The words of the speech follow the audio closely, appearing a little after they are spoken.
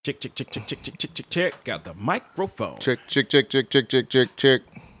Check. Got the microphone. Check.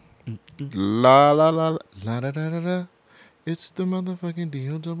 La la la la da da da da. It's the motherfucking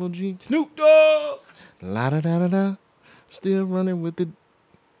D-O-double-G. Snoop Dogg. La da da da da. Still running with the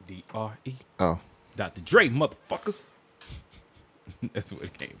D-R-E. Oh. Dr. Dre, motherfuckers. That's where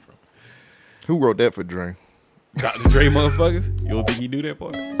it came from. Who wrote that for Dre? Dr. Dre, motherfuckers. You don't think he knew that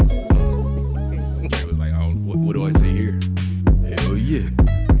part? Dre was like, oh, what do I say here? Hell yeah.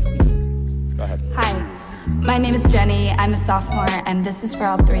 Go ahead. Hi, my name is Jenny. I'm a sophomore, and this is for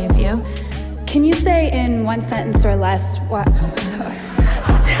all three of you. Can you say in one sentence or less what?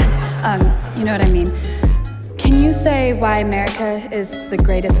 You know what I mean. Can you say why America is the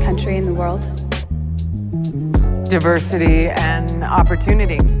greatest country in the world? Diversity and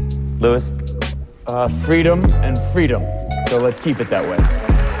opportunity. Lewis? Freedom and freedom. So let's keep it that way.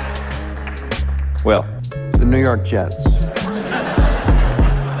 Will? The New York Jets.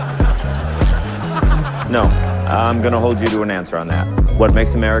 No, I'm gonna hold you to an answer on that. What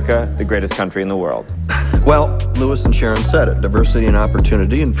makes America the greatest country in the world? Well, Lewis and Sharon said it. Diversity and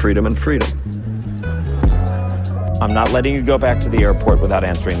opportunity and freedom and freedom. I'm not letting you go back to the airport without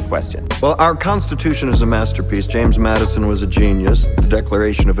answering the question. Well, our Constitution is a masterpiece. James Madison was a genius. The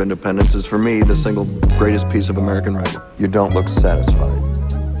Declaration of Independence is, for me, the single greatest piece of American writing. You don't look satisfied.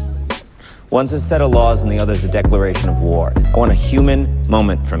 One's a set of laws and the other's a declaration of war. I want a human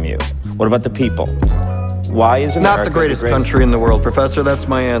moment from you. What about the people? Why is America Not the greatest country in the world, Professor. That's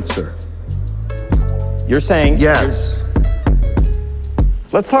my answer. You're saying... Yes.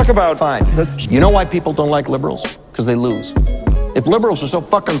 Let's talk about... Fine. You know why people don't like liberals? Because they lose. If liberals are so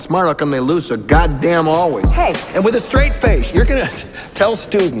fucking smart, how come they lose so goddamn always? Hey. And with a straight face, you're gonna tell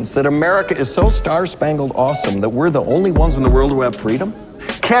students that America is so star-spangled awesome that we're the only ones in the world who have freedom?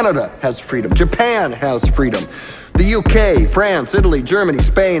 Canada has freedom. Japan has freedom. The UK, France, Italy, Germany,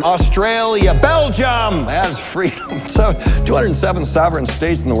 Spain, Australia, Belgium has freedom. So 207 sovereign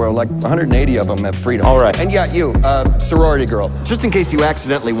states in the world, like 180 of them have freedom. All right. And yet you, sorority girl, just in case you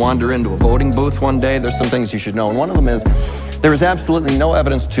accidentally wander into a voting booth one day, there's some things you should know. And one of them is, there is absolutely no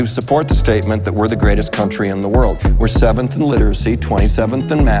evidence to support the statement that we're the greatest country in the world. We're 7th in literacy, 27th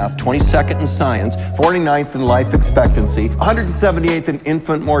in math, 22nd in science, 49th in life expectancy, 178th in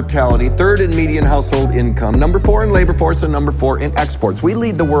infant mortality, 3rd in median household income, number 4 in labor force, and number 4 in exports. We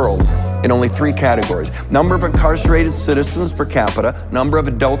lead the world in only 3 categories: number of incarcerated citizens per capita, number of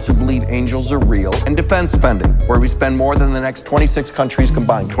adults who believe angels are real, and defense spending, where we spend more than the next 26 countries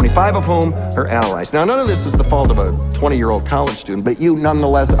combined, 25 of whom are allies. Now, none of this is the fault of a 20-year-old college student, but you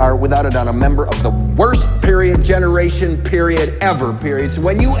nonetheless are, without a doubt, a member of the worst generation ever. So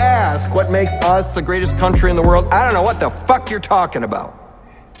when you ask what makes us the greatest country in the world, I don't know what the fuck you're talking about.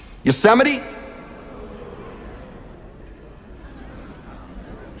 Yosemite?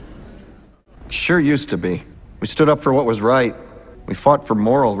 Sure used to be. We stood up for what was right. We fought for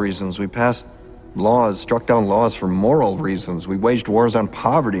moral reasons. We passed laws, struck down laws for moral reasons. We waged wars on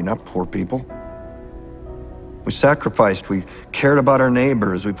poverty, not poor people. We sacrificed, we cared about our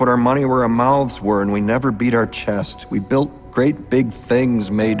neighbors, we put our money where our mouths were, and we never beat our chest. We built great big things,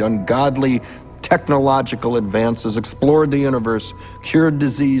 made ungodly technological advances, explored the universe, cured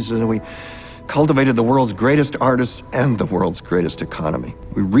diseases, and we cultivated the world's greatest artists and the world's greatest economy.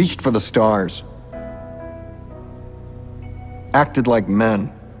 We reached for the stars, acted like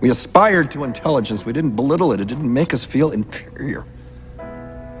men. We aspired to intelligence. We didn't belittle it. It didn't make us feel inferior.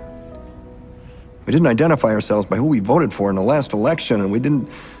 We didn't identify ourselves by who we voted for in the last election, and we didn't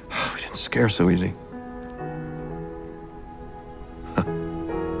scare so easy.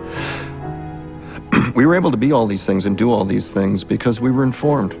 We were able to be all these things and do all these things because we were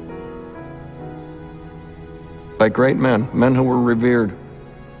informed by great men who were revered.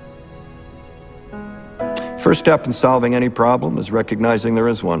 First step in solving any problem is recognizing there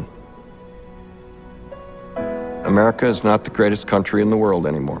is one. America is not the greatest country in the world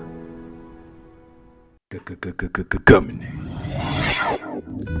anymore.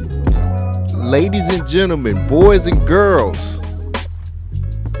 Ladies and gentlemen, boys and girls,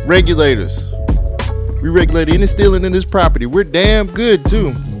 regulators, we regulate any stealing in this property. We're damn good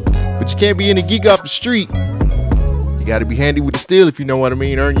too, but you can't be any geek off the street. You gotta be handy with the steal, if you know what I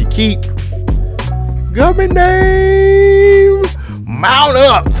mean. Earn your keep. Government name, mount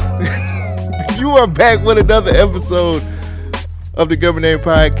up. You are back with another episode of the Government Name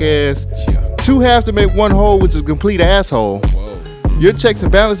Podcast. Two halves to make one whole, which is a complete asshole. Whoa. Your checks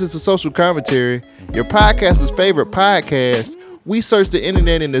and balances of social commentary. Your podcaster's favorite podcast. We search the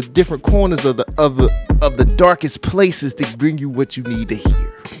internet in the different corners of the darkest places to bring you what you need to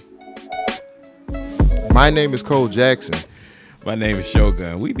hear. My name is Cole Jackson. My name is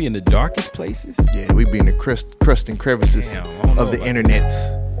Shogun. We be in the darkest places. Yeah, we be in the crust and crevices Damn, I don't know of the about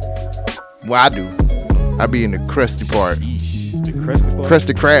internets. Well, I do. I be in the crusty part. Yeesh. The crusty part.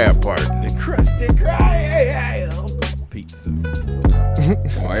 Crusty crab part. The crusty crab. Pizza.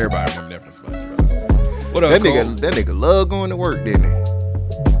 Well, everybody remember that from SpongeBob. What up, That Cole? nigga love going to work, didn't he?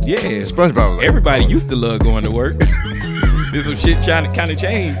 Yeah. SpongeBob was like, Everybody oh. used to love going to work. There's some shit trying to kind of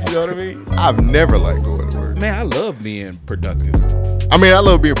change. You know what I mean? I've never liked going to work. Man, I love being productive. I mean, I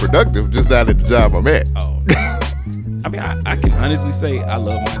love being productive, just not at the job I'm at. Oh. I mean, I can honestly say I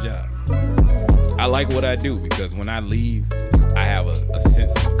love my job. I like what I do because when I leave, I have a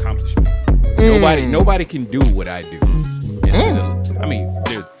sense of accomplishment. Nobody can do what I do. I mean,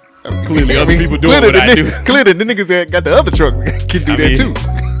 there's clearly other people doing what I do. Clearly, the niggas that got the other truck can do that too.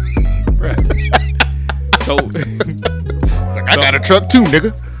 Right. So, I got a truck too,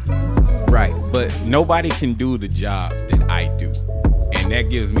 nigga. right. But nobody can do the job that I do. And that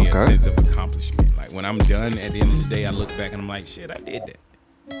gives me a sense of accomplishment. Like when I'm done at the end of the day, I look back and I'm like, shit, I did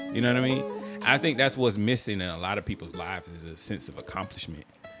that. You know what I mean? I think that's what's missing in a lot of people's lives is a sense of accomplishment.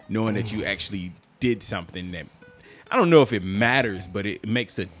 Knowing that you actually did something that, I don't know if it matters, but it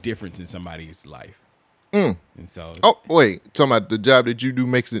makes a difference in somebody's life. And so, Oh, wait. Talking about the job that you do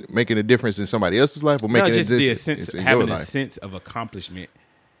making a difference in somebody else's life or making just a sense, in your having a life? sense of accomplishment,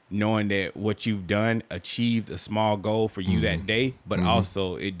 knowing that what you've done achieved a small goal for you that day, but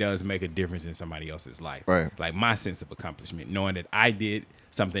also it does make a difference in somebody else's life. Right. Like my sense of accomplishment, knowing that I did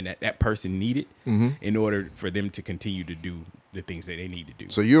something that person needed in order for them to continue to do the things that they need to do.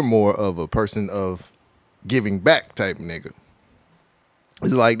 So you're more of a person of giving back type nigga.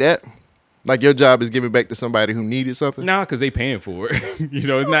 Is it like that? Like your job is giving back to somebody who needed something? Nah, because they paying for it. You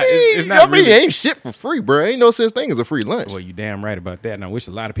know, it's not. I mean, it ain't shit for free, bro. Ain't no such thing as a free lunch. Well, you damn right about that, and I wish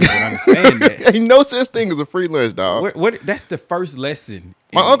a lot of people understand that. Ain't no such thing as a free lunch, dog. What? That's the first lesson.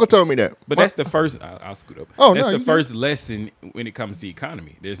 My uncle told me that. But that's the first. I'll scoot up. Oh, that's no, the you first lesson when it comes to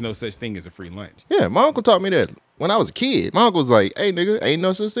economy. There's no such thing as a free lunch. Yeah, my uncle taught me that when I was a kid. My uncle was like, "Hey, nigga, ain't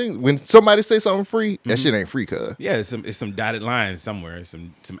no such thing. When somebody say something free, that shit ain't free, cuz." Yeah, it's some dotted lines somewhere,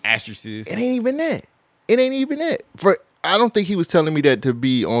 some asterisks. It ain't even that. It ain't even that. I don't think he was telling me that to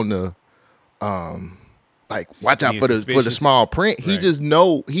be on the, like watch out Being for the suspicious. small print. He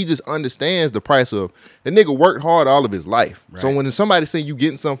Right. he just understands the price of the nigga worked hard all of his life. So Right. when somebody say you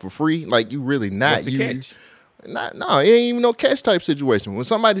getting something for free, like you really not. What's the catch? No, it ain't even no catch type situation. When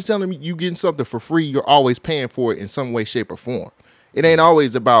somebody's telling me you getting something for free, you're always paying for it in some way, shape, or form. It ain't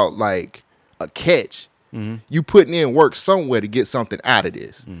always about like a catch. You putting in work somewhere to get something out of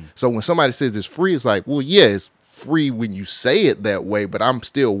this. So when somebody says it's free, it's like, well, yeah, it's free when you say it that way, but I'm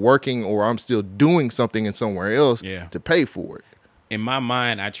still working or I'm still doing something in somewhere else to pay for it. In my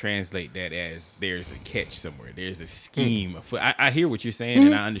mind, I translate that as there's a catch somewhere. There's a scheme. I hear what you're saying,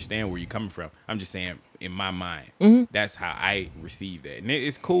 and I understand where you're coming from. I'm just saying, in my mind, that's how I receive that. And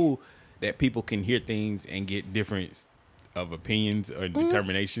it's cool that people can hear things and get different of opinions or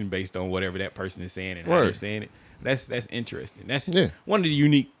determination based on whatever that person is saying and how they're saying it. That's interesting. That's one of the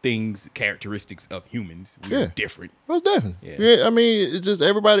unique things, characteristics of humans. We're different. Most definitely. Yeah, I mean, it's just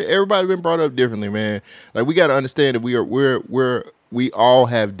everybody been brought up differently, man. Like we got to understand that we all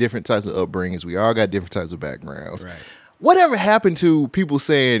have different types of upbringings. We all got different types of backgrounds. Right. Whatever happened to people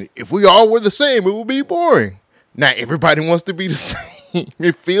saying if we all were the same, it would be boring? Not everybody wants to be the same.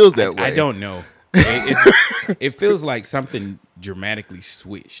 It feels that way. I don't know. It feels like something dramatically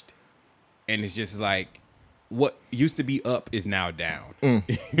switched, and it's just like what used to be up is now down.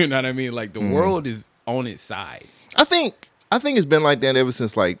 You know what I mean? Like the world is on its side. I think it's been like that ever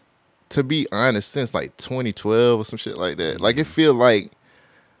since, like, to be honest, since like 2012 or some shit like that. Like it feel like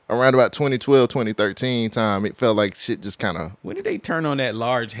around about 2012, 2013 time, it felt like shit just kind of. When did they turn on that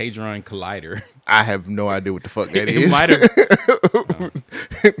Large Hadron Collider? I have no idea what the fuck that It is. might have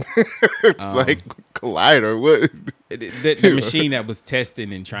Like collider, what? the machine that was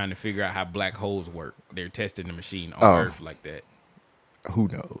testing and trying to figure out how black holes work. They're testing the machine on Earth like that. Who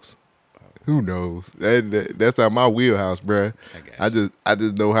knows? Who knows? That's out my wheelhouse, bruh. I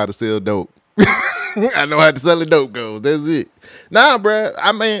just know how to sell dope. I know how to sell a dope goes. That's it. Nah, bruh.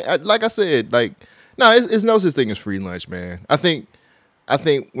 I mean, like I said, like, no, it's no such thing as free lunch, man. I think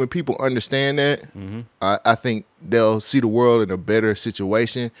when people understand that, I think they'll see the world in a better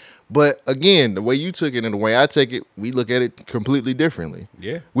situation. But again, the way you took it and the way I take it, we look at it completely differently.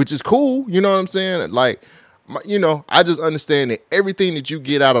 Yeah. Which is cool. You know what I'm saying? Like, I just understand that everything that you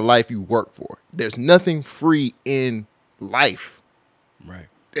get out of life, you work for. There's nothing free in life. Right.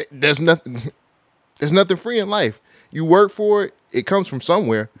 There's nothing free in life. You work for it. It comes from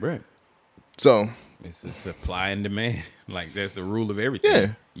somewhere. Right. So It's a supply and demand. Like that's the rule of everything. Yeah,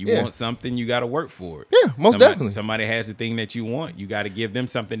 You yeah. want something, you got to work for it. Yeah, most definitely. Somebody has the thing that you want. You got to give them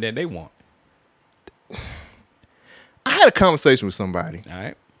something that they want. I had a conversation with somebody. All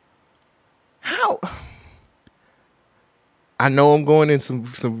right. How? I know I'm going in some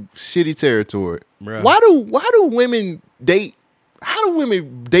shitty territory. Bruh. Why do women date? How do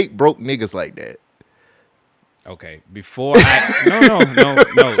women date broke niggas like that? Okay. Before I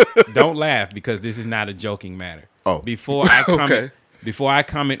no, don't laugh because this is not a joking matter. Oh. Before I comment, Okay. before I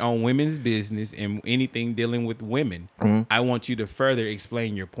comment on women's business and anything dealing with women, Mm-hmm. I want you to further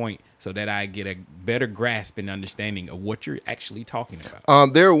explain your point so that I get a better grasp and understanding of what you're actually talking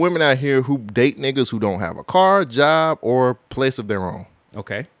about. There are women out here who date niggas who don't have a car, job, or place of their own.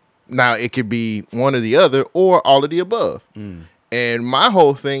 Okay. Now it could be one or the other or all of the above. And my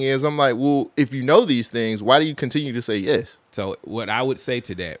whole thing is, I'm like, well, if you know these things, why do you continue to say yes? So what I would say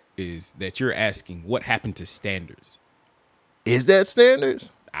to that is that you're asking what happened to standards. Is that standards?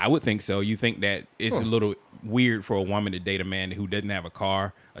 I would think so. You think that it's a little weird for a woman to date a man who doesn't have a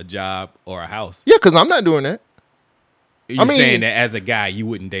car, a job, or a house. Yeah, because I'm not doing that. You're mean, saying that as a guy, you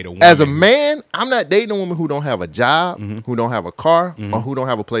wouldn't date a woman. As a man, I'm not dating a woman who don't have a job, Mm-hmm. who don't have a car, or who don't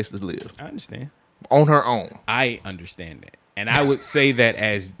have a place to live I understand. on her own. I understand that. And I would say that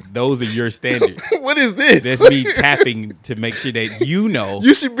as those are your standards. What is this? That's me tapping to make sure that you know.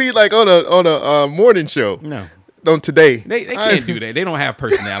 You should be like on a morning show. No. On Today. They can't do that. They don't have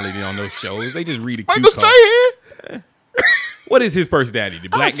personality on those shows. They just read a cue Michael card. Strahan. What is his personality? The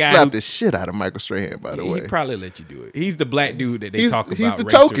black I'd guy slap who, the shit out of Michael Strahan, by the way. he'd probably let you do it. He's the black dude that they He's- talk he's about the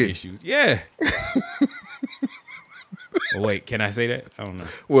racial token. issues. Yeah. Oh, wait, can I say that? I don't know.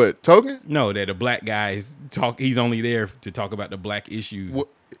 What, token? No, that a black guy is he's only there to talk about the black issues.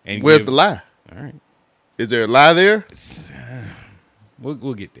 And Where's give- the lie? All right. Is there a lie there?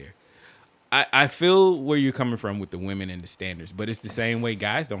 We'll get there. I feel where you're coming from with the women and the standards, but it's the same way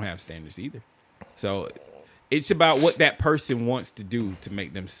guys don't have standards either. So it's about what that person wants to do to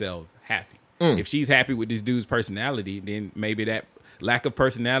make themselves happy. If she's happy with this dude's personality, then maybe that lack of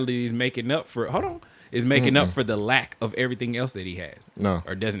personality is making up for up for the lack of everything else that he has. No.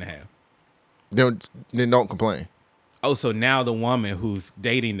 Or doesn't have. Then don't complain. Oh, so now the woman who's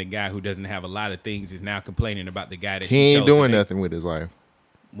dating the guy who doesn't have a lot of things is now complaining about the guy that He she ain't chose to doing date. nothing with his life.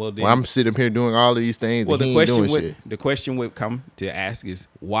 Well, then, Well, I'm sitting here doing all of these things and he ain't doing shit. the question would come to ask is,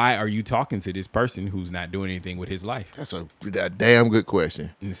 why are you talking to this person who's not doing anything with his life? That's a damn good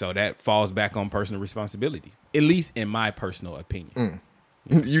question. And so that falls back on personal responsibility, at least in my personal opinion.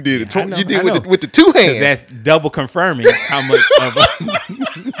 You did it. I know, You did I with know. with the two 'Cause hands. that's double confirming how much of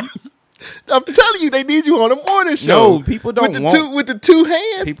I'm telling you, they need you on a morning show. No, people don't with the want- with the two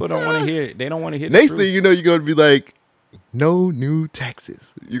hands. people don't want to hear it. They don't want to hear the Next truth. thing you know, you're gonna be like, no new taxes.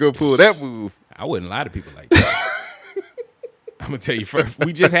 You're gonna pull that move. I wouldn't lie to people like that. I'm gonna tell you first.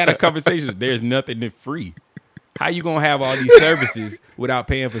 We just had a conversation. There's nothing that's free. How you gonna have all these services without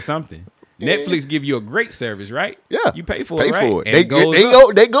paying for something? Netflix give you a great service, right? Yeah, you pay for it, right? And They it goes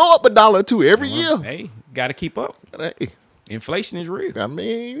up. they go up $1 or $2 every year. Hey, got to keep up. Hey, Inflation is real. I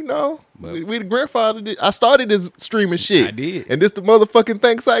mean, you know, But- we the grandfather. I started this streaming shit. I did. and this the motherfucking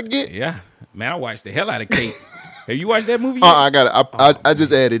thanks I get. Yeah, man, I watched the hell out of Kate. Have you watched that movie? I got it. I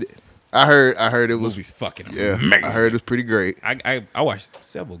just added it. I heard it was. Movie's fucking Yeah, amazing. I heard it was pretty great. I watched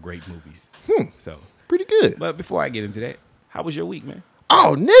several great movies. So, Pretty good. but before I get into that, how was your week, man?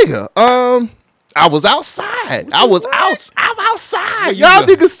 Oh, nigga. I was outside. I'm outside. you Y'all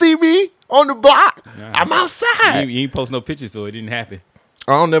go? niggas see me on the block. I'm outside. You ain't post no pictures, so it didn't happen.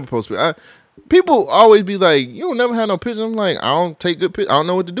 I don't never post. People always be like, "You don't never have no pictures." I'm like, I don't take good pictures. I don't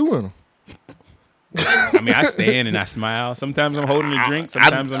know what to do with them. I mean, I stand and I smile. Sometimes I'm holding a drink.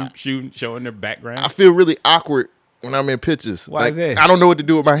 Sometimes I'm showing their background. I feel really awkward when I'm in pictures. Why is that? I don't know what to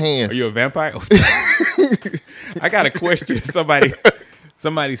do with my hands. Are you a vampire? I got a question.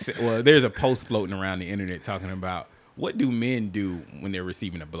 Somebody said, well, there's a post floating around the internet talking about what do men do when they're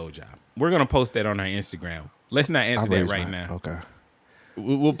receiving a blowjob. We're going to post that on our Instagram. Let's not answer that right now. Okay.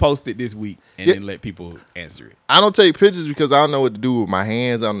 We'll post it this week and then let people answer it. I don't take pictures because I don't know what to do with my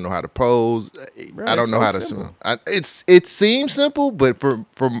hands. I don't know how to pose. Bro, I don't it's know so how to simple. swim. It seems simple, but from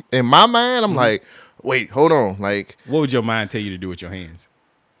in my mind, I'm like, wait, hold on. Like What would your mind tell you to do with your hands?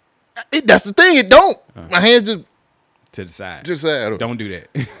 that's the thing. It don't. My hands To the side. just sad. Don't do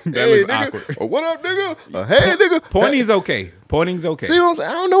that. That Hey, looks nigga. awkward. Or what up, nigga? Hey, nigga. Pointing's okay. Pointing's okay. See what I'm saying?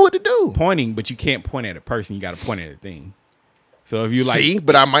 I don't know what to do. Pointing, but you can't point at a person. You got to point at a thing. So if you like, See,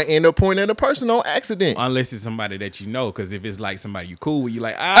 but I might end up pointing at a person on accident. unless it's somebody that you know, because if it's like somebody you cool with, you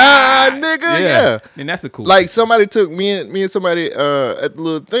like Nigga, yeah. then that's a cool. Like somebody took me and somebody at the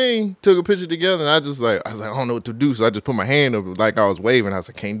little thing, took a picture together, and I was like, I don't know what to do, so I just put my hand up like I was waving. I was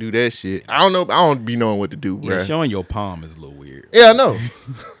like, can't do that shit. I don't know. I don't be knowing what to do, bro. yeah, showing your palm is a little weird. Yeah, I know.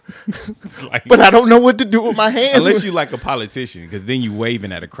 It's like, But I don't know what to do with my hands. unless you like a politician, because then you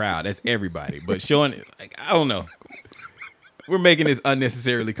waving at a crowd. That's everybody. But showing it, like, I don't know. We're making this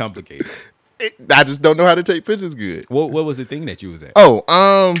unnecessarily complicated. I just don't know how to take pictures good. What was the thing that you was at?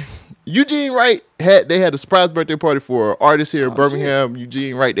 Oh, Eugene Wright they had a surprise birthday party for artists here in Birmingham. Shit.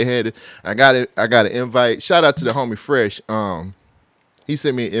 Eugene Wright, they had it. I got an invite. Shout out to the homie Fresh. He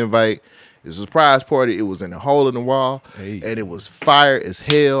sent me an invite. It was a surprise party. It was in a hole in the wall, and it was fire as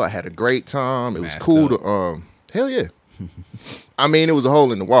hell. I had a great time. It was cool to hell yeah. I mean, it was a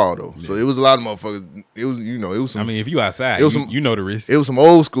hole in the wall though, so it was a lot of motherfuckers. It was, it was some. I mean, if you outside, you know the risk. It was some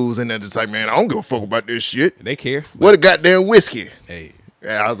old schools in there that's like, man, I don't give a fuck about this shit. They care. What a goddamn whiskey. Hey,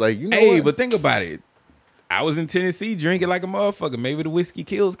 yeah, I was like, what? But think about it. I was in Tennessee drinking like a motherfucker. Maybe the whiskey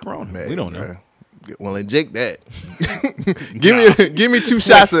kills Corona. Man, we don't know. Man. Well, inject that. give me 2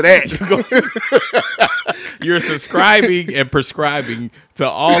 shots of that. You're subscribing and prescribing to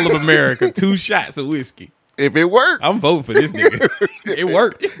all of America 2 shots of whiskey. If it worked, I'm voting for this nigga. It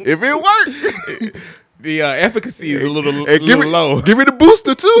worked. If it worked, the efficacy is a little low. Give me the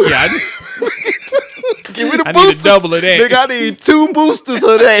booster too. Yeah, give me the booster. I need a double of that. Nigga, I need 2 boosters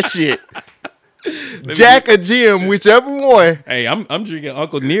of that shit. Jack or Jim, whichever one. Hey, I'm drinking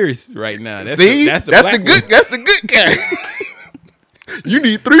Uncle Nearest right now. That's See, that's the good guy. You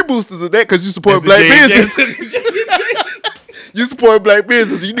need 3 boosters of that because you support black business. You support black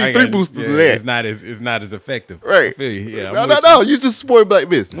business. You need 3 boosters of that. It's not as effective. Right. I feel you. Yeah. No. You just support black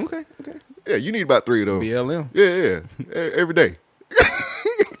business. Okay. Yeah, you need about 3 of those. BLM. Yeah. Every day.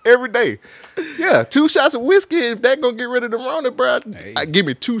 Every day. Yeah, 2 shots of whiskey. If that gonna get rid of the Rona, bro, give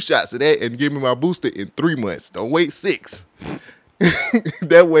me 2 shots of that and give me my booster in 3 months. Don't wait 6.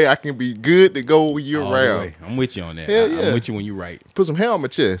 That way I can be good to go year round. I'm with you on that. Hell yeah. I'm with you when you right. Put some hair on my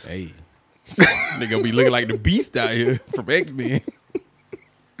chest. Hey. They gonna be looking like the Beast out here from X-Men.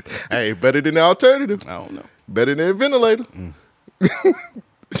 Hey, better than the alternative. I don't know. Better than a ventilator.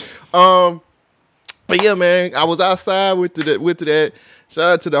 But yeah, man, I was outside with to that. Shout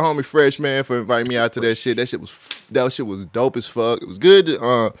out to the homie Fresh, man, for inviting me out to that shit. That shit was dope as fuck. It was good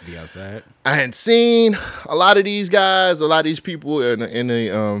to be outside. I hadn't seen a lot of these guys, a lot of these people in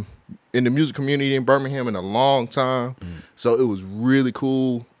the music community in Birmingham in a long time. So it was really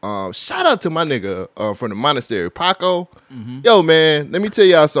cool. Shout out to my nigga from the monastery, Paco. Yo, man, let me tell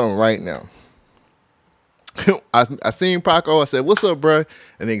y'all something right now. I seen Paco. I said, "What's up, bro?"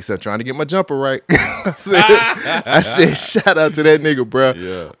 And then he said, "Trying to get my jumper right." I said, "Shout out to that nigga, bro."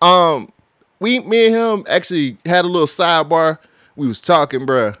 Yeah. Me and him actually had a little sidebar. We was talking,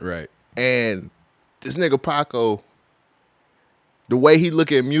 bro. Right. And this nigga Paco, the way he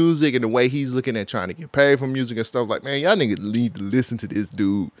look at music and the way he's looking at trying to get paid for music and stuff, like, man, y'all niggas need to listen to this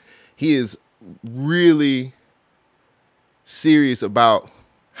dude. He is really serious about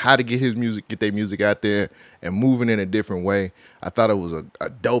how to get their music out there and moving in a different way. I thought it was a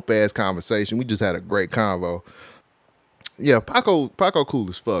dope ass conversation. We just had a great convo. Yeah, Paco cool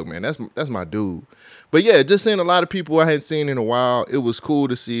as fuck, man. That's my dude. But yeah, just seeing a lot of people I hadn't seen in a while. It was cool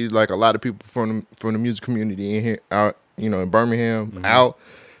to see like a lot of people from the music community in here out, in Birmingham, out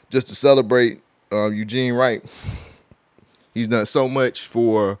just to celebrate Eugene Wright. He's done so much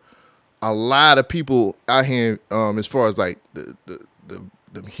for a lot of people out here, as far as like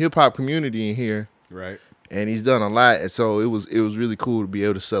the hip hop community in here. Right. And he's done a lot. And so it was really cool to be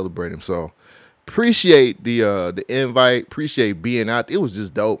able to celebrate him. So appreciate the invite. Appreciate being out. It was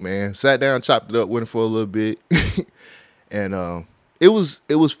just dope, man. Sat down, chopped it up with him for a little bit. And it was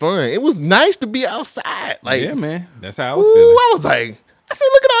fun. It was nice to be outside. Like, yeah, man. That's how I was feeling. I was like, I said,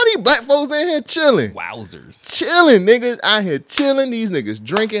 look at all these black folks in here chilling. Wowzers. Chilling, niggas out here chilling. These niggas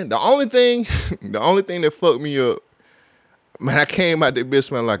drinking. The only thing that fucked me up, man, I came out that bitch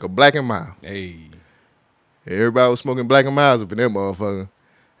smelling like a Black and Mild. Hey. Everybody was smoking Black and Milds up in that motherfucker.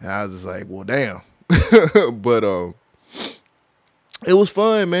 And I was just like, well, damn. But it was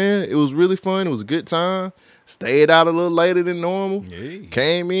fun, man. It was really fun. It was a good time. Stayed out a little later than normal. Hey.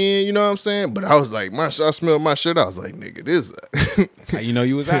 Came in, you know what I'm saying? But I was like, I smelled my shirt. I was like, nigga, this. That's how you know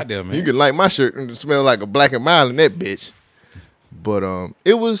you was out there, man. You can light my shirt and smell like a Black and Mild in that bitch. But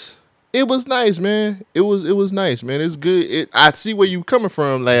it was nice, man. It was nice, man. It's good. I see where you coming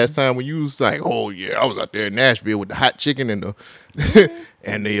from last time when you was like, oh yeah, I was out there in Nashville with the hot chicken and the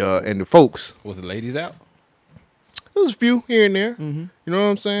and the folks. Was the ladies out? There was a few here and there. You know what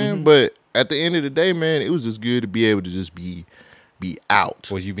I'm saying? But at the end of the day, man, it was just good to be able to just be out.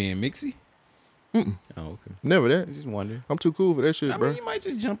 Was you being mixy? Oh, okay. Never that. I just wondering. I'm too cool for that shit, I bro. mean, you might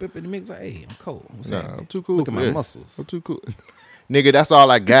just jump up in the mix like, hey, I'm cold. What's Nah, happening? I'm too cool Look for at my that. muscles. I'm too cool. Nigga, that's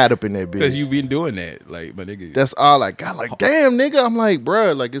all I got up in that bitch. Because you been doing that. Like, my nigga. That's all I got. Like, damn, nigga. I'm like,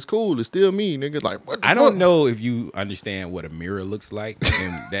 bruh, like, it's cool. It's still me, nigga. Like, what the I fuck? don't know if you understand what a mirror looks like,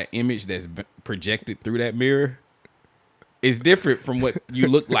 and that image that's projected through that mirror is different from what you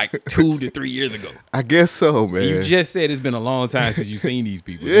looked like 2 to 3 years ago. I guess so, man. You just said it's been a long time since you've seen these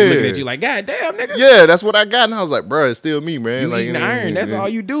people. Yeah. They're looking at you like, God damn, nigga. Yeah, that's what I got. And I was like, bruh, it's still me, man. You like, eating iron. That's all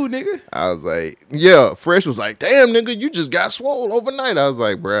you do, nigga. I was like, yeah. Fresh was like, damn, nigga, you just got swole overnight. I was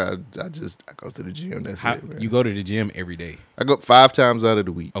like, bruh, I go to the gym. That's it, man. You go to the gym every day. I go 5 times out of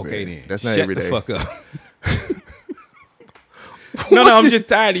the week. Okay, man. then. That's not Shut every the day. fuck up. No, I'm just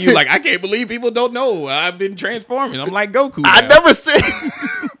tired of you. Like, I can't believe people don't know. I've been transforming. I'm like Goku. I now. never said.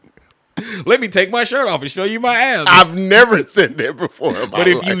 Let me take my shirt off and show you my abs. I've never said that before. in my But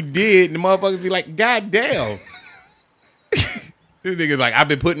if life. you did, the motherfuckers be like, God damn. This nigga's like, I've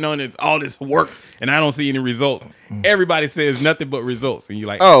been putting on all this work and I don't see any results. Everybody says nothing but results. And you're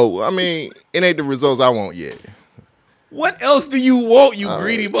like, Oh, I mean, it ain't the results I want yet. what else do you want, you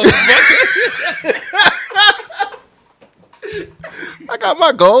greedy motherfucker? I got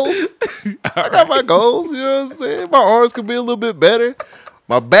my goals. I got my goals. You know what I'm saying? My arms could be a little bit better.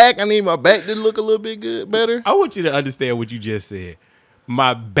 My back, I need my back to look a little bit better. I want you to understand what you just said.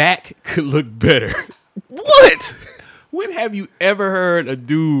 My back could look better. What? When have you ever heard a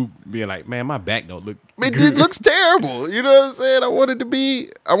dude being like, man, my back don't look It good? just looks terrible. You know what I'm saying? I wanted to be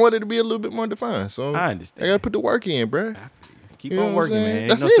a little bit more defined. So I understand. I gotta put the work in, bruh. Keep You know on what I'm working, saying? man. Ain't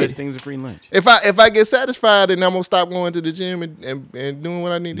That's no it. such thing as a free lunch. If I get satisfied, then I'm gonna stop going to the gym and doing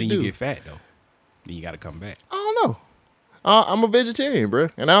what I need Then to you do. get fat, though. Then you got to come back. I don't know. I'm a vegetarian,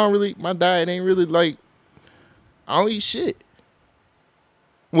 bruh. And I don't really, my diet ain't really like, I don't eat shit.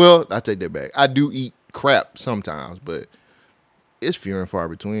 Well, I take that back. I do eat crap sometimes, but it's few and far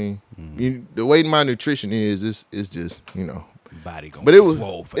between. The way my nutrition is, it's just, you know. Body going But to be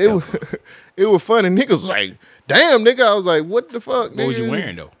swole forever. it was funny. Niggas was like, damn, nigga. I was like, what the fuck, nigga? What was you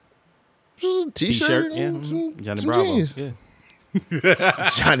wearing, though? Just a t-shirt, Yeah. and Johnny some Bravo. jeans. Yeah.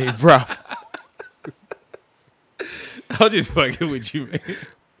 Johnny Bravo. I'll just fucking with you, man.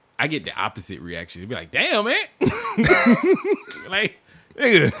 I get the opposite reaction. It'd be like, damn, man. Like,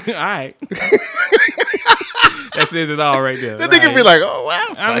 nigga, all right. That says it all right there. That nigga be like, oh, wow.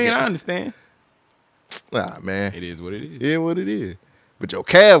 I mean, fuck I it. understand. Nah, man. It is what it is. Yeah, what it is. But your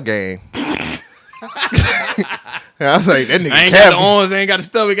calf game. I was like, that nigga I ain't calf got the arms, I ain't got the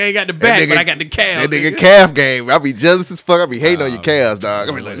stomach, I ain't got the back, but I got the calves. That nigga calf game. I be jealous as fuck. I be hating on your calves, dog.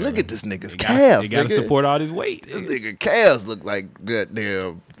 I be like, look at this nigga's calves. You got to nigga. support all this weight. This nigga calves look like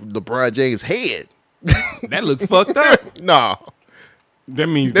goddamn LeBron James' head. That looks fucked up. Nah. That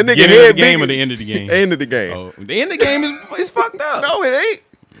means That the nigga beginning of head the game big- or the end of the game? End of the game. Oh, the end of the game is fucked up. No, it ain't.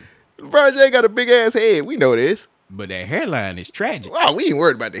 LeBron James got a big ass head. We know this. But that hairline is tragic. Wow, we ain't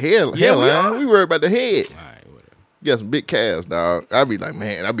worried about the hairline. Yeah, we are. We worried about the head. All right, whatever. You got some big calves, dog. I be like,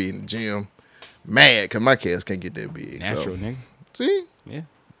 man, I be in the gym mad because my calves can't get that big. Natural, so. nigga. See? Yeah.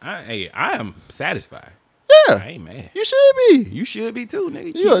 I am satisfied. Yeah. I ain't mad. You should be. You should be too,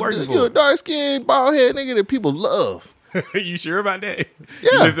 nigga. Keep You working a for dark skinned, bald head nigga that people love. it. You sure about that? Yeah.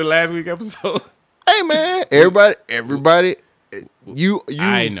 You listened to last week episode? Hey man, everybody, you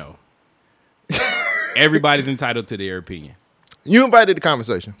I know. Everybody's entitled to their opinion. You invited the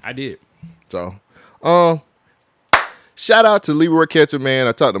conversation. I did. So, shout out to Leroy Ketcher, man.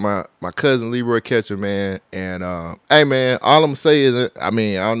 I talked to my cousin Leroy Ketcher, man. And hey man, all I'm gonna say is, I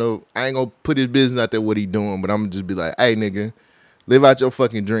mean, I don't know, I ain't gonna put his business out there what he doing, but I'm gonna just be like, hey nigga, live out your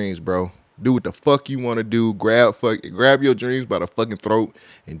fucking dreams, bro. Do what the fuck you want to do. Grab your dreams by the fucking throat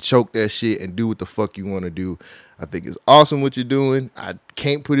and choke that shit and do what the fuck you want to do. I think it's awesome what you're doing. I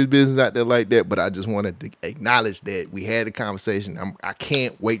can't put his business out there like that, but I just wanted to acknowledge that we had a conversation. I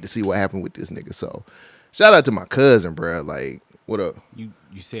can't wait to see what happened with this nigga. So, shout out to my cousin, bro. Like, what up? You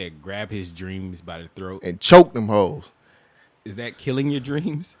said grab his dreams by the throat. And choke them hoes. Is that killing your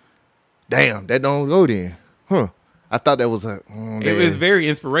dreams? Damn, that don't go then. Huh. I thought that was a... It was very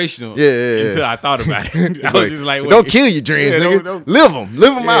inspirational. Yeah. Until I thought about it. I was just like, don't kill your dreams, nigga. don't- Live them.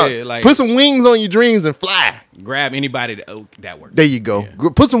 Live them Yeah, out. like- Put some wings on your dreams and fly. grab anybody that works. There you go. Yeah.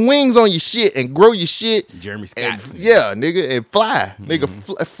 Put some wings on your shit and grow your shit. Jeremy And, Scott. yeah, nigga, and fly. Nigga,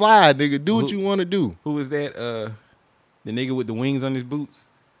 fly, nigga. Do what you want to do. Who was that? The nigga with the wings on his boots?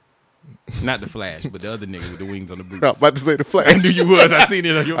 Not the Flash, but the other nigga with the wings on the boots. I was about to say the Flash. I knew you was. I seen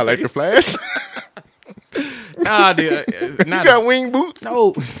it on your I like face. the Flash. Nah, dude, You got wing boots?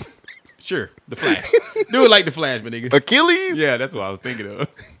 No. Sure, the Flash. Do it like the Flash, my nigga. Achilles? Yeah, that's what I was thinking of.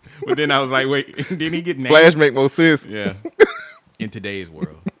 But then I was like, wait, didn't he get named? Flash make more sense. Yeah. In today's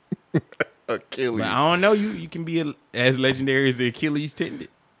world. Achilles. But I don't know. You can be as legendary as the Achilles tendon.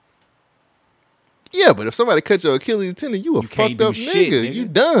 Yeah, but if somebody cut your Achilles tendon, you a can't fucked do up shit, nigga. nigga. You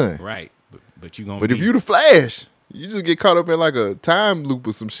done. Right. But you gonna But be. if you the Flash, you just get caught up in like a time loop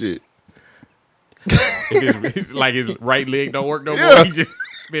or some shit. if it's like his right leg don't work no Yeah. more, he just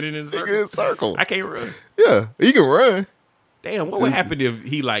spinning in a circle. In a circle. I can't run. Yeah, he can run. Damn, what would happen if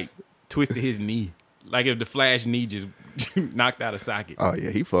he like twisted his knee? Like if the Flash knee just knocked out of socket. Oh yeah,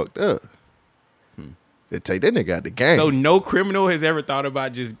 he fucked up. They take that nigga out the game. So no criminal has ever thought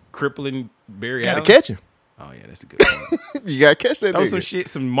about just crippling Barry gotta Allen? catch him. Oh yeah, that's a good one. You gotta catch that Throw nigga. some shit,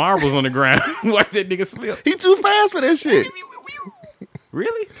 some marbles on the ground. Watch that nigga slip. He too fast for that shit.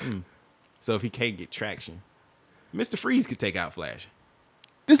 Really? So if he can't get traction, Mr. Freeze could take out Flash.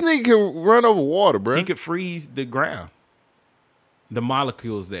 This nigga can run over water, bro. He could freeze the ground. The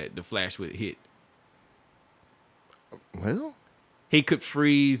molecules that the Flash would hit. Well, He could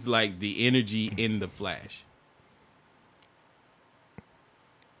freeze like the energy in the Flash.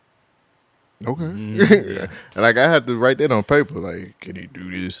 okay. Yeah. Like I have to write that on paper. Like, can he do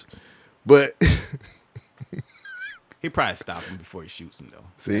this? But He probably stop him before he shoots him though.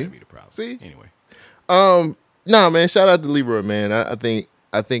 See? That'd be the problem. See? Anyway. nah, man. Shout out to Leroy, man. I think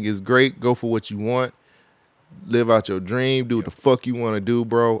it's great. Go for what you want. Live out your dream. Do what the fuck you want to do,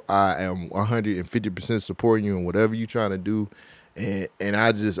 bro. I am 150% supporting you in whatever you trying to do. And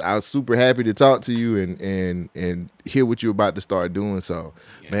I was super happy to talk to you and hear what you're about to start doing. So,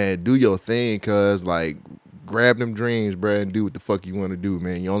 man, do your thing, cuz like grab them dreams, bro, and do what the fuck you want to do,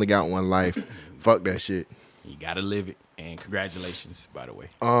 man. You only got one life. Fuck that shit. You gotta live it. And congratulations, by the way.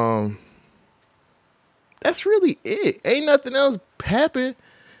 That's really it. Ain't nothing else happened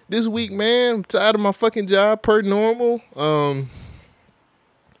this week, man. I'm tired of my fucking job per normal. You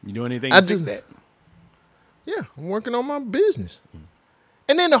doing anything I to fix just- that? Yeah, I'm working on my business.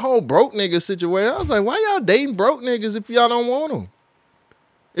 And then the whole broke nigga situation, I was like, why y'all dating broke niggas if y'all don't want them?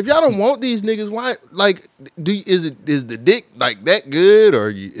 If y'all don't want these niggas, why? Like, is the dick like that good, or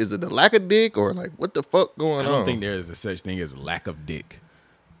is it the lack of dick, or like what the fuck going I on? don't think there is a such thing as lack of dick.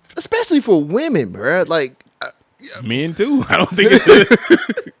 Especially for women, bro. Like, Men too. I don't think it's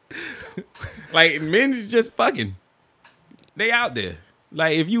like men's just fucking. They out there.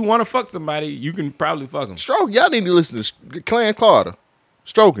 Like if you want to fuck somebody, you can probably fuck them. stroke. Y'all need to listen to Clan Carter.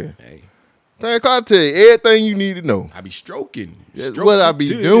 Stroking. Hey, Clan Carter tell you everything you need to know. I be stroking. That's Stroke what I it be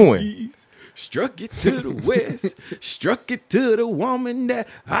to the doing. east, struck it to the west. Struck it to the woman that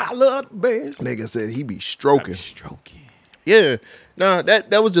I love the best. Nigga said he be I stroking. be stroking. Yeah. No,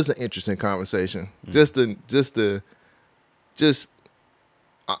 that was just an interesting conversation.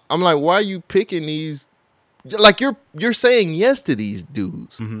 I'm like, why are you picking these? Like you're saying yes to these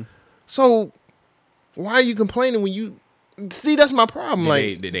dudes. So why are you complaining when you see? That's my problem.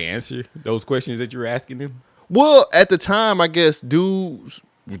 Did they answer those questions that you were asking them? Well, at the time, I guess dudes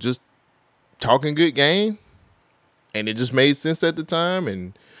were just talking good game, and it just made sense at the time.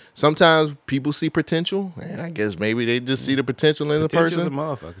 And sometimes people see potential, and I guess maybe they just see the potential in the Potential's person. a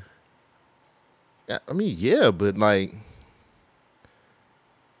motherfucker. I mean, yeah, but like,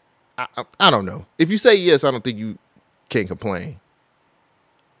 I don't know. If you say yes, I don't think you can complain.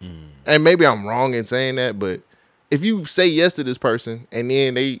 And maybe I'm wrong in saying that, but if you say yes to this person and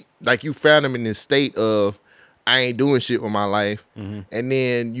then they like you found them in this state of I ain't doing shit with my life, and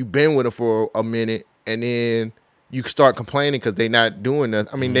then you been with them for a minute, and then you start complaining because they not doing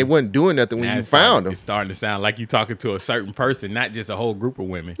nothing. I mean, they wasn't doing nothing when Now you it's found them. It's starting to sound like you talking to a certain person, not just a whole group of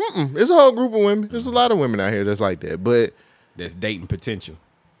women It's a whole group of women. There's a lot of women out here that's like that, but. that's dating potential.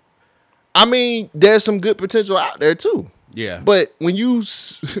 I mean, there's some good potential out there too. Yeah, But when you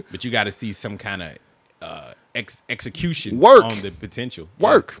but you got to see some kind of execution Work. on the potential.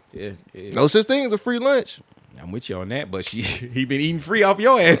 Work. Yeah. no such thing as a free lunch. I'm with you on that, but he been eating free off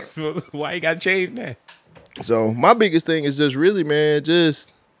your ass. So why you got to change that? So my biggest thing is just really, man,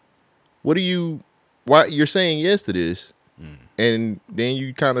 just why you're saying yes to this, and then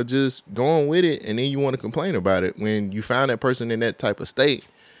you kind of just go on with it, and then you want to complain about it when you found that person in that type of state.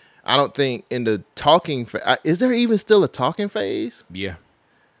 I don't think in the talking is there even still a talking phase? Yeah.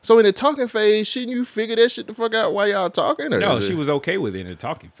 So in the talking phase, shouldn't you figure that shit the fuck out while y'all talking? Or No, is she it- was okay with it in the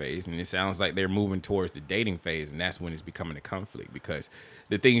talking phase, and it sounds like they're moving towards the dating phase, and that's when it's becoming a conflict because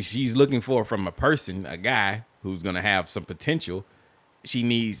the thing she's looking for from a person, a guy who's gonna have some potential, she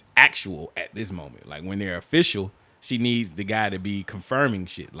needs actual at this moment. Like when they're official, she needs the guy to be confirming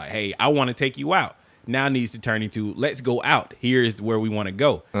shit. Like, hey, I want to take you out. now needs to turn into let's go out. Here is where we want to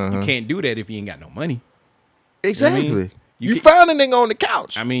go. You can't do that if you ain't got no money. Exactly. You know what I mean? You found a nigga on the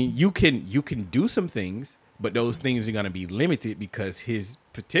couch. I mean, you can do some things, but those things are gonna be limited because his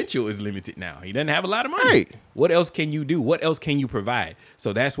potential is limited now. He doesn't have a lot of money. Right. What else can you do? What else can you provide?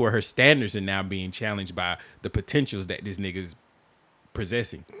 So that's where her standards are now being challenged by the potentials that this nigga's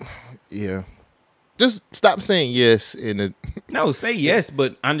possessing. Yeah. Just stop saying yes No, say yes,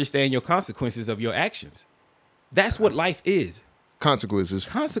 but understand your consequences of your actions. That's what life is. consequences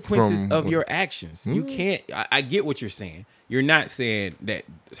Of your actions. You can't. I get what you're saying. You're not saying that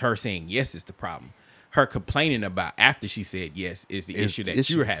her saying yes is the problem. Her complaining about after she said yes is the issue that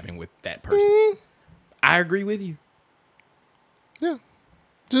you're having with that person. I agree with you. Yeah.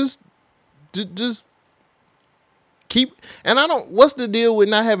 Just keep. And I don't. What's the deal with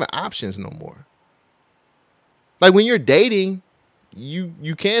not having options no more? Like when you're dating,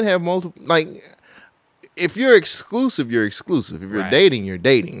 you can't have multiple. Like if you're exclusive, you're exclusive. If you're dating, you're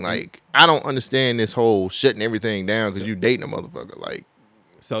dating. Like I don't understand this whole shutting everything down because you dating a motherfucker. Like.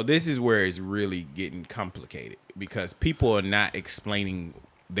 So this is where it's really getting complicated because people are not explaining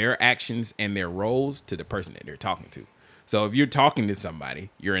their actions and their roles to the person that they're talking to. So if you're talking to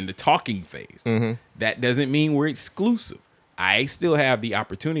somebody, you're in the talking phase. That doesn't mean we're exclusive. I still have the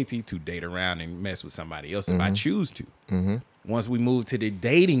opportunity to date around and mess with somebody else if I choose to. Once we move to the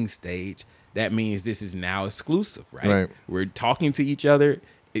dating stage, that means this is now exclusive, right? We're talking to each other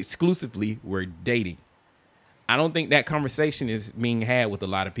exclusively. We're dating. I don't think that conversation is being had with a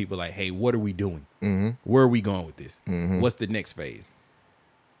lot of people like, hey, what are we doing? Where are we going with this? What's the next phase?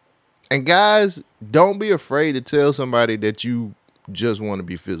 And guys, don't be afraid to tell somebody that you just want to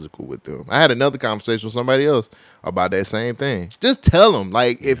be physical with them. I had another conversation with somebody else about that same thing. Just tell them.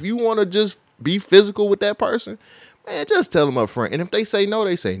 Like, if you want to just be physical with that person, man, just tell them up front. And if they say no,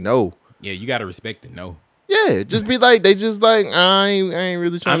 they say no. Yeah, you got to respect the no. Yeah, just be like, they just like, I ain't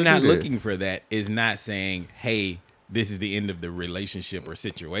really trying to do that. I'm not looking for that. It's not saying, hey, this is the end of the relationship or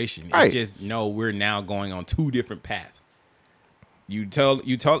situation. It's just, no, we're now going on two different paths. You're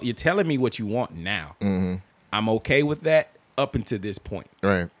telling me what you want now. I'm okay with that up until this point.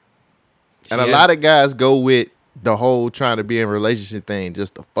 Right. And a lot of guys go with the whole trying to be in a relationship thing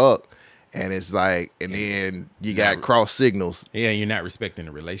just to fuck. And it's like, and then you got cross signals. Yeah, you're not respecting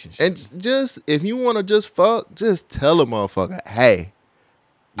the relationship. And just, if you want to just fuck, just tell a motherfucker, hey,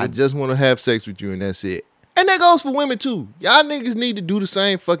 I just want to have sex with you and that's it. And that goes for women too. Y'all niggas need to do the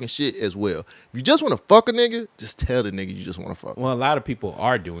same fucking shit as well. If you just want to fuck a nigga, just tell the nigga you just want to fuck. Well, a lot of people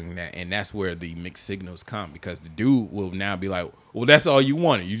are doing that, and that's where the mixed signals come because the dude will now be like, well, that's all you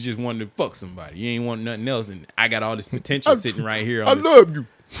wanted. You just wanted to fuck somebody. You ain't want nothing else, and I got all this potential sitting right here. I love you.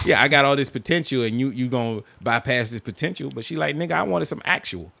 Yeah, I got all this potential, and you gonna bypass this potential. But she like, nigga, I wanted some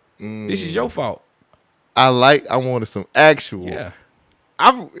actual. This is your fault. I wanted some actual. Yeah.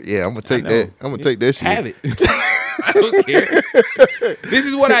 I'm gonna take that. I'm gonna take that shit. Have it. I don't care. This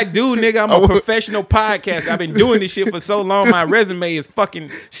is what I do, nigga. I'm a professional podcaster. I've been doing this shit for so long. My resume is fucking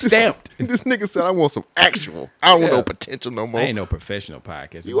stamped. This nigga said I want some actual. I don't want no potential no more. I ain't no professional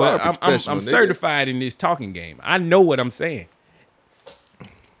podcaster. You are a professional, I'm certified in this talking game. I know what I'm saying.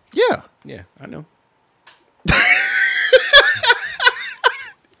 Yeah. Yeah, I know.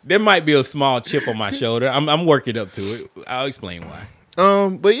 There might be a small chip on my shoulder. I'm working up to it. I'll explain why.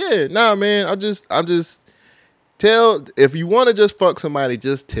 But yeah, nah, man. I'm just tell, if you want to just fuck somebody,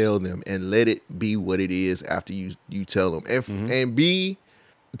 just tell them and let it be what it is after you tell them, and be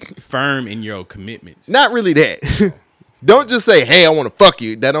firm in your commitments. Not really that. Don't just say, "Hey, I want to fuck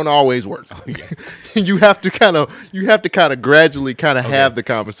you." That don't always work. Oh, yeah. you have to kind of gradually have the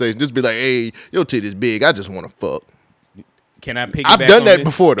conversation. Just be like, "Hey, your titty's big. I just want to fuck." Can I piggyback? I've done that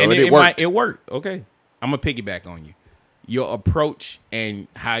before though, and it worked. It worked. Okay, I'm gonna piggyback on you. Your approach and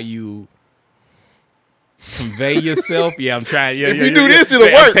how you convey yourself. Yeah, I'm trying. Yeah, if you do this, it'll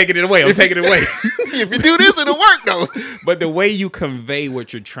work. I'm taking it away. If you do this, it'll work though. But the way you convey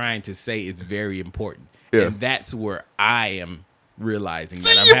what you're trying to say is very important. Yeah. And that's where I am realizing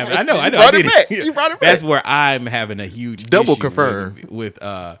that I'm having. I know. You brought it back. That's where I'm having a huge double issue confirm with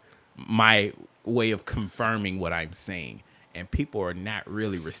my way of confirming what I'm saying, and people are not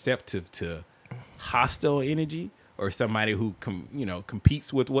really receptive to hostile energy or somebody who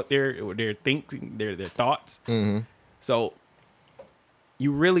competes with what they're thinking, their thoughts. So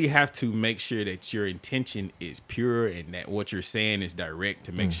you really have to make sure that your intention is pure and that what you're saying is direct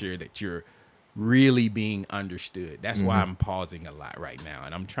to make sure that you're really being understood. That's why I'm pausing a lot right now,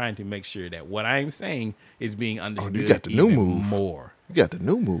 and I'm trying to make sure that what I'm saying is being understood. You got the new move. More. You got the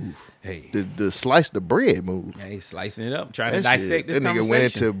new move. Hey, the slice the bread move. Hey, slicing it up, trying to dissect this conversation. That nigga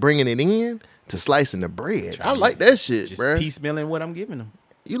went to bringing it in to slicing the bread. I like that shit, Just bruh. piecemealing what I'm giving them.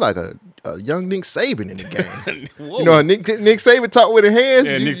 You like a young Nick Saban in the game. Whoa. You know, how Nick Saban talk with his hands.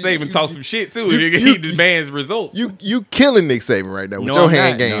 Yeah, you, Nick Saban talk some shit too. He demands results. You killing Nick Saban right now with No, your I'm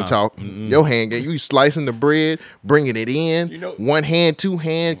hand not. game Nah. talk. Your hand game. You slicing the bread, bringing it in. You know- one hand, two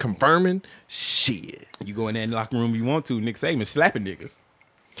hand, confirming. Shit. You go in that locker room you want to. Nick Saban slapping niggas.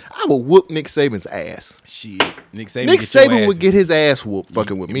 I would whoop Nick Saban's ass. Shit. Nick Saban. Nick get your Saban ass- would get his ass whooped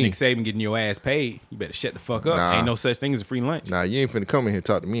fucking with if me. Nick Saban getting your ass paid. You better shut the fuck up. Nah. Ain't no such thing as a free lunch. Nah, you ain't finna come in here and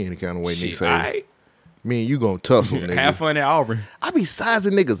talk to me any kind of way, Nick Shit, Saban. alright. Me and you gonna tussle, nigga. Have fun at Auburn. I be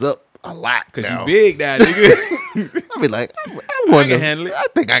sizing niggas up a lot. Cause now. you big now, nigga. I be like, I wonder, handle it. I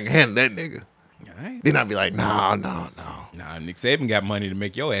think I can handle that nigga. Alright. Then I be like, no. Nah, Nick Saban got money to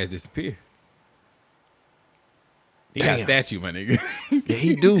make your ass disappear. He got a Damn. statue, my nigga. Yeah,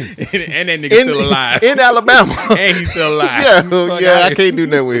 he do. and that nigga still alive. In Alabama. And he's still alive. yeah, Fuck yeah, outta I here. can't do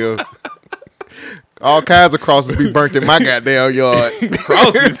that with him. All kinds of crosses be burnt in my goddamn yard.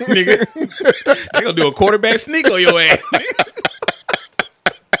 Crosses, nigga. They gonna do a quarterback sneak on your ass.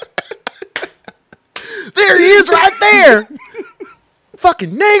 There he is right there.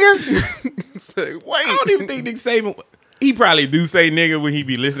 Fucking nigger. Say, wait. I don't even think Nick Saban. He probably do say nigga when he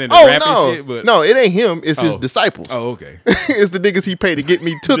be listening to Oh, rap no. and shit, but No, it ain't him. It's his Oh. disciples. Oh, okay. It's the niggas he paid to get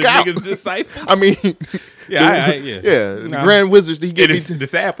me took The out. niggas disciples. I mean, Yeah, yeah. The Nah. Grand Wizards, he get And me it's- the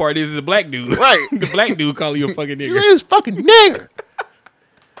sad part is a black dude. Right. The black dude calling you a fucking You nigga. is fucking nigger.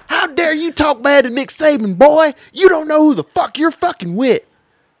 How dare you talk bad to Nick Saban, boy? You don't know who the fuck you're fucking with.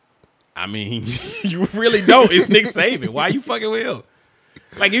 I mean, you really don't. It's Nick Saban. Why you fucking with him?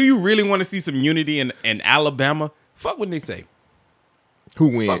 Like, if you really want to see some unity in Alabama, fuck with Nick Saban. Who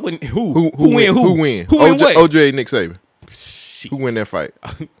win? Fuck with who? Who win? win? Who? Who win? Who win what? OJ, Nick Saban. Shit. Who win that fight?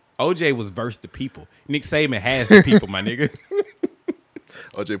 OJ was versus the people. Nick Saban has the people, my nigga.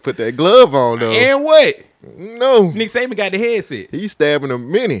 OJ put that glove on though. And what? No, Nick Saban got the headset. he's stabbing a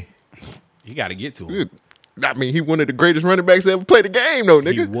many. You got to get to him. I mean, he one of the greatest running backs to ever play the game, though, He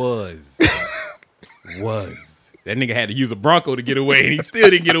nigga. was. That nigga had to use a Bronco to get away, and he still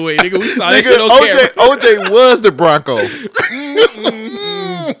didn't get away. Nigga, we saw that shit on Nigga, camera. OJ was the Bronco.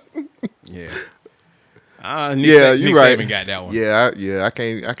 Yeah. You Nick right. Saban got that one. Yeah,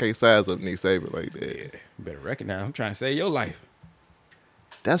 I can't size up Nick Saban like that. You better recognize I'm trying to save your life.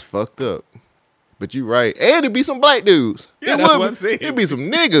 That's fucked up. But you right. And it'd be some black dudes. Yeah, It that's would what be- I'm saying. It'd be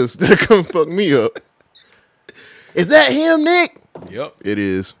some niggas that come fuck me up. Is that him, Nick? Yep. It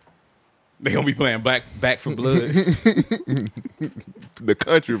is. They gonna be playing Back for Blood. The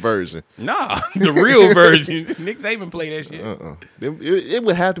country version. Nah, the real version. Nick Saban play that shit. It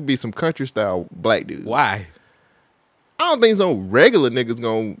would have to be some country style black dudes. Why? I don't think some regular niggas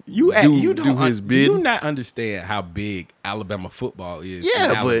gonna You do don't his do bid. you not understand how big Alabama football is Yeah, in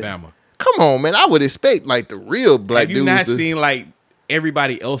but Alabama? come on, man. I would expect like the real black Have you dudes. not to- seen like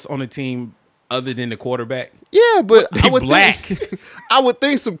everybody else on the team other than the quarterback? Yeah, but They I would black. think I would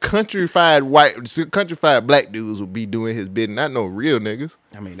think some countrified black dudes would be doing his bidding, not no real niggas.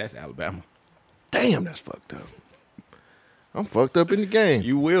 I mean, that's Alabama. Damn, that's fucked up. I'm fucked up in the game.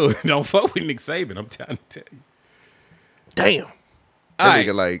 You will. Don't fuck with Nick Saban. I'm trying to tell you. Damn. All That right.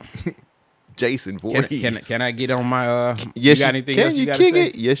 nigga like Jason Voorhees. Can I get on my Yes, you got anything can else you you got kick to say?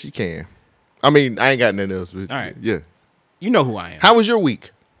 it? Yes, you can. I mean, I ain't got nothing else. But All right. Yeah. You know who I am. How was your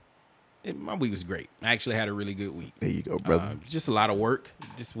week? My week was great. I actually had a really good week. There you go, brother. Just a lot of work.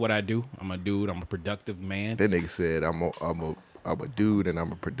 Just what I do. I'm a dude. I'm a productive man. That nigga said I'm a dude and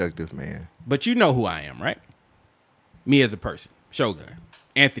I'm a productive man. But you know who I am, right? Me as a person. Shogun.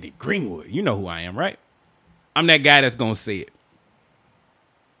 Anthony Greenwood. You know who I am, right? I'm that guy that's going to say it.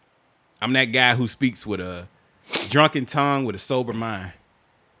 I'm that guy who speaks with a drunken tongue with a sober mind.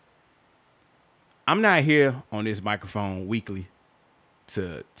 I'm not here on this microphone weekly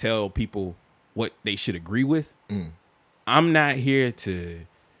to tell people what they should agree with. I'm not here to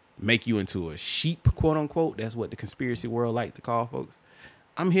make you into a sheep, quote unquote. That's what the conspiracy world like to call folks.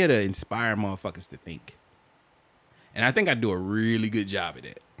 I'm here to inspire motherfuckers to think. And I think I do a really good job at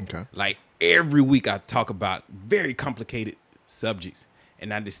that. Okay. Like every week I talk about very complicated subjects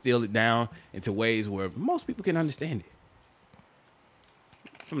and I distill it down into ways where most people can understand it.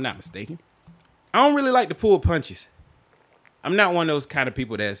 If I'm not mistaken. I don't really like to pull punches. I'm not one of those kind of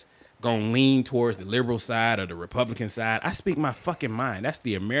people that's gonna lean towards the liberal side or the Republican side. I speak my fucking mind. That's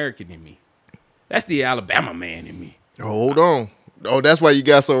the American in me. That's the Alabama man in me. Hold on. Oh, that's why you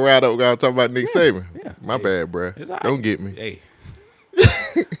got so riled up when I talking about Nick Saban. yeah. My bad, bruh. It's all right. Don't get me. Hey,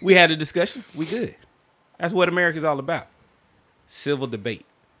 we had a discussion. We good. That's what America's all about. Civil debate.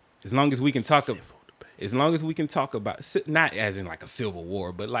 As long as we can talk. as long as we can talk about, not as in like a civil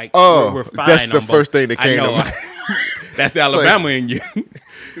war, but like we're fine. That's the first thing that came to mind. That's the Alabama in you.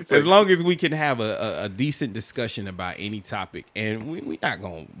 As long as we can have a decent discussion about any topic, and we're not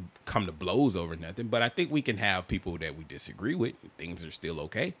going to come to blows over nothing, but I think we can have people that we disagree with. Things are still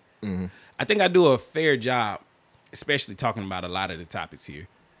okay. Mm-hmm. I think I do a fair job, especially talking about a lot of the topics here,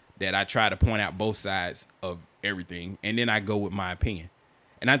 that I try to point out both sides of everything, and then I go with my opinion.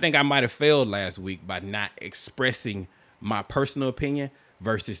 And I think I might have failed last week by not expressing my personal opinion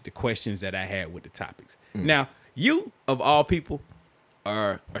versus the questions that I had with the topics. Now, you, of all people,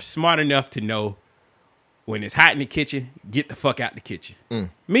 are smart enough to know when it's hot in the kitchen, get the fuck out the kitchen.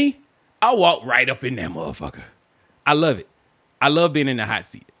 Me, I walk right up in that motherfucker. I love it. I love being in the hot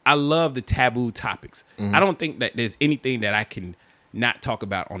seat. I love the taboo topics. I don't think that there's anything that I can not talk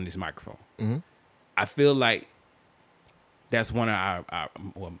about on this microphone. I feel like that's one of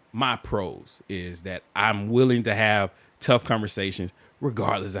my pros is that I'm willing to have tough conversations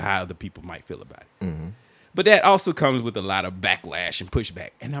regardless of how other people might feel about it. But that also comes with a lot of backlash and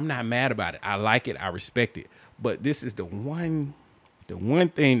pushback, and I'm not mad about it. I like it. I respect it. But this is the one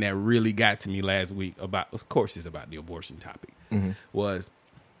thing that really got to me last week about, of course, it's about the abortion topic, was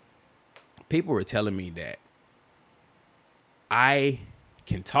people were telling me that I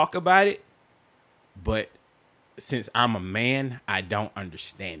can talk about it, but since I'm a man, I don't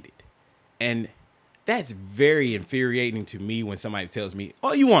understand it. And that's very infuriating to me when somebody tells me,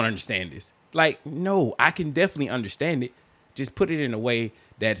 oh, you won't understand this. Like, no, I can definitely understand it. Just put it in a way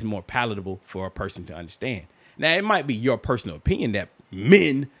that's more palatable for a person to understand. Now, it might be your personal opinion that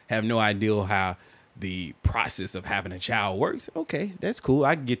men have no idea how the process of having a child works. Okay, that's cool.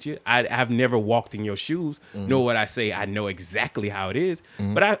 I get you. I've never walked in your shoes, nor would I say I know exactly how it is.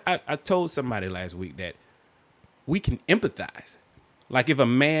 But I told somebody last week that we can empathize. Like if a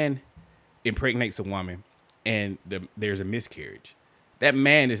man impregnates a woman and there's a miscarriage, that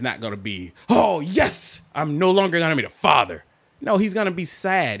man is not going to be, oh, yes, I'm no longer going to be the father. No, he's going to be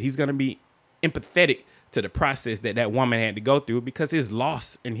sad. He's going to be empathetic to the process that woman had to go through because it's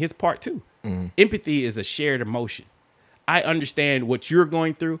loss in his part too. Empathy is a shared emotion. I understand what you're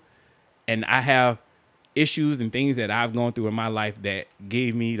going through, and I have issues and things that I've gone through in my life that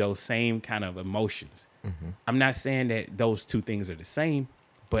gave me those same kind of emotions. I'm not saying that those two things are the same,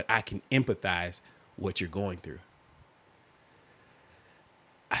 but I can empathize what you're going through.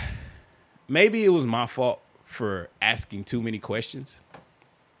 Maybe it was my fault for asking too many questions,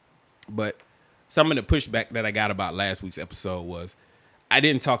 but some of the pushback that I got about last week's episode was I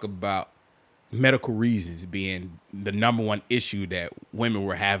didn't talk about medical reasons being the number one issue that women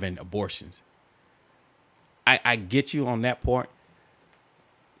were having abortions. I get you on that part.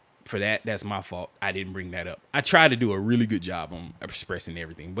 For that's my fault. I didn't bring that up. I tried to do a really good job on expressing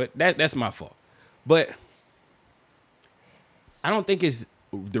everything, but that's my fault. But I don't think it's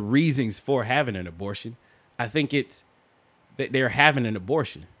the reasons for having an abortion. I think it's that they're having an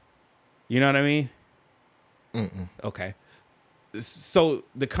abortion. You know what I mean? Okay. So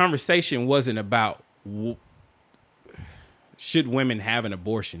the conversation wasn't about should women have an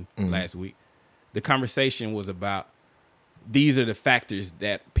abortion last week. The conversation was about these are the factors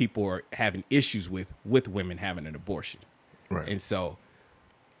that people are having issues with women having an abortion. Right. And so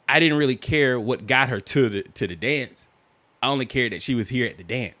I didn't really care what got her to the dance. I only cared that she was here at the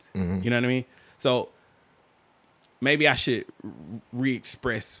dance. You know what I mean? So maybe I should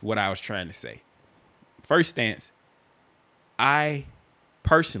re-express what I was trying to say. First stance, I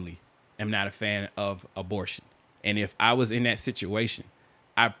personally am not a fan of abortion. And if I was in that situation,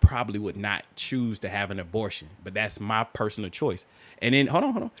 I probably would not choose to have an abortion, but that's my personal choice. And then, hold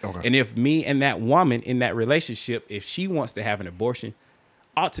on. Okay. And if me and that woman in that relationship, if she wants to have an abortion,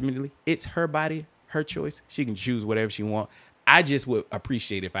 ultimately, it's her body, her choice. She can choose whatever she wants. I just would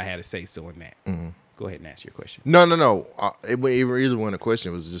appreciate if I had a say so in that. Go ahead and ask your question. No. Either one, the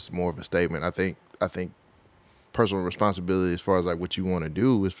question was just more of a statement. I think personal responsibility as far as like what you want to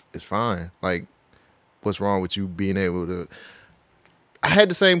do is fine. Like, what's wrong with you being able to? I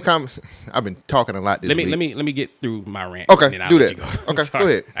had the same comment. I've been talking a lot this week. Let me get through my rant. Okay, and then do I'll that. Let you go. Okay, go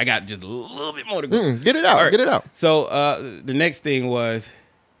ahead. I got just a little bit more to go. Get it out. Right. Get it out. So the next thing was,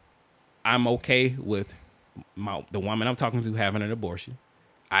 I'm okay with the woman I'm talking to having an abortion.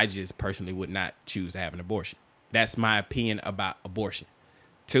 I just personally would not choose to have an abortion. That's my opinion about abortion.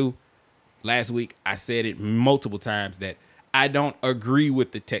 2, last week I said it multiple times that I don't agree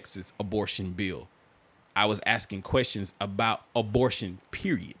with the Texas abortion bill. I was asking questions about abortion,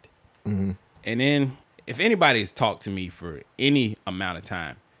 period. And then if anybody has talked to me for any amount of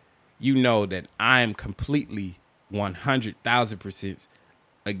time, you know that I'm completely 100,000%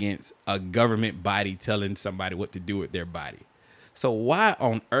 against a government body telling somebody what to do with their body. So why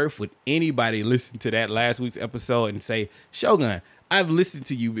on earth would anybody listen to that last week's episode and say, Shogun, I've listened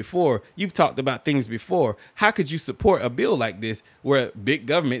to you before. You've talked about things before. How could you support a bill like this where big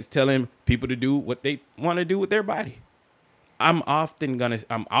government's telling people to do what they want to do with their body? I'm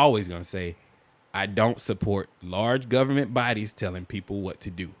always going to say, I don't support large government bodies telling people what to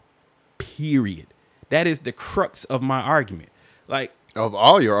do. Period. That is the crux of my argument. Like, of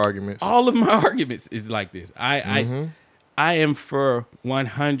all your arguments. All of my arguments is like this. I am for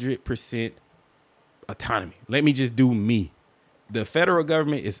 100% autonomy. Let me just do me. The federal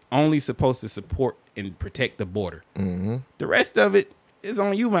government is only supposed to support and protect the border. The rest of it is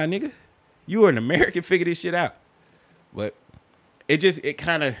on you, my nigga. You are an American. Figure this shit out. But it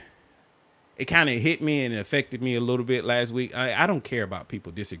kind of hit me and affected me a little bit last week. I don't care about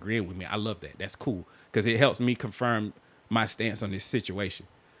people disagreeing with me. I love that. That's cool because it helps me confirm my stance on this situation.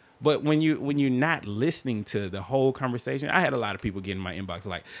 But when you're not listening to the whole conversation, I had a lot of people get in my inbox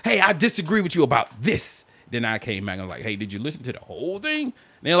like, hey, I disagree with you about this. Then I came back and was like, hey, did you listen to the whole thing? And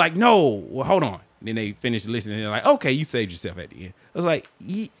they're like, no, well, hold on. Then they finished listening and they're like, okay, you saved yourself at the end. I was like,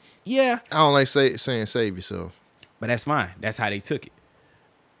 yeah. I don't like saying save yourself. But that's fine. That's how they took it.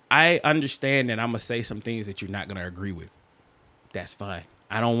 I understand that I'm going to say some things that you're not going to agree with. That's fine.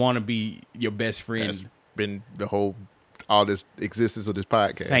 I don't want to be your best friend. That's been all this existence of this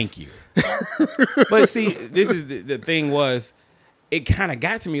podcast. Thank you. But see, this is the thing was, it kind of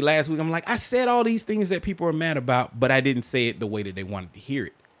got to me last week. I'm like, I said all these things that people are mad about, but I didn't say it the way that they wanted to hear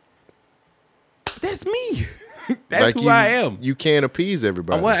it. That's me. That's like who I am. You can't appease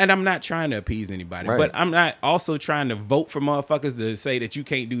everybody. And I'm not trying to appease anybody, right. But I'm not also trying to vote for motherfuckers to say that you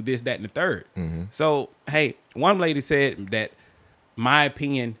can't do this, that, and the third. So, hey, one lady said that my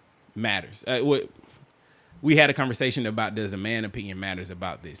opinion matters. We had a conversation about does a man opinion matters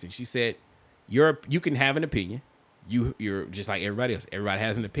about this. And she said, you can have an opinion. You're just like everybody else. Everybody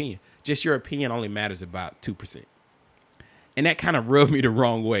has an opinion. Just your opinion only matters about 2%. And that kind of rubbed me the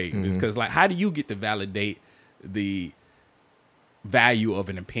wrong way. It's because, like, how do you get to validate the value of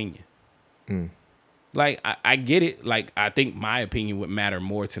an opinion? Like, I get it. Like, I think my opinion would matter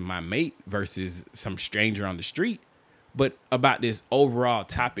more to my mate versus some stranger on the street. But about this overall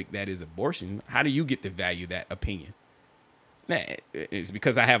topic that is abortion, how do you get to value that opinion? Now, it's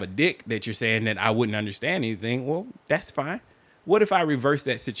because I have a dick that you're saying that I wouldn't understand anything. Well, that's fine. What if I reverse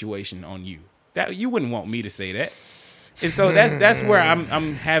that situation on you? That you wouldn't want me to say that. And so that's where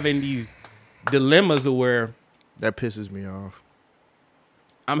I'm having these dilemmas of where that pisses me off.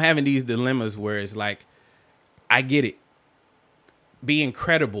 I'm having these dilemmas where it's like, I get it. Being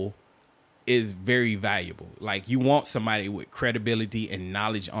credible is very valuable. Like, you want somebody with credibility and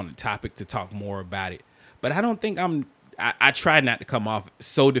knowledge on the topic to talk more about it. But I don't think I try not to come off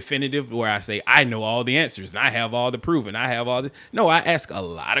so definitive where I say, I know all the answers and I have all the proof and I have all the... No, I ask a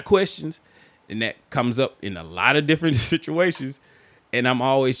lot of questions and that comes up in a lot of different situations. And I'm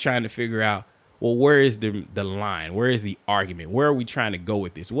always trying to figure out, well, where is the line? Where is the argument? Where are we trying to go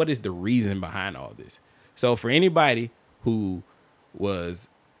with this? What is the reason behind all this? So for anybody who was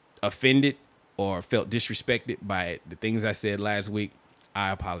offended or felt disrespected by the things I said last week,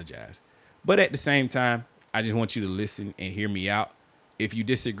 I apologize. But at the same time, I just want you to listen and hear me out. If you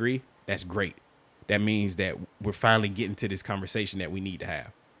disagree, that's great. That means that we're finally getting to this conversation that we need to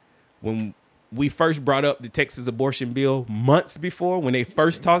have. When we first brought up the Texas abortion bill months before, when they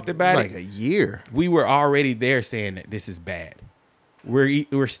first talked about it, like a year, we were already there saying that this is bad.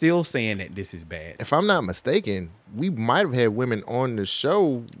 We're still saying that this is bad. If I'm not mistaken, we might have had women on the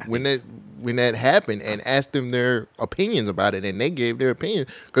show when that happened and asked them their opinions about it, and they gave their opinion,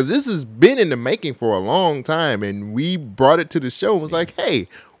 because this has been in the making for a long time, and we brought it to the show and was like, hey,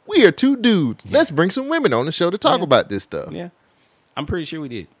 we are two dudes. Yeah. Let's bring some women on the show to talk about this stuff. Yeah, I'm pretty sure we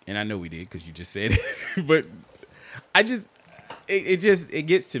did, and I know we did because you just said it. But it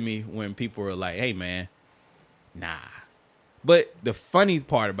gets to me when people are like, hey, man, nah. But the funny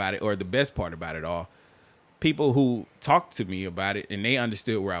part about it, or the best part about it all, people who talked to me about it and they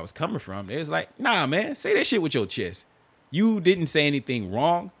understood where I was coming from, they was like, nah, man, say that shit with your chest. You didn't say anything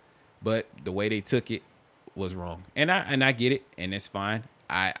wrong, but the way they took it was wrong. And I get it, and it's fine.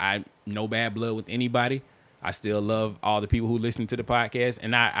 I no bad blood with anybody. I still love all the people who listen to the podcast,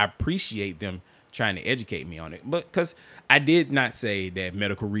 and I appreciate them trying to educate me on it. But because I did not say that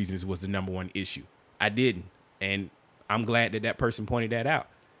medical reasons was the number one issue. I didn't. And I'm glad that person pointed that out.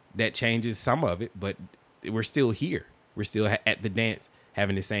 That changes some of it, but we're still here. We're still at the dance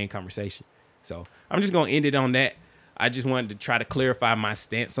having the same conversation. So I'm just going to end it on that. I just wanted to try to clarify my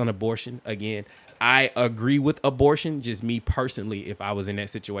stance on abortion. Again, I agree with abortion. Just me personally, if I was in that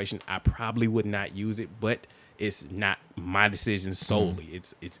situation, I probably would not use it. But it's not my decision solely.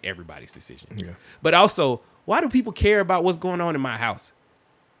 It's everybody's decision. Yeah. But also, why do people care about what's going on in my house?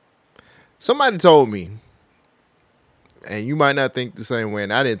 Somebody told me, and you might not think the same way,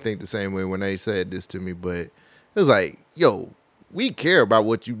 and I didn't think the same way when they said this to me, but it was like, yo, we care about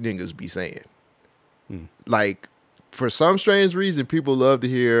what you niggas be saying. Like, for some strange reason, people love to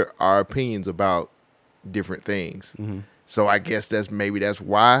hear our opinions about different things. So I guess that's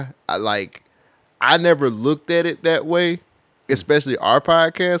why I never looked at it that way, especially our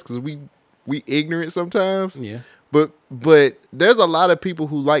podcast, because we ignorant sometimes. Yeah. But there's a lot of people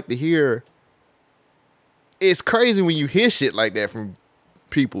who like to hear. It's crazy when you hear shit like that from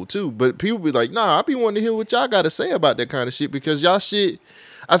people too. But people be like, nah, I be wanting to hear what y'all got to say about that kind of shit, because y'all shit,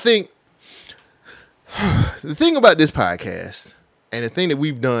 I think, the thing about this podcast and the thing that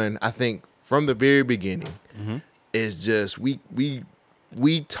we've done, I think, from the very beginning is just we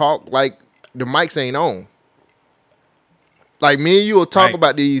talk like the mics ain't on. Like, me and you will talk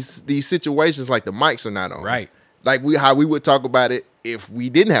about these situations like the mics are not on. Right. Like how we would talk about it if we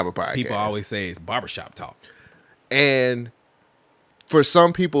didn't have a podcast. People always say it's barbershop talk. And for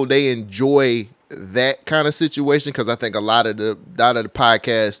some people, they enjoy that kind of situation, because I think a lot of the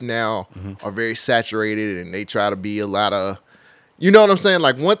podcasts now are very saturated, and they try to be a lot of, you know what I'm saying?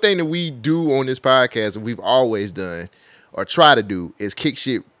 Like, one thing that we do on this podcast, and we've always done or try to do, is kick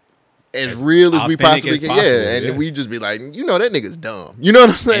shit as real as we possibly can. And then we just be like, you know, that nigga's dumb. You know what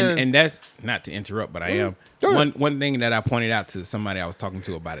I'm saying? And that's not to interrupt, but I am. One thing that I pointed out to somebody I was talking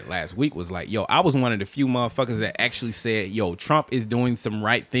to about it last week was like, yo, I was one of the few motherfuckers that actually said, yo, Trump is doing some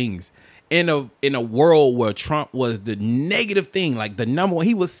right things. In a world where Trump was the negative thing, like the number one,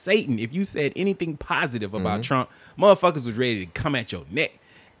 he was Satan. If you said anything positive about Trump, motherfuckers was ready to come at your neck.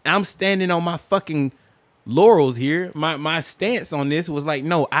 I'm standing on my fucking laurels here. My stance on this was like,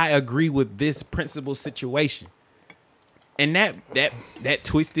 no, I agree with this principal situation. And that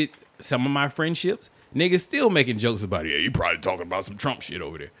twisted some of my friendships. Niggas still making jokes about it. Yeah, you probably talking about some Trump shit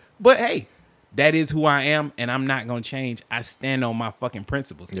over there. But hey, that is who I am, and I'm not gonna change. I stand on my fucking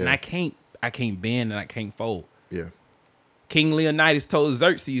principles. And I can't bend and I can't fold. Yeah. King Leonidas told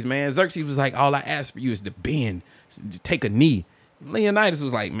Xerxes, man. Xerxes was like, all I ask for you is to bend, to take a knee. Leonidas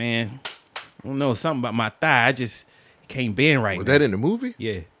was like, man, I don't know, something about my thigh. I just can't bend right now. Was that in the movie?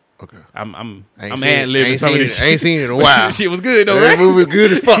 Yeah. Okay. I'm ad-libbing some of this shit. I ain't seen it in a while. Shit was good though, that right? movie was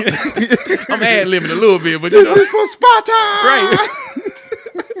good as fuck. I'm ad-libbing a little bit, but you know. This is for Sparta! Right.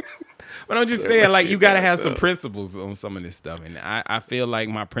 But I'm just saying, like, you gotta have some principles on some of this stuff, and I feel like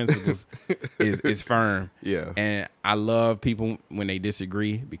my principles is firm. Yeah. And I love people when they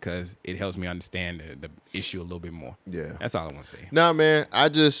disagree, because it helps me understand the issue a little bit more. Yeah. That's all I want to say. Nah, man. I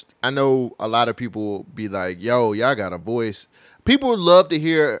know a lot of people be like, yo, y'all got a voice. People love to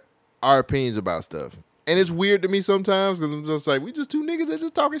hear our opinions about stuff. And it's weird to me sometimes, because I'm just like, we just two niggas that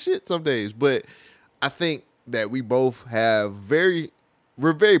just talking shit some days. But I think that we both have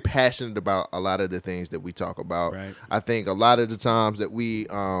we're very passionate about a lot of the things that we talk about. Right. I think a lot of the times that we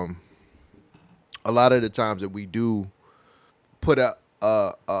do put an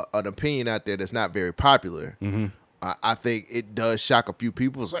opinion out there that's not very popular, I think it does shock a few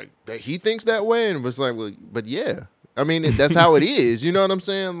people. It's like, he thinks that way, and it's like, well, but yeah, I mean, that's how it is. You know what I'm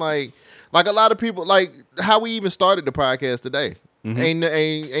saying? Like a lot of people, like how we even started the podcast today.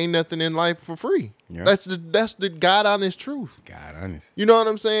 Ain't nothing in life for free. Yeah. That's the God honest truth. God honest. You know what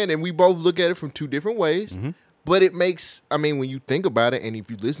I'm saying? And we both look at it from two different ways. But it makes, I mean, when you think about it, and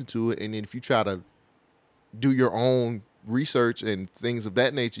if you listen to it, and then if you try to do your own research and things of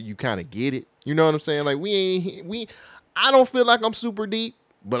that nature, you kind of get it. You know what I'm saying? Like, I don't feel like I'm super deep,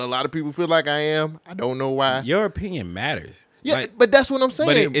 but a lot of people feel like I am. I don't know why. Your opinion matters. Yeah, but that's what I'm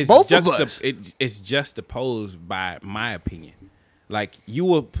saying. But both of us. It's juxtaposed by my opinion. Like, you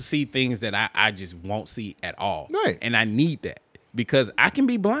will see things that I just won't see at all. Right. And I need that, because I can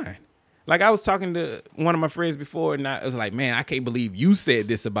be blind. Like, I was talking to one of my friends before, and I was like, man, I can't believe you said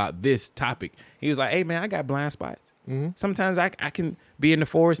this about this topic. He was like, hey, man, I got blind spots. Sometimes I can be in the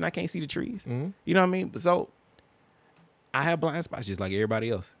forest and I can't see the trees. You know what I mean? So I have blind spots just like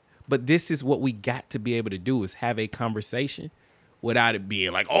everybody else. But this is what we got to be able to do, is have a conversation without it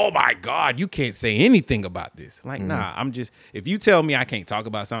being like, oh my God, you can't say anything about this. Like, nah, if you tell me I can't talk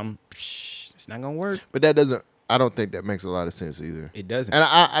about something, it's not gonna work. But I don't think that makes a lot of sense either. It doesn't.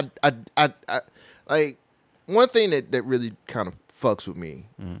 And I like, one thing that really kind of fucks with me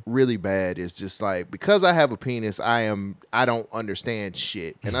really bad is just like, because I have a penis, I don't understand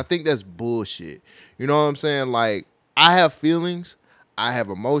shit. And I think that's bullshit. You know what I'm saying? Like, I have feelings. I have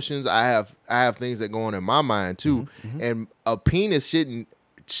emotions. I have things that go on in my mind too. And a penis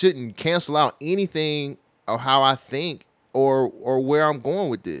shouldn't cancel out anything of how I think or where I'm going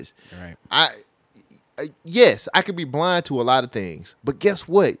with this. Right. Yes, I could be blind to a lot of things, but guess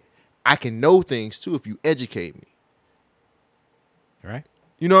what? I can know things too if you educate me. Right.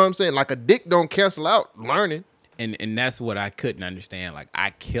 You know what I'm saying? Like a dick don't cancel out learning. And that's what I couldn't understand. Like I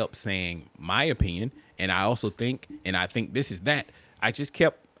kept saying my opinion, and I also think, and I think this is that. I just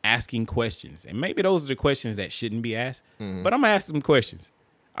kept asking questions, and maybe those are the questions that shouldn't be asked. But I'm gonna ask some questions.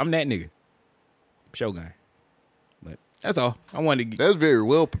 I'm that nigga, Shogun. But that's all I wanted to. That's very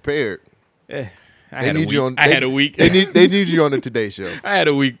well prepared. I They had a need week. you on. I had a week. They need you on the Today Show. I had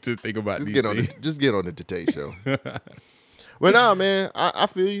a week to think about these things. Just get on the Today Show. But nah, man, I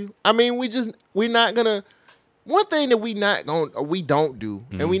feel you. I mean, we're not gonna. One thing that we don't do,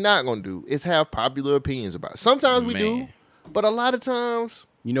 and we not gonna do, is have popular opinions about it. Sometimes we do, but a lot of times,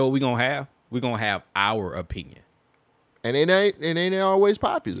 you know what we gonna have? We're gonna have our opinion, and it ain't always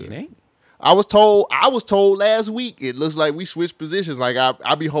popular. It ain't. I was told last week it looks like we switched positions. Like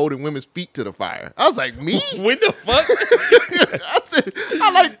I be holding women's feet to the fire. I was like, me? When the fuck? I said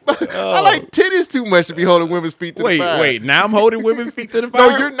I like titties too much to be holding women's feet to the fire. Wait, now I'm holding women's feet to the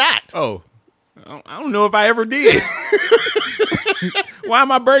fire? No, you're not. Oh, I don't know if I ever did. Why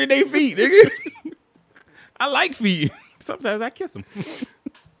am I burning their feet, nigga? I like feet. Sometimes I kiss them.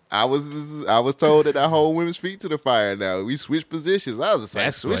 I was told that I hold women's feet to the fire. Now we switch positions. I was just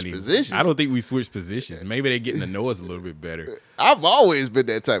like, switch positions. I don't think we switch positions. Maybe they're getting to know us a little bit better. I've always been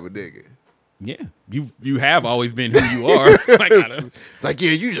that type of nigga. Yeah, you have always been who you are. It's like,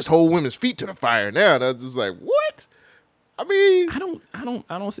 yeah, you just hold women's feet to the fire now. And I was just like, what? I mean, I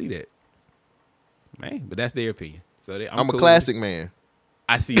don't see that, man. But that's their opinion. So I'm a classic man.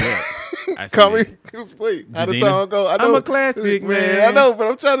 I see that. Wait, how the Jadena, song go? I know, I'm a classic man. I know, but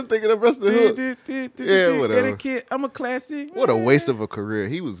I'm trying to think of the rest of the hook. Yeah, whatever. I'm a classic. What a waste of a career.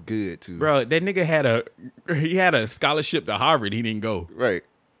 He was good too, bro. That nigga had a scholarship to Harvard. He didn't go. Right.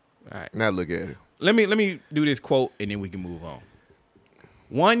 All right. Now look at it. Let me do this quote and then we can move on.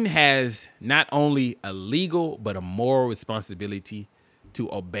 One has not only a legal but a moral responsibility to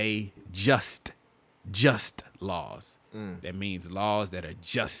obey just laws. That means laws that are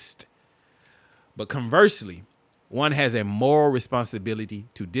just. But conversely, one has a moral responsibility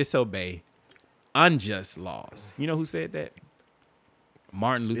to disobey unjust laws. You know who said that?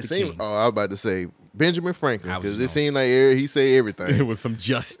 Martin Luther King. Oh, I was about to say Benjamin Franklin, because it seemed like he said everything. It was some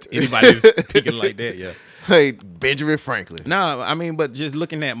just. Anybody's picking like that, yeah. Hey, Benjamin Franklin. No, I mean, but just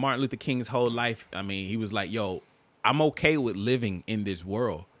looking at Martin Luther King's whole life, I mean, he was like, yo, I'm okay with living in this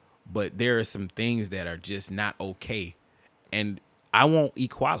world, but there are some things that are just not okay. And I want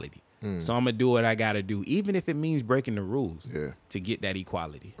equality. So I'm going to do what I got to do, even if it means breaking the rules to get that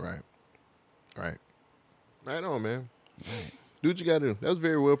equality. Right. Right on, man. Right. Do what you got to do. That was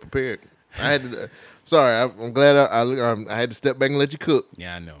very well prepared. I had to. Sorry, I'm glad I had to step back and let you cook.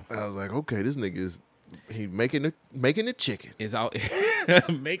 Yeah, I know. I was like, okay, this nigga he making the chicken. It's all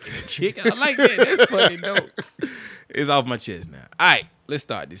making the chicken. I like that. That's funny, dope. It's off my chest now. All right, let's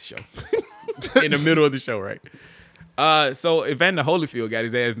start this show. In the middle of the show, right? So Evander Holyfield got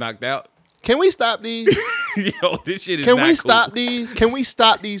his ass knocked out. Can we stop these? Yo, this shit is Can not we cool. stop these? Can we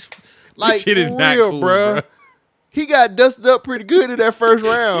stop these? Like, this shit is for not real, cool, bruh. He got dusted up pretty good in that first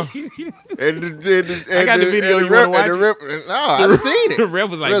round. I got the video. You want to watch it? No, I done seen it. The ref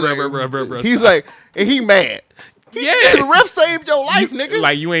was like, bro. He's like, and he mad. Yeah. The ref saved your life, nigga.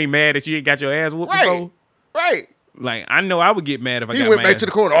 Like, you ain't mad that you ain't got your ass whooped before? Right. Like, I know I would get mad if I got my ass. He went back to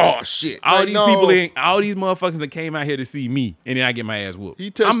the corner. Oh, shit. All these motherfuckers that came out here to see me, and then I get my ass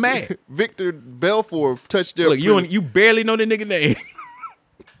whooped. I'm mad. Victor Belfort touched him. Look, you barely know the nigga name.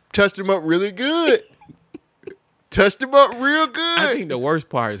 Touched him up really good. Touched him up real good. I think the worst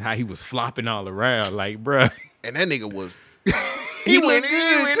part is how he was flopping all around, like, bruh. And that nigga was. he went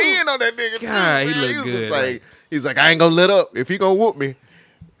good in on that nigga God, too. He looked good. Like, he's like, I ain't gonna let up if he gonna whoop me.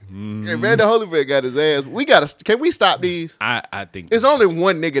 And Evander Holyfield got his ass. Can we stop these? I think there's only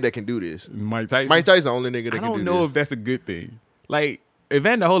one nigga that can do this. Mike Tyson. Mike Tyson, the only nigga that can do this. I don't know if that's a good thing. Like,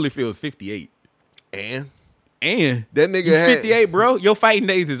 Evander Holyfield is 58. And that nigga you 58, bro. Your fighting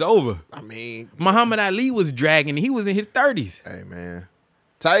days is over. I mean, Muhammad Ali was dragging. He was in his 30s. Hey, man.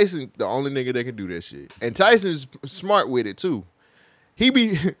 Tyson, the only nigga that can do that shit. And Tyson's smart with it, too. He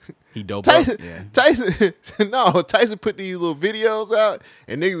dope Tyson, up. Yeah. Tyson put these little videos out,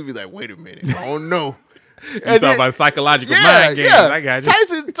 and niggas be like, wait a minute. I don't know. You talking about psychological mind games. Yeah. I got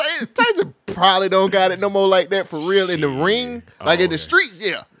you. Tyson probably don't got it no more like that for real in the ring. Like in the streets,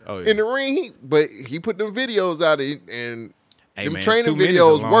 yeah. Oh, yeah. In the ring, but he put them videos out and Hey, Them man, training 2 minutes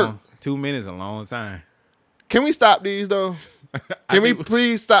videos a long- work. 2 minutes a long time. Can we stop these though? Can we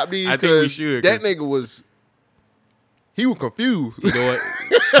please stop these? I think we 'Cause should, That 'cause- nigga was confused.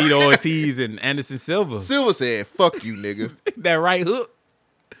 Tito Ortiz and Anderson Silva. Silva said, "Fuck you, nigga." That right hook.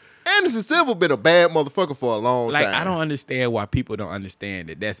 Anderson Silva been a bad motherfucker for a long Like, time. I don't understand why people don't understand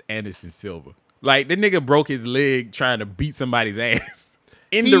that that's Anderson Silva. Like, the nigga broke his leg trying to beat somebody's ass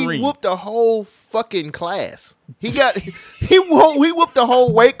in the ring. He whooped a whole fucking class. He whooped the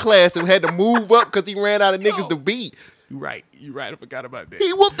whole weight class and had to move up because he ran out of niggas to beat. You right. I forgot about that.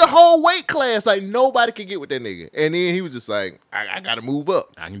 He whooped the whole weight class. Like, nobody could get with that nigga. And then he was just like, I gotta move up.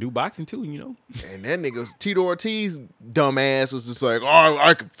 I can do boxing too, you know. And that nigga, Tito Ortiz, dumbass, was just like, oh,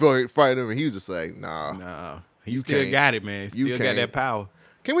 I could fight him. And he was just like, nah. Nah, he You still can't. got it, man. Still You got can't. that power.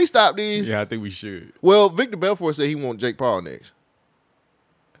 Can we stop these? Yeah, I think we should. Well, Victor Belfort said he want Jake Paul next.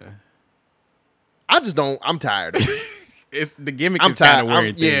 I just don't. I'm tired of it. It's the gimmick I'm is kind tired. of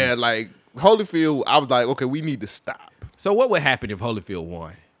wearing thin. Yeah, like Holyfield, I was like, okay, we need to stop. So what would happen if Holyfield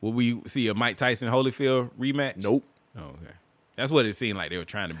won? Will we see a Mike Tyson Holyfield rematch? Nope. Oh, okay. That's what it seemed like they were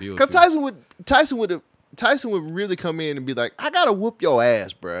trying to build. Because to. Tyson would really come in and be like, I gotta whoop your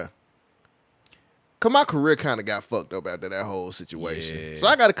ass, bruh. Cause my career kind of got fucked up after that whole situation. Yeah. So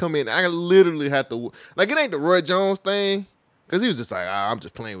I gotta come in. I literally have to like it ain't the Roy Jones thing. Cause he was just like, I'm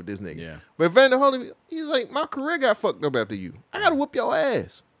just playing with this nigga. Yeah. But Vander Holyfield, he was like, my career got fucked up after you. I gotta whoop your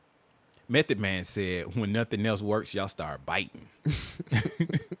ass. Method Man said, when nothing else works, y'all start biting.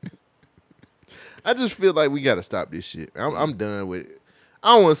 I just feel like we gotta stop this shit. I'm done with it.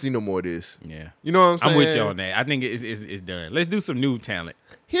 I don't want to see no more of this. Yeah. You know what I'm saying? I'm with you on that. I think it's done. Let's do some new talent.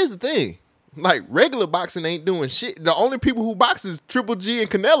 Here's the thing. Like, regular boxing ain't doing shit. The only people who box is Triple G and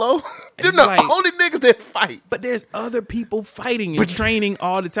Canelo. They're It's the like- only niggas that fight. But there's other people fighting and training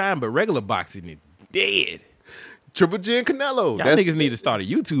all the time, but regular boxing is dead. Triple G and Canelo. Y'all niggas need to start a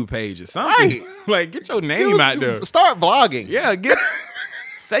YouTube page or something. Right. Like, get your name out there. Start vlogging. Yeah,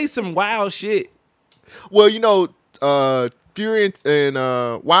 say some wild shit. Well, you know, Fury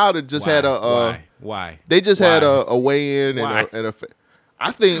and Wilder just had a Why? They just Why? had a weigh-in Why? and a I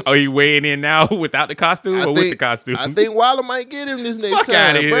think Oh, he weighing in now without the costume or with the costume? I think Wilder might get him this next Fuck time.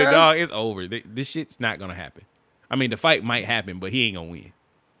 out of here, bruh. dog. It's over. This shit's not gonna happen. I mean, the fight might happen, but he ain't gonna win.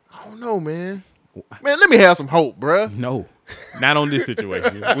 I don't know, man. Man, let me have some hope, bruh. No, not on this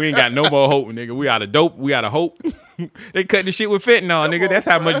situation. We ain't got no more hope, nigga. We out of dope. We out of hope. They cutting the shit with fentanyl, nigga. That's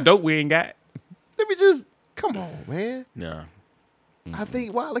how much dope we ain't got. Let me just come on, man. Yeah. I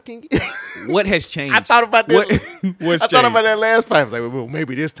think Wilder can get. What has changed? I thought about that. What's I thought changed? about that last fight. I was like, well,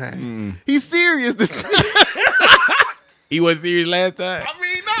 maybe this time. He's serious this time. He wasn't serious last time. I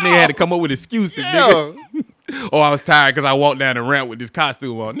mean, no. Nigga had to come up with excuses, Yeah. nigga. Oh, I was tired because I walked down the ramp with this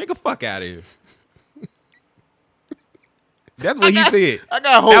costume on. Nigga, fuck out of here. That's what he said. I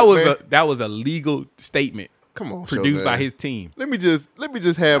got hope, man. That was a legal statement Come on, produced Showtime. by his team. Let me just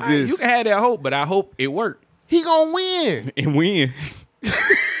have All right, this. you can have that hope, but I hope it worked He gonna win. and win. He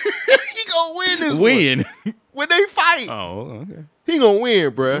gonna win this Win. one. When they fight, Oh, okay. he gonna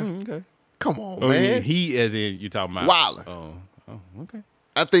win, bruh. Okay. Come on, Oh, man. yeah, he as in you talking about Wilder. Oh, okay.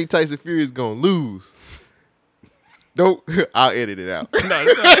 I think Tyson Fury is gonna lose. Don't. I'll edit it out. No,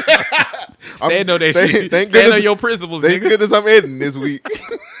 it's all right. Stand on that shit. Thank Stand goodness- on your principles, Thank nigga. goodness I'm editing this week.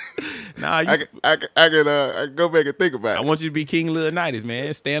 Nah, I can go back and think about I it. want you to be King Leonidas,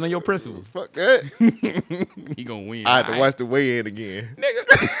 man. Stand on your principles. Fuck that. He gonna win. I had to all watch the weigh-in again.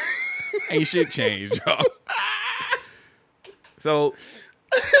 nigga. Ain't shit changed, y'all. So,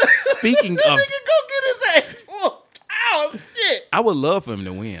 speaking That of, nigga go get his ass whooped. Oh shit. I would love for him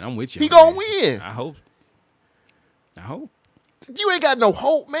to win. I'm with you. He on gonna that. win. I hope. You ain't got no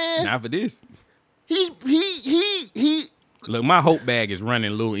hope, man. Not for this. He. Look, my hope bag is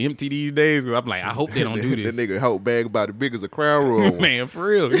running a little empty these days. Cause I'm like, I hope they don't do this. That nigga hope bag about as big as a Crown Royal. Man, for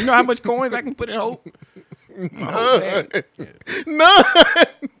real. You know how much coins I can put in hope? My hope bag. None.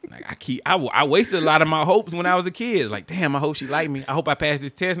 Like I wasted a lot of my hopes when I was a kid. Like, damn, I hope she like me. I hope I pass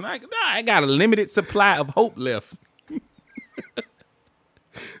this test. And I got a limited supply of hope left.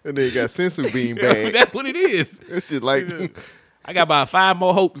 And then you got sensu bean bag. That's what it is. That shit like I got about 5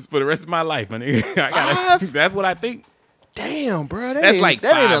 more hopes for the rest of my life, my nigga. That's what I think. damn, bro. That's like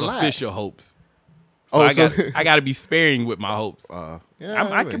that ain't 5 a lot. official hopes. So Oh, I got to be sparing with my hopes. Yeah,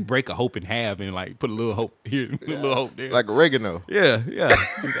 I can break a hope in half and like put a little hope here, a little hope there. like oregano. yeah.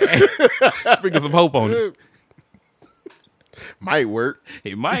 Just sprinkle some hope on it. Might work.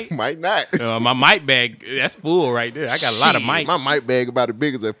 It might. Might not. My mic bag, that's full right there. I got a lot of Shit, mics. My mic bag about as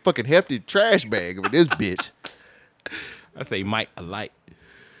big as a fucking hefty trash bag of this bitch. I say mic alike.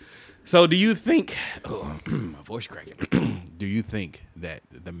 So do you think, my voice cracking, do you think that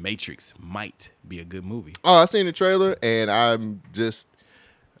The Matrix might be a good movie? Oh, I seen the trailer, and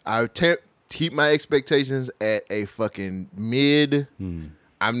I keep my expectations at a fucking mid.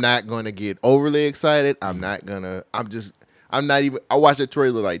 I'm not going to get overly excited. I watched the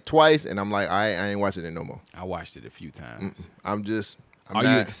trailer like twice, and I'm like, I ain't watching it no more. I watched it a few times. I'm Are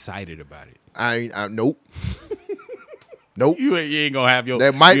you excited about it? Nope. Nope. You ain't gonna have your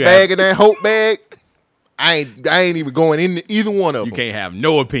that Mike bag and that Hope bag. I ain't even going in either one of them. You can't have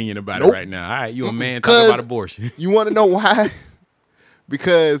no opinion about it right now. All right, you a man talking about abortion. You want to know why?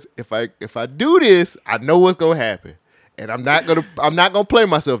 Because if I do this, I know what's gonna happen, and I'm not gonna play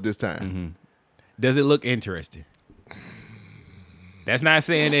myself this time. Mm-hmm. Does it look interesting? That's not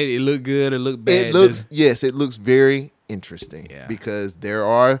saying that it look good or look bad. It looks very interesting. Yeah. Because there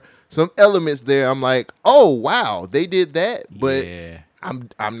are some elements there. I'm like, oh wow, they did that, but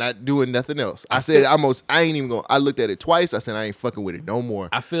I'm not doing nothing else. I ain't even going. I looked at it twice. I said I ain't fucking with it no more.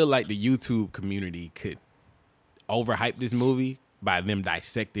 I feel like the YouTube community could overhype this movie by them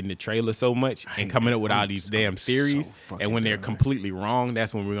dissecting the trailer so much and coming up with all these damn theories. And when they're completely wrong,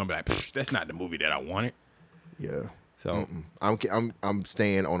 that's when we're gonna be like, that's not the movie that I wanted. Yeah. So I'm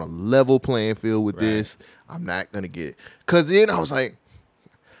staying on a level playing field with this. I'm not gonna get, cause then I was like,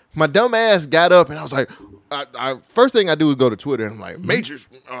 my dumb ass got up and I was like, first thing I do is go to Twitter and I'm like, Matrix,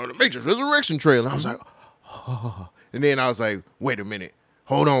 the Matrix Resurrection trailer. I was like, oh. And then I was like, wait a minute,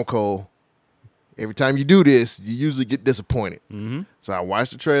 hold on, Cole. Every time you do this, you usually get disappointed. Mm-hmm. So I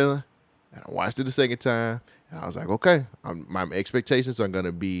watched the trailer and I watched it the second time and I was like, okay, my expectations are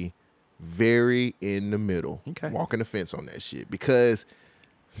gonna be very in the middle, walking the fence on that shit, because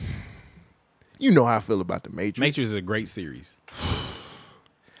you know how I feel about the Matrix. Matrix is a great series,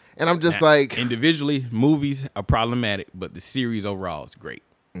 and I'm just like, individually, movies are problematic, but the series overall is great.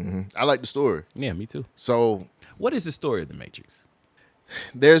 Mm-hmm. I like the story. Yeah, me too. So, what is the story of the Matrix?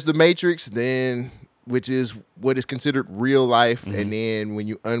 There's the Matrix, then, which is what is considered real life, and then when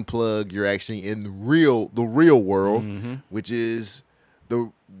you unplug, you're actually in the real world, which is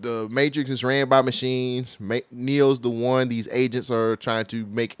the Matrix is ran by machines. Neo's the one. These agents are trying to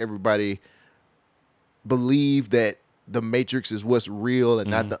make everybody believe that the Matrix is what's real and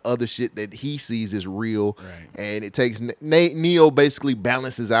not the other shit that he sees is real. Right. And it takes Neo basically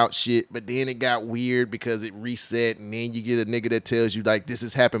balances out shit, but then it got weird because it reset, and then you get a nigga that tells you like this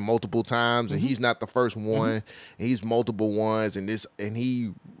has happened multiple times, and he's not the first one, and he's multiple ones, and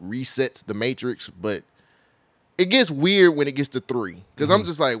he resets the Matrix, but it gets weird when it gets to 3, because I'm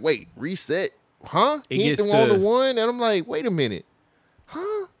just like, wait, reset, huh? He ain't the one, and I'm like, wait a minute,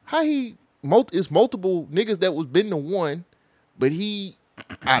 huh? How it's multiple niggas that was been the one, but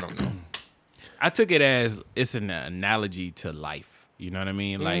I don't know. I took it as it's an analogy to life. You know what I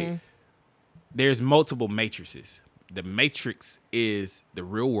mean? Like, there's multiple matrices. The Matrix is the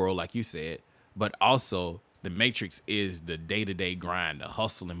real world, like you said, but also the Matrix is the day-to-day grind, the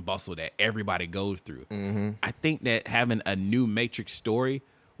hustle and bustle that everybody goes through. I think that having a new Matrix story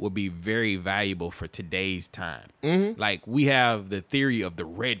would be very valuable for today's time. Like, we have the theory of the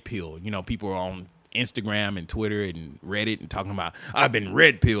red pill. You know, people are on Instagram and Twitter and Reddit and talking about, I've been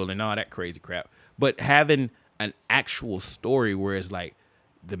red pilled and all that crazy crap. But having an actual story where it's like,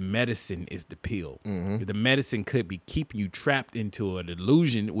 the medicine is the pill. The medicine could be keeping you trapped into an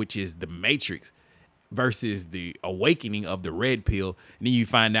illusion, which is the Matrix, versus the awakening of the red pill. And then you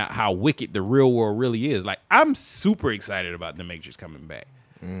find out how wicked the real world really is. Like, I'm super excited about the Matrix coming back.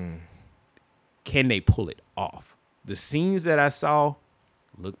 Can they pull it off? The scenes that I saw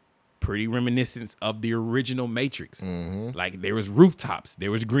look pretty reminiscent of the original Matrix. Like, there was rooftops,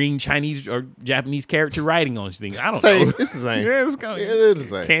 there was green Chinese or Japanese character writing on things. I don't know. It's the same. Yeah, it's kind of the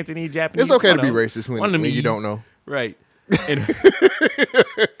same. Cantonese, Japanese. It's okay to be racist when you don't know. Right. And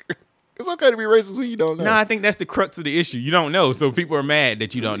it's okay to be racist when you don't know. No, I think that's the crux of the issue. You don't know, so people are mad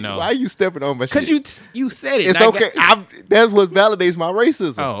that you don't know. Why are you stepping on my shit? Because you said it. It's okay. That's what validates my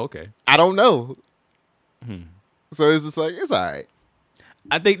racism. Oh, okay. I don't know. So it's just like, it's all right.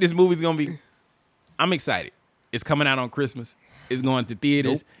 I think this movie's going to be... I'm excited. It's coming out on Christmas. It's going to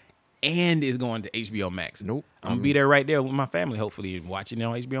theaters. And it's going to HBO Max. Nope. I'm going to be there right there with my family, hopefully, and watching it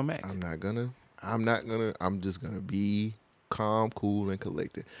on HBO Max. I'm just going to be calm, cool, and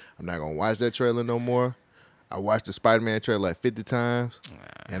collected. I'm not going to watch that trailer no more. I watched the Spider-Man trailer like 50 times.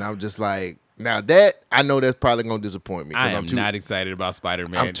 And I'm just like, now that, I know that's probably going to disappoint me. I am not excited about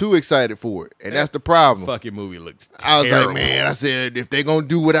Spider-Man. I'm too excited for it. And that's the problem. Fucking movie looks terrible. I was like, man, I said, if they going to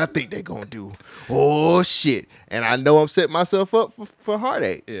do what I think they going to do, oh, shit. And I know I'm setting myself up for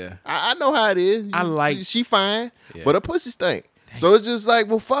heartache. Yeah. I know how it is. She fine, but her pussy stink. So it's just like,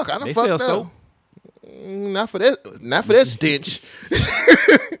 well, fuck, I done They fucked sell up. soap. Not for that stench.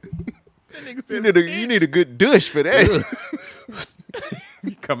 You need a good dish for that.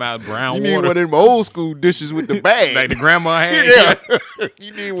 Come out brown You need water. one of them old school dishes with the bag. Like the grandma had. Yeah.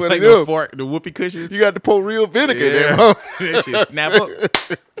 You need one Like of the them. fork, the whoopee cushions. You got to pour real vinegar in Yeah. there, huh? That shit snap up.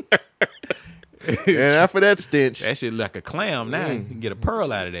 And after that stench, That shit like a clam now. You can get a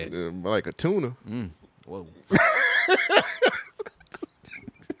pearl out of that. like a tuna. Whoa.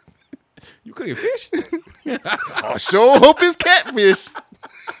 You cooking fish? I sure hope it's catfish.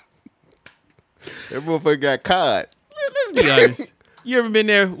 That motherfucker got cod. Let's be honest. You ever been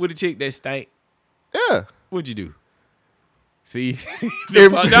there with a chick that stank? Yeah. What'd you do? See? No.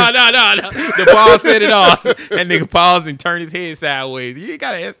 The ball said it all. That nigga paused and turned his head sideways. You ain't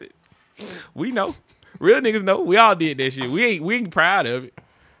gotta answer it. We know. Real niggas know. We all did that shit. We ain't proud of it.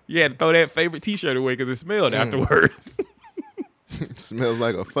 You had to throw that favorite t-shirt away because it smelled afterwards. Smells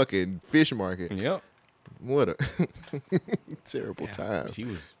like a fucking fish market. Yep. What a terrible time. She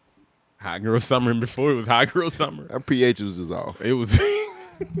was hot girl summer before it was hot girl summer. Our pH was just off. It was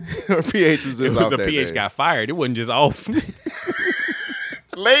Our pH was just off the that pH day. got fired. It wasn't just off.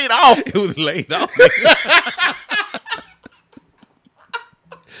 laid off. It was laid off.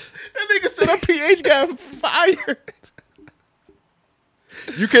 That nigga said our pH got fired.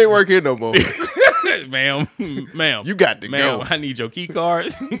 You can't work here no more. ma'am. You got to ma'am, go. I need your key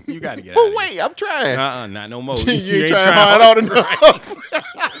cards. You got to get out But of wait, I'm trying. here. Not no more. you ain't trying hard enough.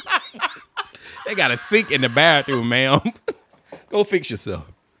 They got a sink in the bathroom, ma'am. Go fix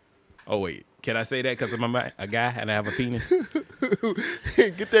yourself. Oh, wait. Can I say that because I'm a guy and I have a penis?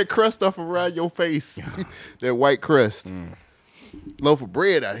 Get that crust off around your face. That white crust. Loaf of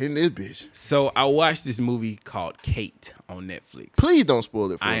bread out here in this bitch. So I watched this movie called Kate on Netflix. Please don't spoil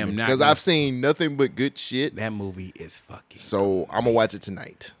it for I me. am not Because gonna- I've seen nothing but good shit. That movie is fucking, So I'm going to watch it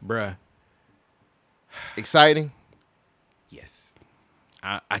tonight. bruh. Exciting? Yes.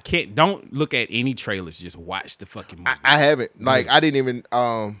 I can't, don't look at any trailers. Just watch the fucking movie. I haven't. Like, I didn't even,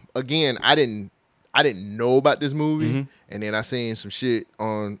 again, I didn't know about this movie. And then I seen some shit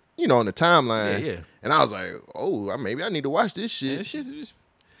on, on the timeline. Yeah. And I was like, oh, maybe I need to watch this shit. It's just,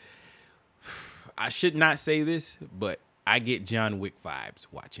 I should not say this, but I get John Wick vibes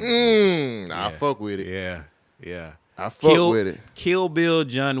watching this movie. I fuck with it. Yeah. I fuck with it. Kill Bill,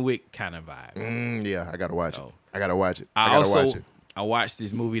 John Wick kind of vibes. Yeah, I gotta watch it. So, I gotta watch it. I watched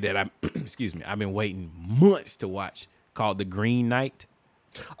this movie that I've been waiting months to watch called The Green Knight.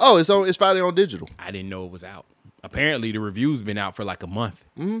 Oh, it's finally on digital. I didn't know it was out. Apparently, the review's been out for like a month.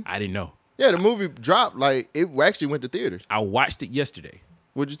 I didn't know. Yeah, the movie dropped. Like, it actually went to theaters. I watched it yesterday.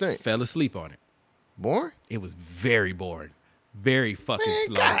 What'd you think? Fell asleep on it. Boring? It was very boring. Very fucking Man,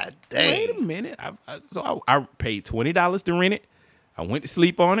 slow. God dang. Wait a minute. I paid $20 to rent it. I went to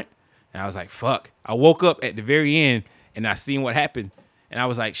sleep on it. And I was like, fuck. I woke up at the very end and I seen what happened. And I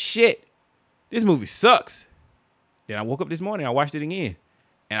was like, shit, this movie sucks. Then I woke up this morning. I watched it again.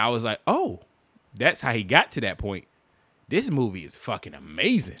 And I was like, oh, that's how he got to that point. This movie is fucking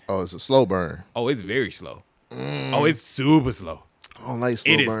amazing. Oh, it's a slow burn. Oh, it's very slow. Oh, it's super slow. I don't like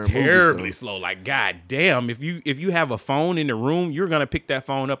slow It burn is movies, terribly though. slow. Like, goddamn, if you have a phone in the room, you're gonna pick that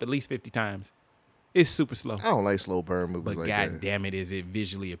phone up at least 50 times. It's super slow. I don't like slow burn movies But like god that. damn it, is it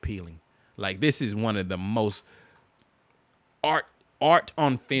visually appealing. Like, this is one of the most art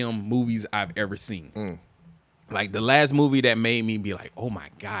on film movies I've ever seen. Like, the last movie that made me be like, oh my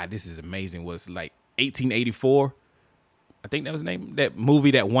God, this is amazing was like 1884. I think that was the name. That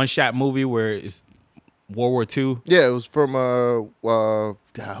movie, that one-shot movie where it's World War II. Yeah, it was from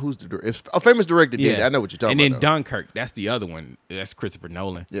who's the director? It's a famous director did it. I know what you're talking and about. then Dunkirk, that's the other one. That's Christopher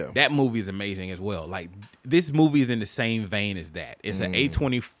Nolan. Yeah. That movie is amazing as well. Like, this movie is in the same vein as that. It's an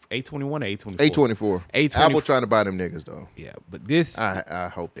A21 or A24? A24. A24. Apple trying to buy them niggas though. Yeah, but this I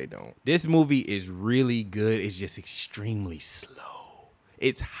hope they don't. this movie is really good. It's just extremely slow.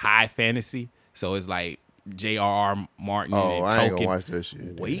 It's high fantasy, so it's like J.R.R. Martin Oh, and I ain't Tolkien. gonna watch that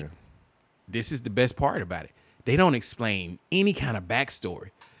shit. Wait, damn. this is the best part about it. They don't explain any kind of backstory.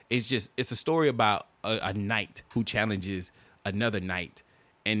 It's a story about a knight who challenges another knight.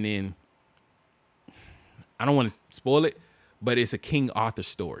 And then, I don't want to spoil it, but it's a King Arthur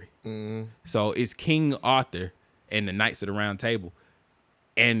story. So it's King Arthur and the Knights of the Round Table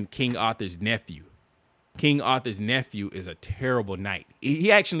and King Arthur's nephew. King Arthur's nephew is a terrible knight.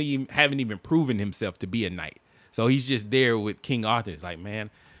 He actually haven't even proven himself to be a knight. So he's just there with King Arthur. It's like, man,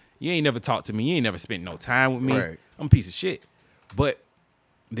 you ain't never talked to me. You ain't never spent no time with me. Right. I'm a piece of shit. But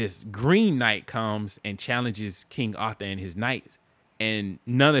this Green Knight comes and challenges King Arthur and his knights. And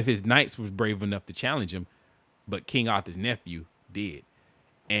none of his knights was brave enough to challenge him. But King Arthur's nephew did.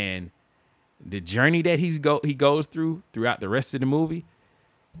 And the journey that he goes throughout the rest of the movie,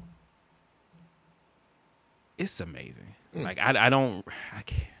 it's amazing. Like I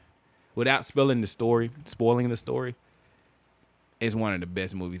can't, without spoiling the story, it's one of the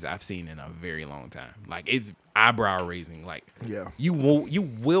best movies I've seen in a very long time. Like it's eyebrow raising. Like you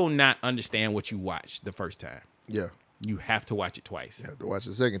will not understand what you watch the first time. Yeah. You have to watch it twice. You have to watch it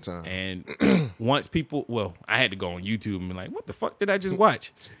the second time. And once people, I had to go on YouTube and be like, what the fuck did I just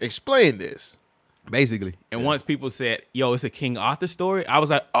watch? Explain this. Basically. And once people said, yo, it's a King Arthur story, I was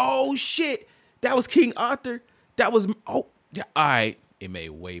like, oh shit, that was King Arthur. That was, all right. It made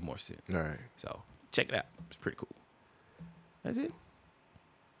way more sense. All right. So check it out. It's pretty cool. That's it.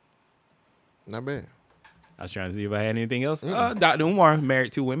 Not bad. I was trying to see if I had anything else. Dr. Umar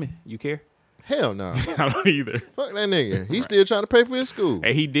married 2 women. You care? Hell no. I don't either. Fuck that nigga. He's still trying to pay for his school.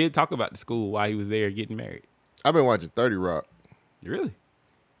 And he did talk about the school while he was there getting married. I've been watching 30 Rock. Really?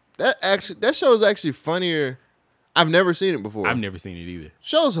 That show is actually funnier. I've never seen it before. I've never seen it either.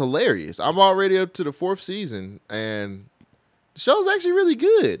 Show's hilarious. I'm already up to the 4th season, and the show's actually really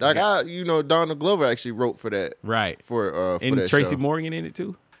good. Like Donald Glover actually wrote for that. Right. For and that Tracy show. Morgan in it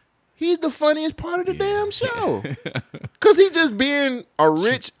too? He's the funniest part of the damn show. Cause he just being a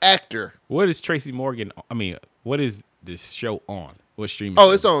rich actor. What is Tracy Morgan? I mean, what is this show on? What streaming? Oh,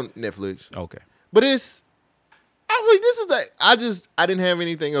 it's on Netflix. Okay. But I was like, this is I didn't have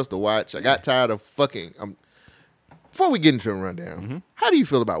anything else to watch. I got tired of fucking. Before we get into the rundown, how do you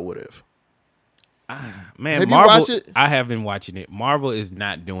feel about What If? Man, have Marvel, you watched it? I have been watching it. Marvel is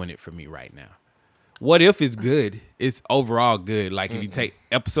not doing it for me right now. What If is good. It's overall good. Like if you take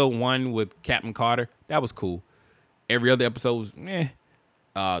episode 1 with Captain Carter, that was cool. Every other episode was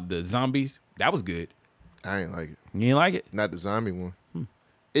the zombies, that was good. I ain't like it. You didn't like it? Not the zombie one.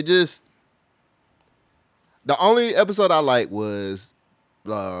 It just the only episode I liked was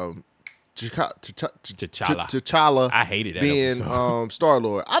T'Challa. I hated that being episode.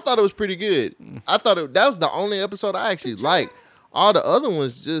 Star-Lord. I thought it was pretty good. I thought that was the only episode I actually liked. All the other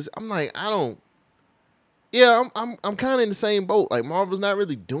ones just I'm like I'm kind of in the same boat. Like Marvel's not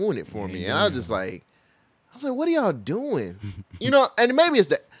really doing it for me, and I was like, what are y'all doing? And maybe it's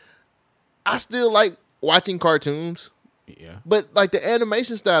that I still like watching cartoons. Yeah, but like the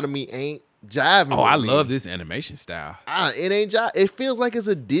animation style to me ain't jiving. Oh, I love this animation style. It ain't jive. It feels like it's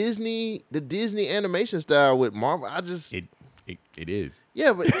the Disney animation style with Marvel. It is.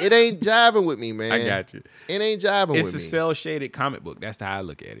 Yeah, but it ain't jiving with me, man. I got you. It ain't jiving with me. It's a cel-shaded comic book. That's how I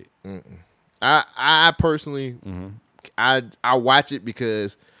look at it. I personally, I watch it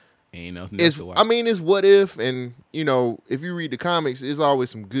because ain't nothing else to watch. I mean, it's What If, and if you read the comics, it's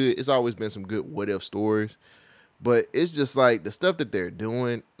always been some good What If stories. But it's just like the stuff that they're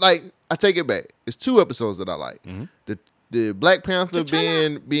doing. Like I take it back. It's 2 episodes that I like. The Black Panther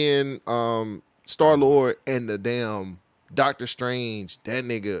being Star-Lord and the damn Doctor Strange.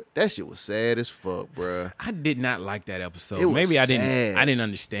 That shit was sad as fuck, bruh. I did not like that episode. It was Maybe sad. I didn't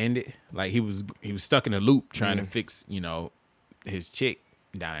understand it. Like he was stuck in a loop trying to fix, his chick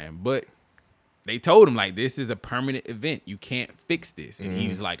dying. But they told him like this is a permanent event. You can't fix this. And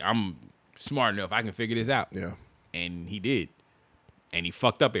he's like, I'm smart enough. I can figure this out. Yeah. And he did. And he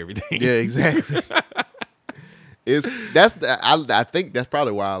fucked up everything. Yeah, exactly. I think that's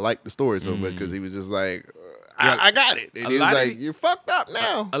probably why I like the story so much, because he was just like, I got it. And he was like, you're fucked up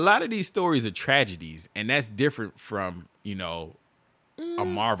now. A lot of these stories are tragedies, and that's different from, a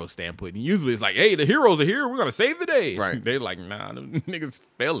Marvel standpoint. And usually it's like, hey, the heroes are here. We're going to save the day. Right. They're like, nah, them niggas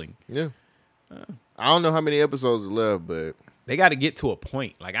failing. Yeah. I don't know how many episodes are left, but they got to get to a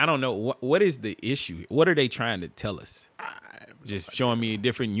point. Like, I don't know. What is the issue? What are they trying to tell us? Just showing me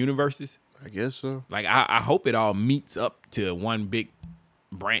different universes? I guess so. Like, I hope it all meets up to one big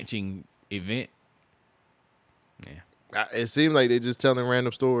branching event. Yeah. It seems like they're just telling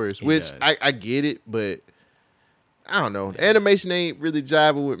random stories, which I get it, but I don't know. The animation ain't really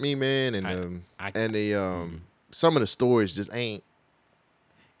jiving with me, man, and some of the stories just ain't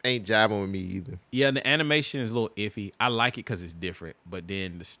jiving with me either. Yeah, the animation is a little iffy. I like it because it's different, but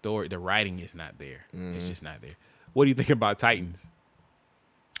then the writing is not there. It's just not there. What do you think about Titans?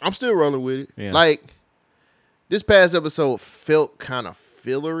 I'm still rolling with it. Yeah. Like, this past episode felt kind of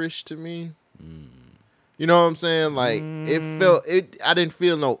fillerish to me. You know what I'm saying? Like, I didn't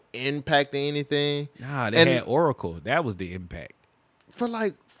feel no impact or anything. Nah, they had Oracle. That was the impact. For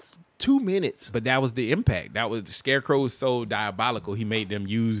like 2 minutes. But that was the impact. That was, the Scarecrow was so diabolical, he made them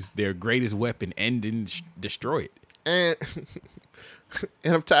use their greatest weapon and then destroy it. And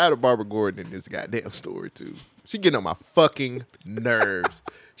And I'm tired of Barbara Gordon in this goddamn story, too. She getting on my fucking nerves.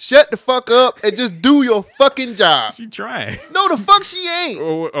 Shut the fuck up and just do your fucking job. She trying. No, the fuck she ain't.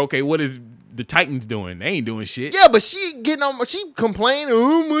 Okay, what is the Titans doing? They ain't doing shit. Yeah, but she getting on. She complaining.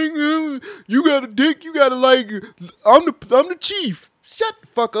 Oh my god, you got a dick. You gotta like. I'm the chief. Shut the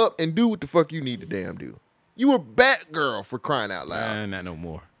fuck up and do what the fuck you need to damn do. You were Batgirl for crying out loud. Not no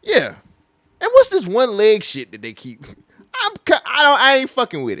more. Yeah. And what's this one leg shit that they keep? I ain't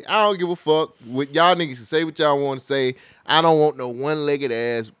fucking with it. I don't give a fuck. What y'all niggas can say what y'all want to say. I don't want no one-legged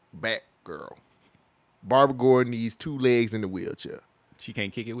ass Batgirl. Barbara Gordon needs 2 legs in the wheelchair. She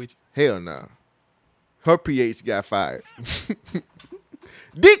can't kick it with you? Hell no. Her PH got fired.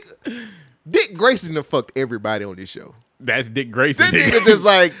 Dick Grayson done fucked everybody on this show. That's Dick Grayson. That nigga just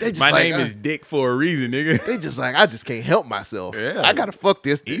like, they just my like, name is Dick for a reason, nigga. They just like, I just can't help myself. Yeah. I gotta fuck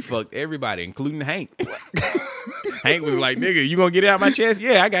this nigga. He fucked everybody, including Hank. Hank was like, nigga, you gonna get it out my chest?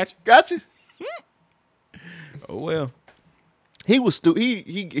 Yeah, I got you. Got you. Oh well. He was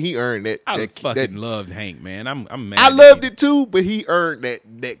he earned that. I that, fucking that, loved Hank, man. I'm mad. I loved it too, but he earned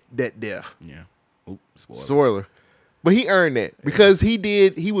that death. Yeah. Oop, spoiler. But he earned that because he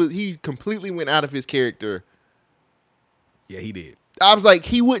completely went out of his character. Yeah, he did. I was like,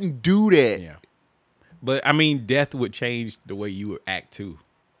 he wouldn't do that. Yeah. But I mean, death would change the way you would act too.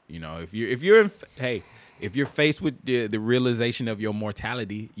 You know, if you're faced with the realization of your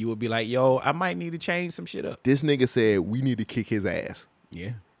mortality, you would be like, yo, I might need to change some shit up. This nigga said we need to kick his ass.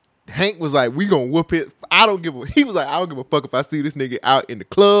 Yeah. Hank was like, we gonna whoop it. He was like, I don't give a fuck if I see this nigga out in the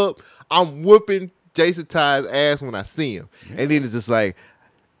club. I'm whooping Jason Todd's ass when I see him. Yeah. And then it's just like,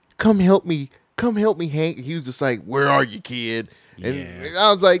 come help me, Hank. And he was just like, where are you, kid? And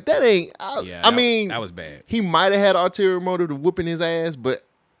I was like, that ain't. I mean, that was bad. He might have had ulterior motive to whooping his ass, but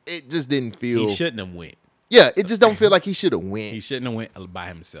it just didn't feel. He shouldn't have went. Yeah, it just don't feel like he should have went. He shouldn't have went by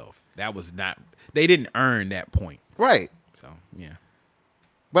himself. That was not. They didn't earn that point. Right. So yeah.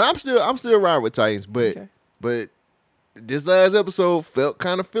 But I'm still riding with Titans. But this last episode felt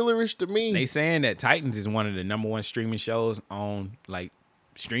kind of fillerish to me. They saying that Titans is one of the #1 streaming shows on like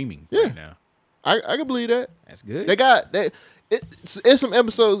streaming right now. I can believe that. That's good. They got that. It's some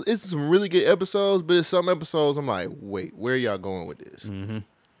episodes. It's some really good episodes, but it's some episodes I'm like, wait, where are y'all going with this? Mm-hmm.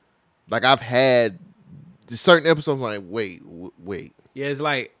 Like I've had certain episodes. I'm like, wait. Yeah, it's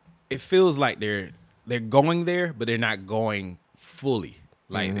like it feels like they're going there, but they're not going fully.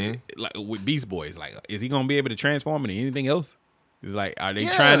 Like like with Beast Boys, like is he gonna be able to transform into anything else? It's like, are they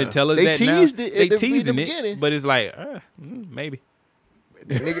trying to tell us they that teased now? It they at teasing the it, beginning. but it's like maybe.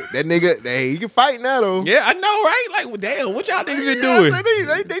 That nigga, he can fight now though. Yeah, I know, right? Like, damn, what y'all niggas been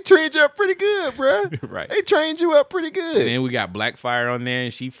doing? They trained you up pretty good, bro. Right. They trained you up pretty good. And then we got Blackfire on there,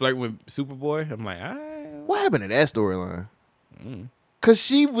 and she flirting with Superboy. I'm like, all right. What happened to that storyline? Because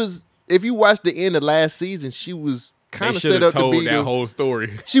she was, if you watch the end of last season, she was kind of set up to be that whole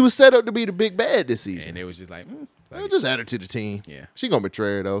story. She was set up to be the big bad this season. And it was just like, just add her to the team. Yeah. She gonna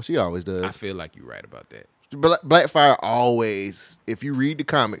betray her though. She always does. I feel like you're right about that. Blackfire always, if you read the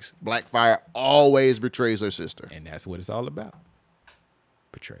comics, Blackfire always betrays her sister. And that's what it's all about.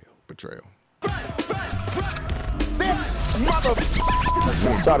 Betrayal.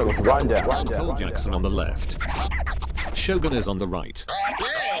 Started with Rundown. Cole Jackson on the left. Shogun is on the right.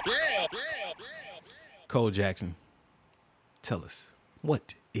 Cole Jackson, tell us,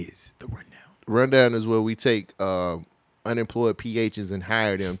 what is the Rundown? Rundown is where we take unemployed PHs and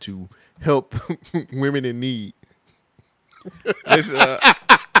hire them to help women in need. That's the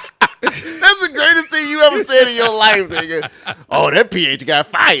greatest thing you ever said in your life, nigga. Oh, that PH got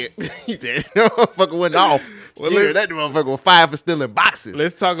fired. He said, that motherfucker went off. Well, that motherfucker was fired for stealing boxes.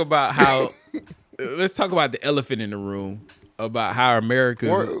 Let's talk about the elephant in the room. About how America's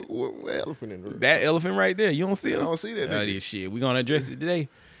what elephant in the room? That elephant right there. You don't see it? I don't see that. This shit. We're gonna address it today.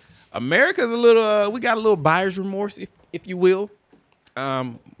 America's a little. We got a little buyer's remorse, if you will.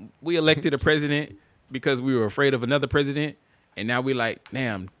 We elected a president because we were afraid of another president, and now we like,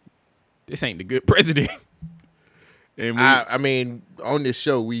 damn, this ain't the good president. And I mean, on this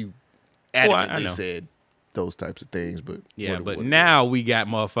show, we adamantly said those types of things, but but now we got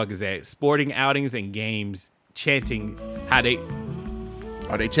motherfuckers at sporting outings and games chanting how they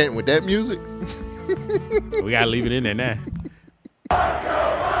are they chanting with that music? We gotta leave it in there now.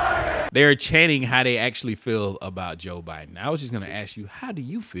 They're chanting how they actually feel about Joe Biden. I was just gonna ask you, how do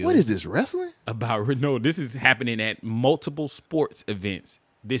you feel? What is this, wrestling? No, this is happening at multiple sports events.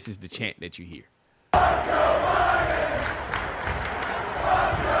 This is the chant that you hear.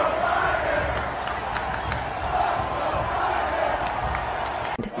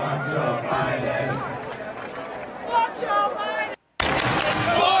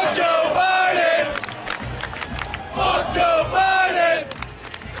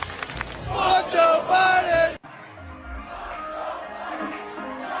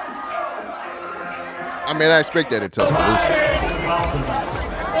 I mean, I expect that in Tuscaloosa.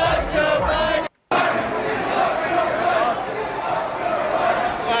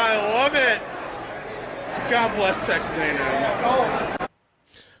 I love it. God bless Texas A&M.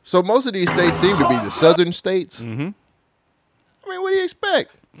 So most of these states seem to be the southern states. Mm-hmm. I mean, what do you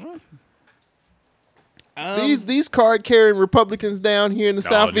expect? These card carrying Republicans down here in the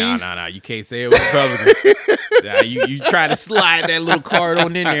southeast. No. You can't say it was Republicans. You try to slide that little card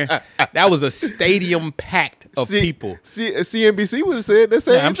on in there. That was a stadium packed of people. CNBC would have said the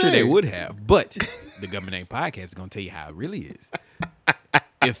same thing. I'm sure they would have. But the Government Name Podcast is going to tell you how it really is.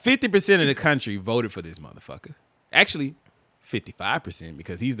 If 50% of the country voted for this motherfucker, actually 55%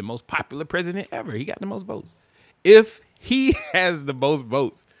 because he's the most popular president ever. He got the most votes. If he has the most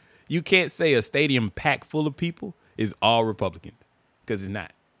votes, you can't say a stadium packed full of people is all Republicans because it's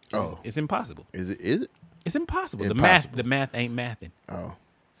not. It's impossible. Is it? It's impossible. Impossible. The math ain't mathing. Oh.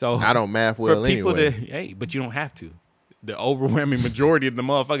 So I don't math well for people anyway. But you don't have to. The overwhelming majority of the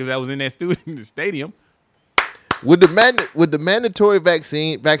motherfuckers that was in that the stadium. Would the mandatory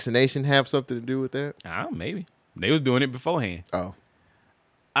vaccination have something to do with that? Maybe. They was doing it beforehand. Oh.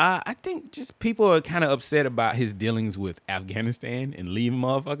 I think just people are kind of upset about his dealings with Afghanistan and leaving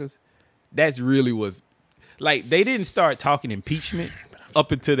motherfuckers. That's really was like they didn't start talking impeachment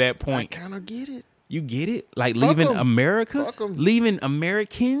up until that point. I kind of get it. You get it? Like Fuck leaving 'em. Americans, Fuck 'em. leaving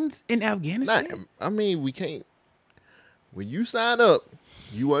Americans in Afghanistan. I mean, we can't. When you sign up,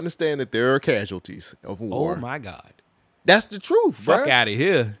 you understand that there are casualties of war. Oh my God. That's the truth, Fuck bruh. out of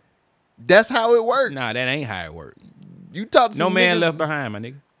here. That's how it works. Nah, that ain't how it worked. You talk to No some man niggas- left behind, my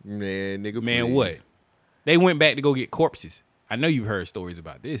nigga. Man, nigga, Man, please. what? They went back to go get corpses. I know you've heard stories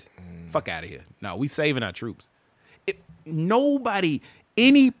about this. Fuck out of here. No, we saving our troops. Here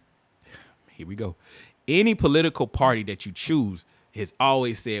we go. Any political party that you choose has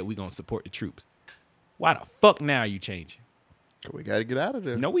always said we're going to support the troops. Why the fuck now are you changing? We got to get out of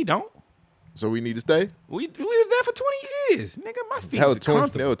there. No, we don't. So we need to stay? We was there for 20 years. Nigga, my feet That are was 20,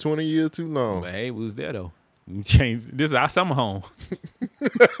 comfortable. that was 20 years too long. But hey, we was there though. We changed. This is our summer home.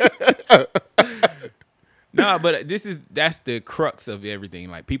 No, but that's the crux of everything.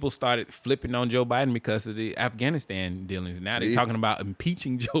 Like people started flipping on Joe Biden because of the Afghanistan dealings. Now they're talking about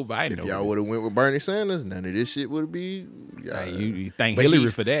impeaching Joe Biden. If y'all would have went with Bernie Sanders, none of this shit would be. Hey, you thank but Hillary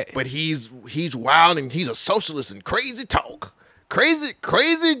for that. But he's wild and he's a socialist and crazy talk. Crazy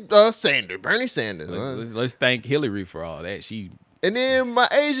Sanders, Bernie Sanders. Let's thank Hillary for all that. And then my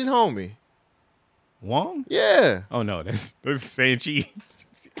Asian homie. Wong? Yeah. Oh no, that's saying she.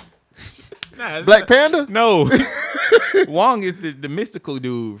 Nah, Black Panda? No. Wong is the mystical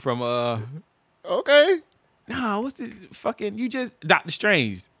dude from Okay. No, what's the fucking Doctor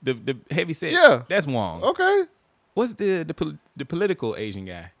Strange, the heavy set. Yeah. That's Wong. Okay. What's the political Asian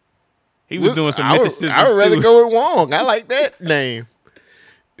guy? He was doing some I mysticism. would rather go with Wong. I like that name.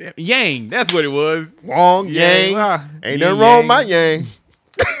 Yang, that's what it was. Wong, Yang. Ain't nothing wrong with my Yang.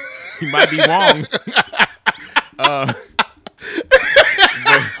 He might be Wong.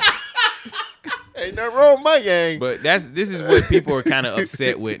 Ain't nothing wrong with my Yang. But this is what people are kind of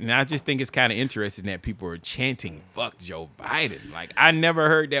upset with, and I just think it's kind of interesting that people are chanting "fuck Joe Biden." Like I never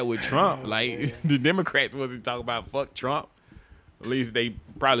heard that with Trump. Like the Democrats wasn't talking about "fuck Trump." At least they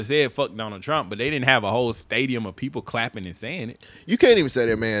probably said "fuck Donald Trump," but they didn't have a whole stadium of people clapping and saying it. You can't even say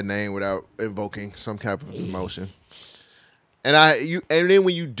that man's name without invoking some type of emotion. And then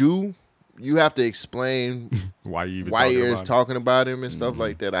when you do, you have to explain why you're talking about him and stuff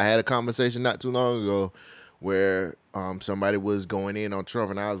like that. I had a conversation not too long ago where somebody was going in on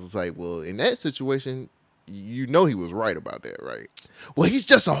Trump, and I was just like, well, in that situation, you know he was right about that, right? Well, he's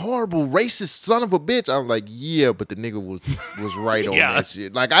just a horrible racist son of a bitch. I'm like, yeah, but the nigga was right on that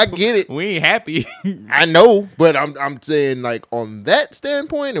shit. Like, I get it. We ain't happy. I know, but I'm saying, like, on that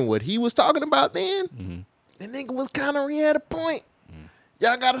standpoint and what he was talking about then, the nigga was kind of, he had a point.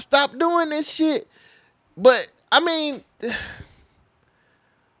 Y'all got to stop doing this shit. But, I mean,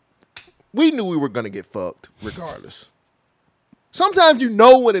 we knew we were going to get fucked regardless. Sometimes you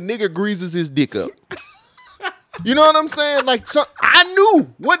know when a nigga greases his dick up. You know what I'm saying? Like, I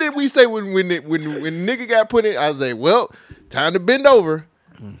knew. What did we say when nigga got put in? I was like, well, time to bend over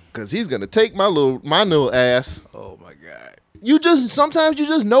because he's going to take my little ass. Oh, my God. Sometimes you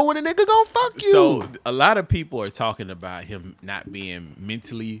just know when a nigga gonna fuck you. So a lot of people are talking about him not being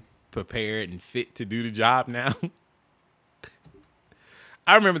mentally prepared and fit to do the job now.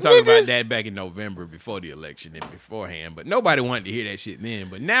 I remember talking about that back in November before the election and beforehand, but nobody wanted to hear that shit then.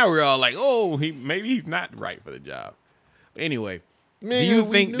 But now we're all like, oh, maybe he's not right for the job. But anyway, do you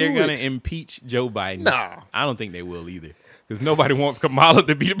think they're going to impeach Joe Biden? Nah. I don't think they will either because nobody wants Kamala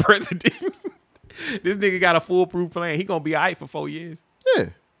to be the president. This nigga got a foolproof plan. He gonna be all right for 4 years. Yeah.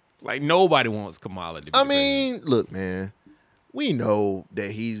 Like, nobody wants Kamala to be I mean, look, man, we know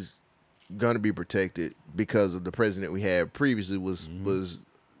that he's gonna be protected because of the president we had previously was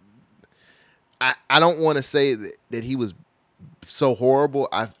I don't want to say that he was so horrible.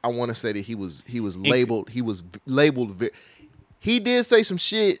 I want to say that he was labeled he did say some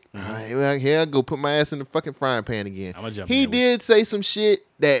shit. Here I go put my ass in the fucking frying pan again. He did say some shit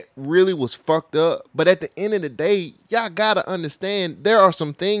that really was fucked up. But at the end of the day, y'all gotta understand there are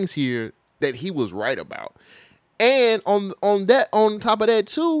some things here that he was right about. And on top of that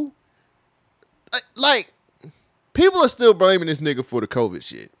too, like people are still blaming this nigga for the COVID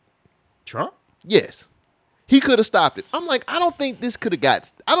shit. Trump? Yes. He could have stopped it. I'm like, I don't think this could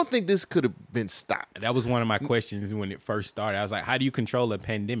have been stopped. That was one of my questions when it first started. I was like, how do you control a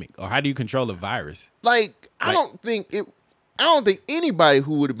pandemic? Or how do you control a virus? Like I don't think anybody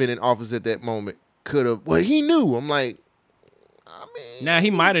who would have been in office at that moment could have. Well, he knew. I'm like, I mean, now he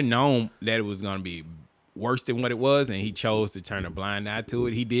might have known that it was going to be worse than what it was, and he chose to turn a blind eye to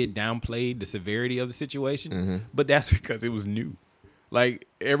it. He did downplay the severity of the situation, but that's because it was new. Like,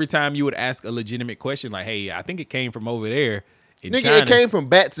 every time you would ask a legitimate question, like, hey, I think it came from over there in China. It came from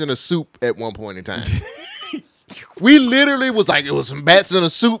bats in a soup at one point in time. We literally was like, it was some bats in a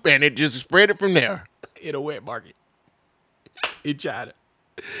soup, and it just spread it from there. In a wet market in China.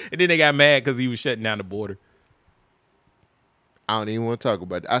 And then they got mad because he was shutting down the border. I don't even want to talk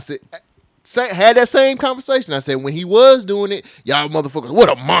about that. I said... had that same conversation. I said, when he was doing it, y'all motherfuckers, what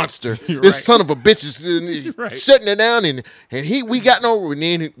a monster. This son of a bitch is shutting it down, and we got over.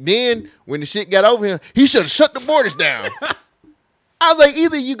 And then when the shit got over him, he should have shut the borders down. I was like,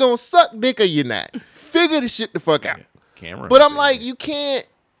 either you gonna suck dick or you're not. Figure the shit the fuck out. But I'm like, you can't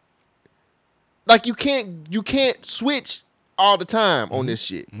switch all the time on this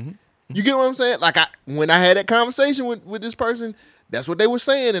shit. You get what I'm saying? Like when I had that conversation with this person, that's what they were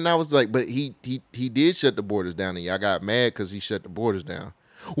saying, and I was like, but he did shut the borders down, and y'all got mad because he shut the borders down.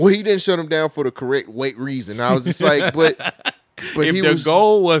 Well, he didn't shut them down for the correct reason. I was just like, but if the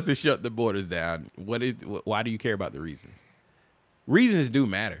goal was to shut the borders down, why do you care about the reasons? Reasons do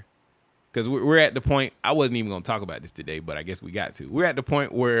matter, because we're at the point. I wasn't even going to talk about this today, but I guess we got to. We're at the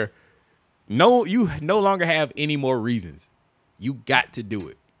point where you no longer have any more reasons. You got to do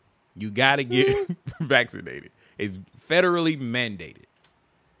it. You got to get vaccinated. It's federally mandated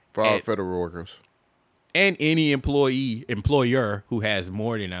for all federal workers and any employer who has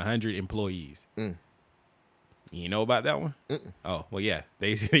more than 100 employees. You know about that one? Oh, well, yeah.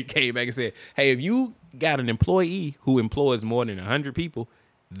 They came back and said, hey, if you got an employee who employs more than 100 people,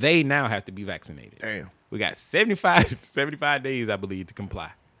 they now have to be vaccinated. Damn. We got 75 days, I believe, to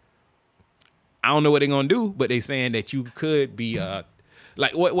comply. I don't know what they're gonna do, but they're saying that you could be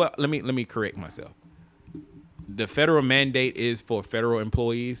like what? Well, let me correct myself. The federal mandate is for federal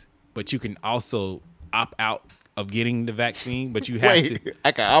employees, but you can also opt out of getting the vaccine. But you have to.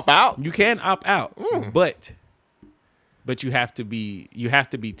 I can opt out. You can opt out, but you have to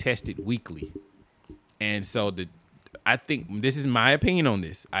be tested weekly. And so I think this is my opinion on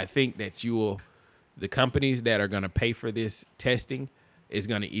this. I think that the companies that are going to pay for this testing is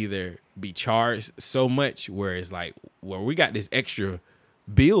going to either be charged so much where it's like, well, we got this extra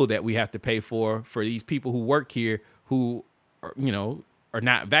bill that we have to pay for these people who work here who are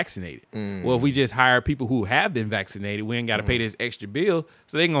not vaccinated. Well, if we just hire people who have been vaccinated, we ain't got to pay this extra bill.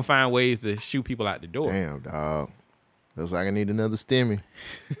 So they're going to find ways to shoot people out the door. Damn, dog. Looks like I need another stimmy.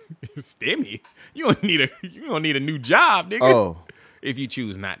 Stimmy? You don't need a new job, nigga. Oh. If you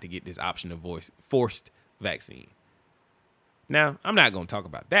choose not to get this option of forced vaccine. Now, I'm not going to talk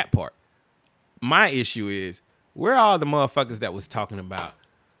about that part. My issue is, where are all the motherfuckers that was talking about,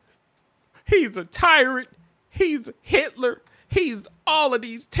 he's a tyrant, he's Hitler, he's all of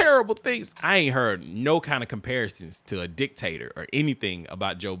these terrible things? I ain't heard no kind of comparisons to a dictator or anything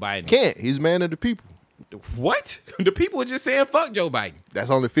about Joe Biden. Can't. He's man of the people. What? The people are just saying fuck Joe Biden. That's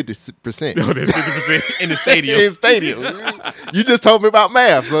only 50%. No, that's 50% in the stadium. In the stadium. You just told me about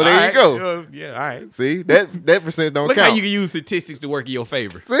math, so there you go. Yeah, all right. See, that percent don't Look count. how you can use statistics to work in your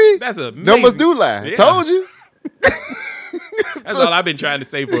favor. See? That's amazing. Numbers do lie. Yeah. Told you. That's all I've been trying to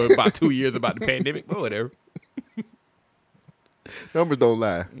say for about 2 years about the pandemic, but whatever. Numbers don't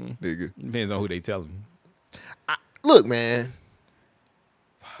lie, nigga. Depends on who they telling. Look, man.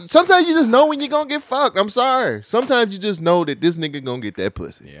 Sometimes you just know when you're going to get fucked. I'm sorry. Sometimes you just know that this nigga going to get that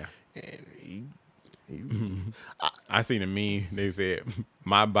pussy. Yeah. I seen a meme. They said,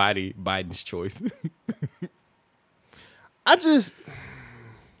 my body, Biden's choice. I just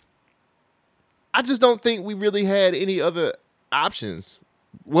don't think we really had any other options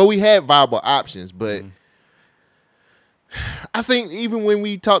well, we had viable options, but I think even when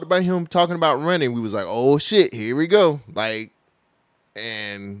we talked about him talking about running, we was like, oh shit, here we go. Like,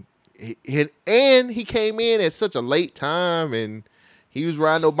 and he came in at such a late time, and he was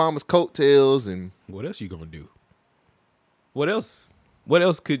riding Obama's coattails. And what else you gonna do? What else? What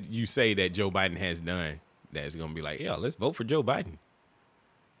else could you say that Joe Biden has done that's gonna be like, yeah, let's vote for Joe Biden?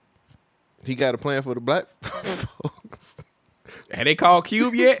 He got a plan for the black folks. Had they called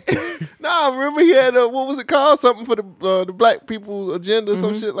Cube yet? Nah, remember he had what was it called? Something for the black people agenda,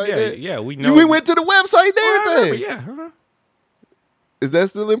 some shit like that. Yeah, we know. We went to the website and everything. Yeah. Is that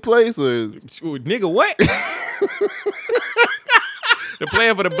still in place or nigga, what? The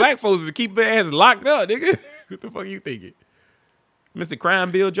plan for the black folks is to keep their ass locked up, nigga. What the fuck are you thinking? Mr.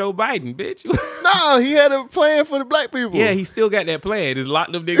 Crime Bill Joe Biden, bitch. No, he had a plan for the black people. Yeah, he still got that plan. Just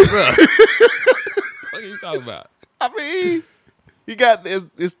lock them niggas up. What are you talking about? I mean, he got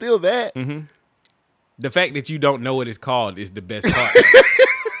it's still that. Mm-hmm. The fact that you don't know what it's called is the best part.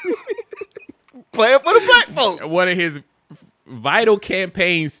 Plan for the black folks. One of his vital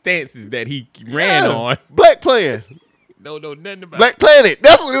campaign stances that he ran on. Black Plan. No, nothing about Black Planet.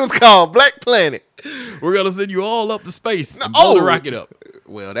 That's what it was called. Black Planet. We're gonna send you all up to space and blow the rocket up.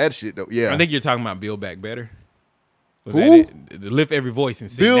 Well, that shit though. Yeah. I think you're talking about Build Back Better. Was Who? that it? Lift Every Voice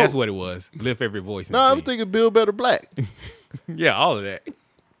and Sing. That's what it was. Lift Every Voice and Sing. I was thinking Build Better Black. Yeah, all of that.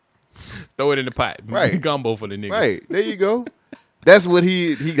 Throw it in the pot. Right. Gumbo for the niggas. Right. There you go. That's what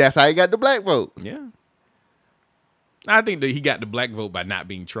that's how he got the black vote. Yeah. I think that he got the black vote by not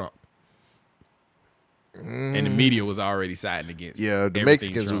being Trump. And the media was already siding against. Yeah, the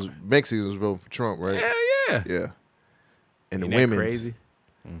Mexicans was voting for Trump, right? Yeah. Yeah. And Ain't the that women's crazy.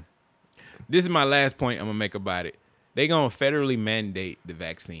 This is my last point I'm gonna make about it. They gonna federally mandate the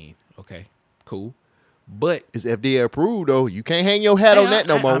vaccine. Okay, cool. But it's FDA approved though. You can't hang your hat on that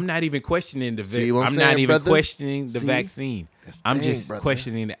no more. I'm not even questioning the I'm not even brother? questioning the vaccine. I'm thing, just brother.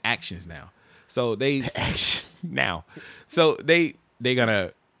 questioning the actions now. So they now. So they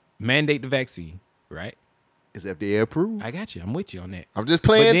gonna mandate the vaccine, right? It's FDA approved. I got you. I'm with you on that. I'm just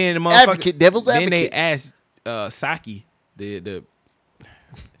playing But then the advocate, devil's then advocate. they asked Saki, the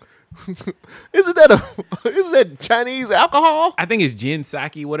Isn't that Chinese alcohol? I think it's Jen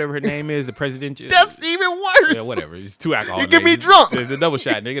Psaki, whatever her name is, the presidential. That's even worse. Yeah, whatever. It's 2 alcohol. You get me drunk. There's the double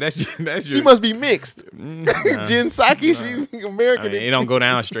shot, nigga. That's She must be mixed. Nah. Jen Psaki, she American. I mean, it don't go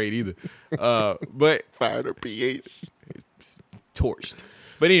down straight either. But fired her pH. Torched.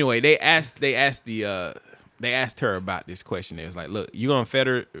 But anyway, they asked her about this question. It was like, look, you're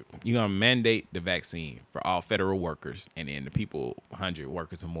gonna mandate the vaccine for all federal workers and then the people 100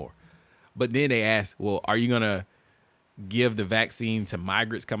 workers or more. But then they asked, well, are you gonna give the vaccine to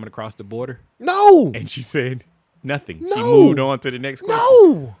migrants coming across the border? No. And she said nothing. No. She moved on to the next question.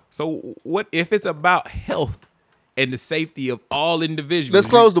 No. So what if it's about health and the safety of all individuals? Let's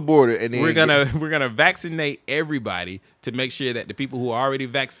close the border and then we're gonna vaccinate everybody to make sure that the people who are already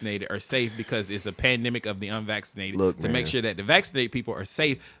vaccinated are safe because it's a pandemic of the unvaccinated. Make sure that the vaccinated people are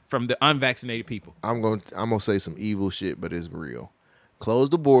safe from the unvaccinated people. I'm gonna say some evil shit, but it's real. Close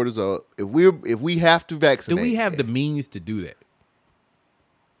the borders up. If we have to vaccinate, Do we have the means to do that?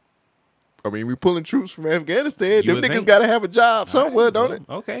 I mean, we pulling troops from Afghanistan. You Them would niggas think. gotta have a job somewhere, don't it?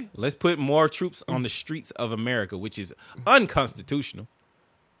 Okay, let's put more troops on the streets of America, which is unconstitutional.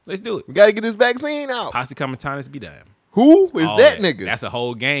 Let's do it. We gotta get this vaccine out. Posse Comitatus be damned. Who is All that nigga? That's a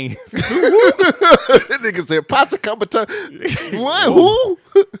whole gang. That nigga said Posse Comitatus. What? Who?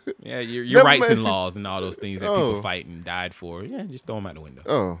 Yeah, your Never rights mind. and laws and all those things that people fight and died for. Yeah, just throw them out the window.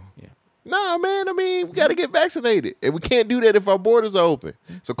 Oh. Yeah. Nah, man. I mean, we gotta get vaccinated, and we can't do that if our borders are open.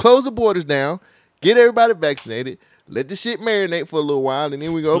 So close the borders down, get everybody vaccinated, let the shit marinate for a little while, and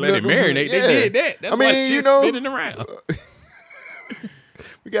then we go Let it marinate. Yeah. They did that. That's why shit's spinning around.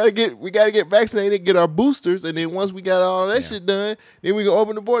 We gotta get vaccinated, get our boosters, and then once we got all that shit done, then we can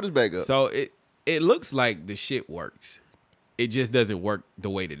open the borders back up. So it looks like the shit works. It just doesn't work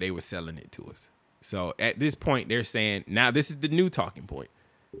the way that they were selling it to us. So at this point, they're saying, now this is the new talking point.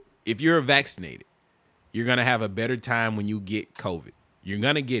 If you're vaccinated, you're going to have a better time when you get COVID. You're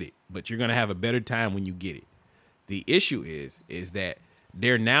going to get it, but you're going to have a better time when you get it. The issue is that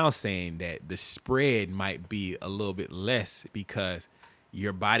they're now saying that the spread might be a little bit less because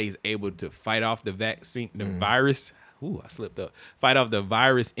your body's able to fight off the vaccine, the virus. Ooh, I slipped up. Fight off the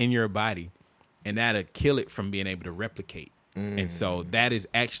virus in your body, and that'll kill it from being able to replicate. And so that is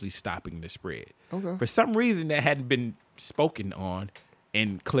actually stopping the spread. Okay. For some reason, that hadn't been spoken on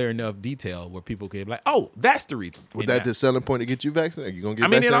in clear enough detail where people could be like, oh, that's the reason. Was And that I- the selling point to get you vaccinated? You gonna get I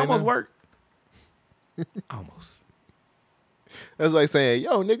mean, it vaccinated almost now? worked. Almost. That's like saying,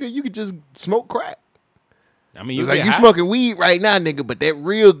 yo, nigga, you could just smoke crack. I mean, It's like you smoking weed right now, nigga, but that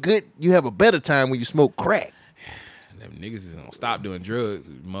real good, you have a better time when you smoke crack. Them niggas is gonna stop doing drugs.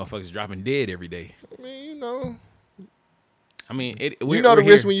 Motherfuckers dropping dead every day. I mean, you know. I mean, You know the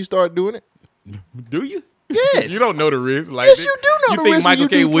risk when you start doing it? Do you? Yes. You don't know the risk. Like, Yes, you do know the You think risk when Michael you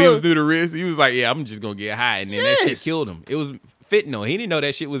K. do Williams drugs. knew the risk? He was like, yeah, I'm just gonna get high, and then that shit Yes. killed him. It was fentanyl. He didn't know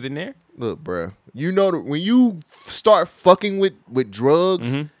that shit was in there. Look, bro, you know when you start fucking with drugs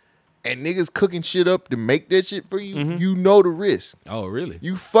Mm-hmm. and niggas cooking shit up to make that shit for you, you know the risk. Oh, really?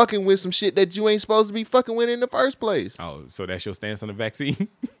 You fucking with some shit that you ain't supposed to be fucking with in the first place. Oh, so that's your stance on the vaccine?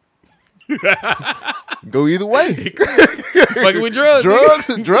 Go either way. Fucking with drugs.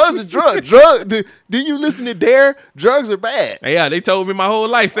 Drugs is drugs. Do you listen to Dare? Drugs are bad. Yeah, they told me my whole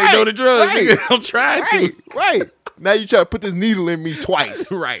life, say no to drugs. right. Nigga. I'm trying to. Right. Now you try to put this needle in me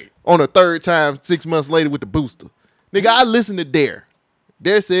twice. Right. On a third time 6 months later with the booster. Nigga, I listened to Dare.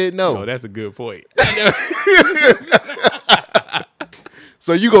 Dare said no. Oh, that's a good point.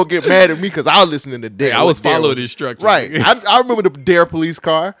 So you gonna get mad at me because I was listening to Dare. Hey, I was What Dare following instructions. Right. I remember the Dare police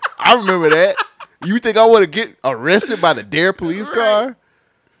car. I remember that. You think I want to get arrested by the Dare police car?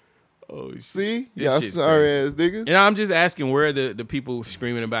 Oh, shit. See? This Y'all shit's sorry crazy. ass niggas. And I'm just asking, where are the people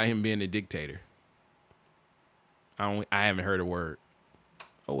screaming about him being a dictator? I haven't heard a word.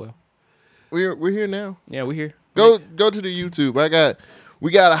 Oh well. We're here now. Yeah, we're here. Go to the YouTube. We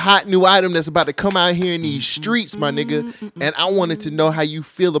got a hot new item that's about to come out here in these streets, my nigga. And I wanted to know how you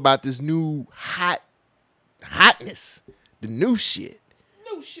feel about this new hotness. The new shit.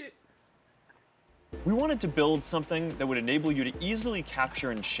 We wanted to build something that would enable you to easily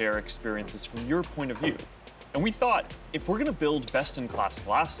capture and share experiences from your point of view. And we thought, if we're gonna build best-in-class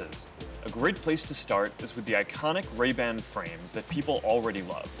glasses, a great place to start is with the iconic Ray-Ban frames that people already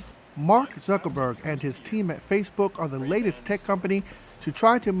love. Mark Zuckerberg and his team at Facebook are the latest tech company to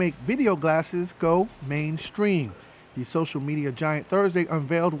try to make video glasses go mainstream. The social media giant Thursday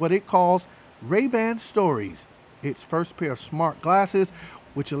unveiled what it calls Ray-Ban Stories, its first pair of smart glasses,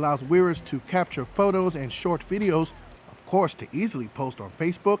 which allows wearers to capture photos and short videos, of course, to easily post on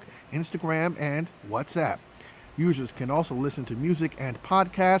Facebook, Instagram, and WhatsApp. Users can also listen to music and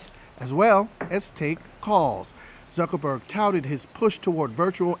podcasts, as well as take calls. Zuckerberg touted his push toward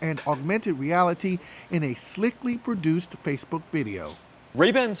virtual and augmented reality in a slickly produced Facebook video.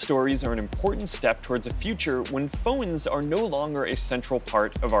 Ray-Ban Stories are an important step towards a future when phones are no longer a central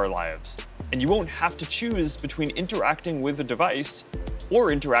part of our lives, and you won't have to choose between interacting with a device or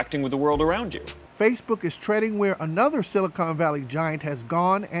interacting with the world around you. Facebook is treading where another Silicon Valley giant has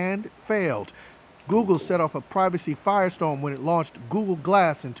gone and failed. Google set off a privacy firestorm when it launched Google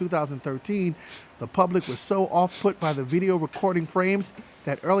Glass in 2013. The public was so off-put by the video recording frames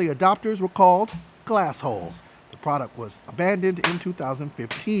that early adopters were called glass holes. The product was abandoned in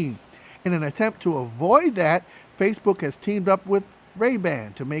 2015. In an attempt to avoid that, Facebook has teamed up with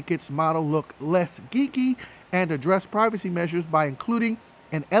Ray-Ban to make its model look less geeky and address privacy measures by including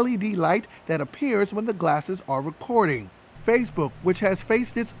an LED light that appears when the glasses are recording. Facebook, which has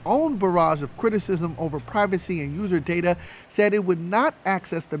faced its own barrage of criticism over privacy and user data, said it would not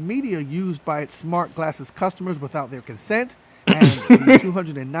access the media used by its smart glasses customers without their consent, and the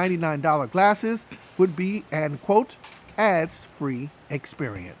 $299 glasses would be an, quote, ads-free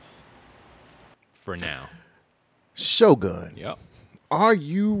experience. For now. Shogun. Yep. Are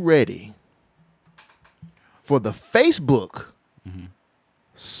you ready for the Facebook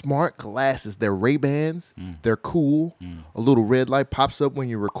smart glasses? They're Ray-Bans. They're cool. A little red light pops up when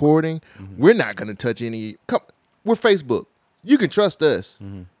you're recording. We're not going to touch any. We're Facebook. You can trust us.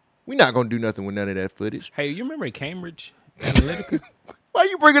 We're not going to do nothing with none of that footage. Hey, you remember Cambridge Analytica? Why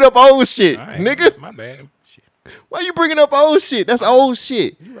you bringing up old shit, All right, nigga? My bad. Shit. Why you bringing up old shit? That's old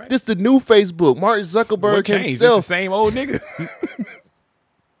shit. right. This the new Facebook. Mark Zuckerberg What changed? It's the himself. same old nigga.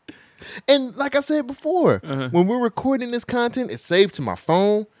 And like I said before, when we're recording this content, it's saved to my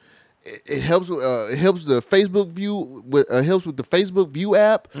phone. It helps. It helps the Facebook view. Helps with the Facebook View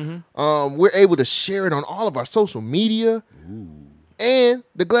app. We're able to share it on all of our social media. And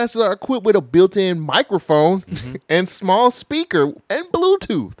the glasses are equipped with a built-in microphone and small speaker and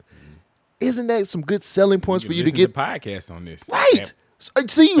Bluetooth. Isn't that some good selling points for you to get podcasts on this? right?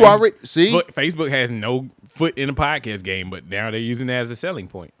 See, you already see. Facebook has no foot in the podcast game, but now they're using that as a selling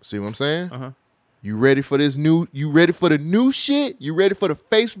point. See what I'm saying? You ready for this new? You ready for the new shit? You ready for the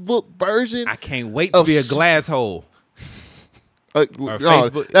Facebook version? I can't wait to be a glass hole.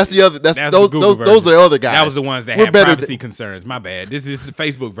 Facebook. That's the other. That's the those. Google Those are the other guys. That was the ones that We're had better privacy concerns. My bad. This is the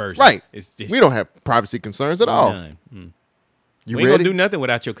Facebook version. Right. It's just, we don't have privacy concerns at all. none. You we ain't ready? gonna do nothing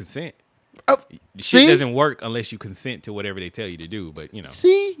without your consent. Shit doesn't work unless you consent to whatever they tell you to do. But you know,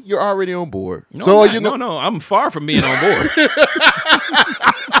 see, you're already on board. No, so I'm not. No, I'm far from being on board.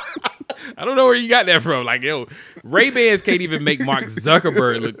 I don't know where you got that from. Like, yo, Ray-Bans can't even make Mark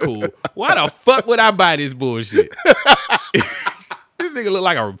Zuckerberg look cool. Why the fuck would I buy this bullshit? This nigga look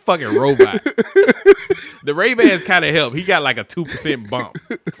like a fucking robot. The Ray-Bans kind of help. He got like a 2% bump.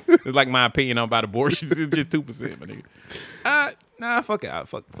 It's like my opinion on about abortions. It's just 2%, my nigga. Nah, fuck it.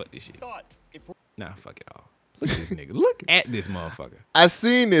 Fuck this shit. Nah, fuck it all. Look at this nigga. Look at this motherfucker. I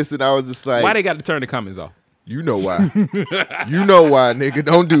seen this and I was just like, why they got to turn the comments off? You know why. You know why, nigga.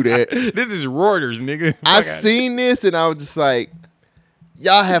 Don't do that. This is Reuters, nigga. I seen this and I was just like,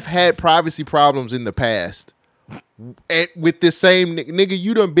 y'all have had privacy problems in the past. And with this same nigga,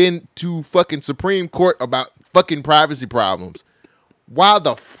 you done been to fucking Supreme Court about fucking privacy problems. Why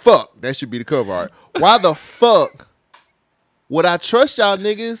the fuck? That should be the cover art. Why the fuck would I trust y'all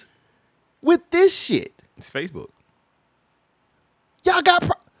niggas with this shit? It's Facebook. Y'all got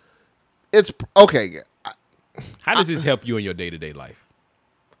it's okay. How does this help you in your day-to-day life?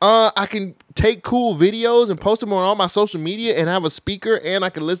 I can take cool videos and post them on all my social media and have a speaker and I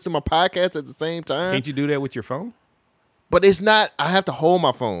can listen to my podcast at the same time. Can't you do that with your phone? But it's not, I have to hold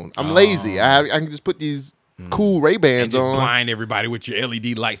my phone. I'm lazy. I can just put these cool Ray-Bans and just on. blind everybody with your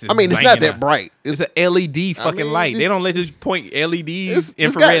LED lights. I mean, it's not that bright. It's an LED fucking light. They don't let you point LEDs,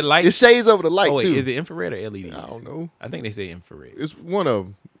 infrared lights. It shades over the light, too. too. Is it infrared or LEDs? I don't know. I think they say infrared. It's one of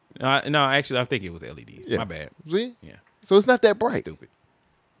them. No, actually, I think it was LEDs. Yeah. My bad. See? Yeah. So it's not that bright. Stupid.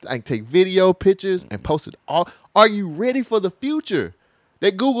 I can take video, pictures, and post it all. Are you ready for the future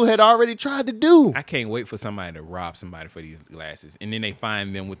that Google had already tried to do? I can't wait for somebody to rob somebody for these glasses. And then they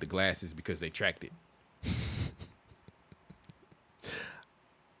find them with the glasses because they tracked it.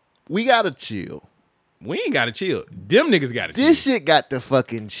 We got to chill. We ain't got to chill. Them niggas got to chill. This shit got to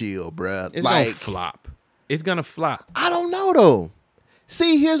fucking chill, bruh. It's going to flop. It's going to flop. I don't know, though.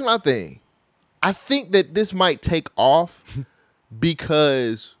 See, here's my thing. I think that this might take off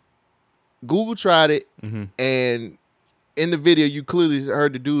because Google tried it, and in the video, you clearly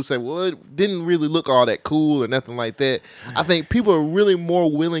heard the dude say, well, it didn't really look all that cool or nothing like that. I think people are really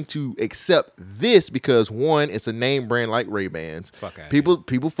more willing to accept this because, one, it's a name brand like Ray-Bans. Fuck out.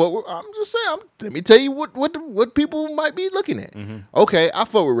 People fuck with, I'm just saying, let me tell you what people might be looking at. Okay, I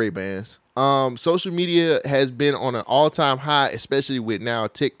fuck with Ray-Bans. Social media has been on an all-time high, especially with now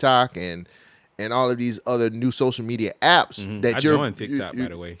TikTok and all of these other new social media apps that I joined TikTok, by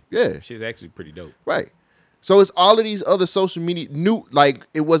the way. Yeah. Shit's actually pretty dope. Right. So it's all of these other social media new, like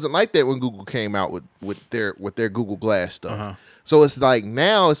it wasn't like that when Google came out with their Google Glass stuff. So it's like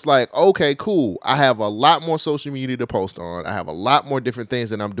now it's like, okay, cool. I have a lot more social media to post on. I have a lot more different things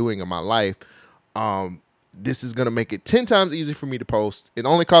that I'm doing in my life. This is gonna make it 10 times easier for me to post. It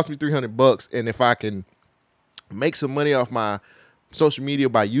only cost me $300, and if I can make some money off my social media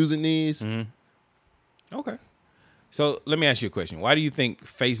by using these. Okay. So let me ask you a question. Why do you think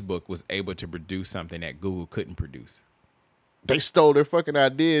Facebook was able to produce something that Google couldn't produce? They stole their fucking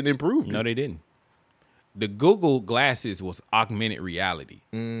idea and improved it. No, they didn't. The Google glasses was augmented reality.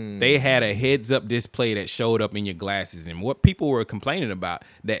 They had a heads-up display that showed up in your glasses. And what people were complaining about,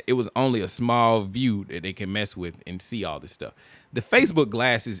 that it was only a small view that they can mess with and see all this stuff. The Facebook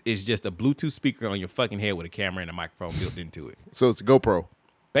glasses is just a Bluetooth speaker on your fucking head with a camera and a microphone built into it. So it's a GoPro.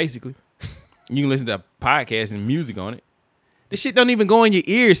 Basically. You can listen to podcasts and music on it. This shit don't even go in your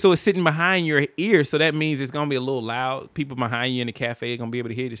ears, so it's sitting behind your ear. So that means it's going to be a little loud. People behind you in the cafe are going to be able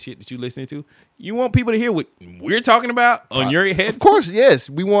to hear the shit that you're listening to. You want people to hear what we're talking about on your head? Of course, yes.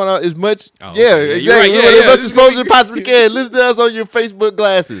 We want as much. Oh, yeah, okay. exactly. Right. We want as much exposure as possibly can. Listen to us on your Facebook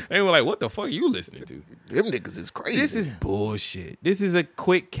glasses. They were like, what the fuck are you listening to? Them niggas is crazy. This is bullshit. This is a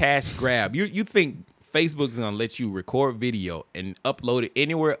quick cash grab. You think Facebook's gonna let you record video and upload it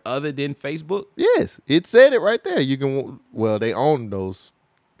anywhere other than Facebook? Yes, it said it right there. You can. Well, they own those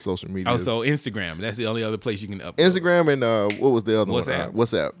social media. Oh, so Instagram. That's the only other place you can upload. Instagram and what was the other WhatsApp. one?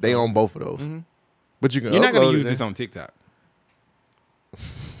 WhatsApp. They own both of those. But you can. You're not gonna upload use it this on TikTok.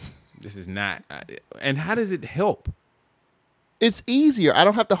 This is not. And how does it help? It's easier. I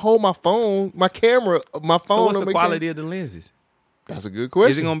don't have to hold my phone, my camera, my phone. So what's on the my quality of the lenses? That's a good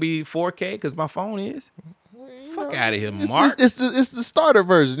question. Is it gonna be 4K? Because my phone is. Fuck out of here, Mark. It's the starter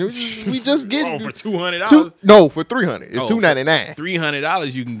version. We just get it for $200. No, for $300. It's $299.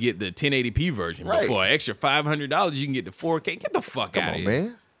 $300 you can get the 1080p version. Right. But for an extra $500 you can get the 4K. Get the fuck out of here,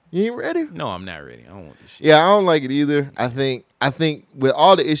 man. You ain't ready? No, I'm not ready. I don't want this shit. Yeah, I don't like it either. I think with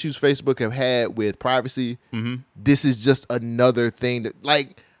all the issues Facebook have had with privacy, this is just another thing that,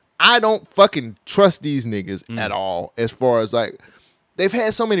 like, I don't fucking trust these niggas at all. As far as like, they've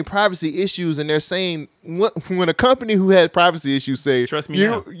had so many privacy issues, and they're saying when a company who has privacy issues say, Trust me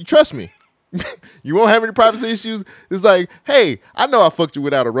you trust me. You won't have any privacy issues. It's like, hey, I know I fucked you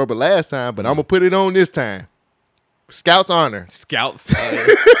without a rubber last time, but I'm gonna put it on this time. Scouts honor. Scouts.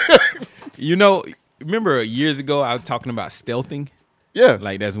 Remember years ago I was talking about stealthing? Yeah.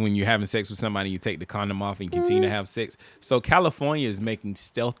 Like that's when you're having sex with somebody, you take the condom off and you continue to have sex. So California is making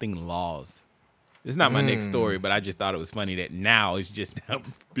stealthing laws. It's not my next story, but I just thought it was funny that now it's just now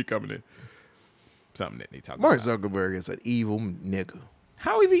becoming something that they talk about. Mark Zuckerberg is an evil nigga.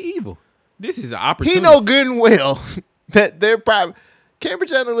 How is he evil? This is an opportunity. He know good and well that their private Cambridge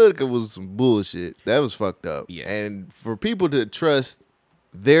Analytica was some bullshit. That was fucked up. Yes. And for people to trust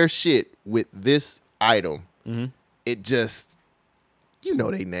their shit with this item, it just,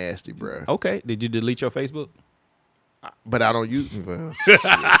 they nasty, bro. Okay. Did you delete your Facebook? But I don't use. Well,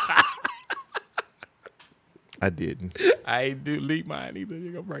 I didn't. I ain't delete mine either.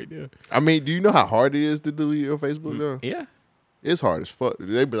 I'm right there. I mean, do you know how hard it is to delete your Facebook though? Yeah. It's hard as fuck.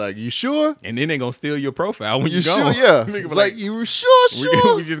 They be like, "You sure?" And then they gonna steal your profile when you sure? go. Yeah. It's like, you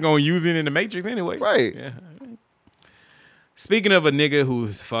sure? We just gonna use it in the Matrix anyway. Right. Yeah. Speaking of a nigga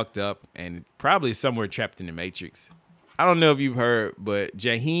who's fucked up and probably somewhere trapped in the Matrix, I don't know if you've heard, but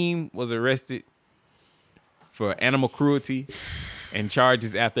Jaheim was arrested for animal cruelty and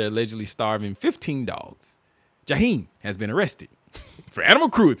charges after allegedly starving 15 dogs. Jaheim has been arrested for animal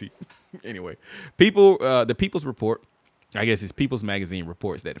cruelty. Anyway, the People's Report, I guess it's People's Magazine,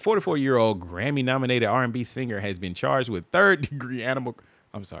 reports that the 44-year-old Grammy-nominated R&B singer has been charged with third-degree animal.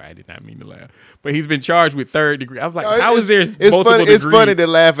 I'm sorry, I did not mean to laugh, but he's been charged with third degree. I was like, how is there multiple degrees? It's funny to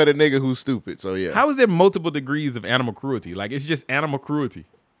laugh at a nigga who's stupid. So yeah, how is there multiple degrees of animal cruelty? Like it's just animal cruelty.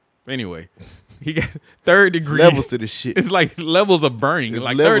 Anyway, he got third degree levels to this shit. It's like levels of burning. It's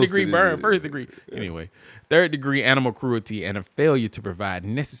like third degree burn, shit. First degree. Anyway, third degree animal cruelty and a failure to provide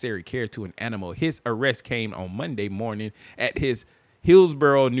necessary care to an animal. His arrest came on Monday morning at his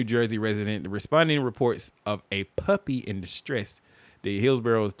Hillsborough, New Jersey residence, responding to reports of a puppy in distress. The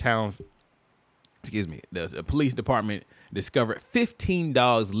Hillsborough the police department discovered 15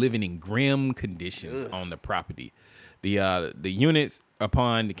 dogs living in grim conditions on the property. The units,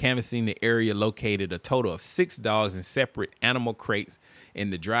 upon canvassing the area, located a total of 6 dogs in separate animal crates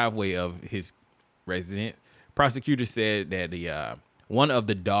in the driveway of his residence. Prosecutors said that one of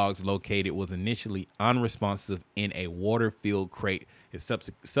the dogs located was initially unresponsive in a water-filled crate. It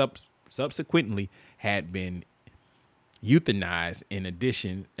subsequently had been euthanized. In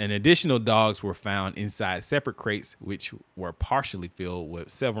addition, additional dogs were found inside separate crates, which were partially filled with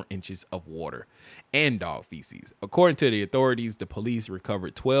several inches of water and dog feces. According to the authorities, the police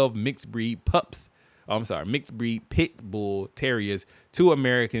recovered 12 mixed breed pit bull terriers, 2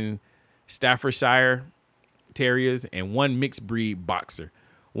 American Staffordshire terriers, and 1 mixed breed boxer.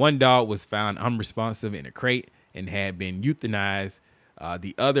 1 dog was found unresponsive in a crate and had been euthanized.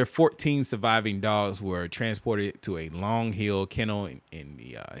 The other 14 surviving dogs were transported to a Long Hill kennel in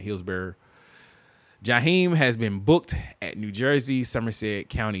the Hillsborough. Jaheim has been booked at New Jersey Somerset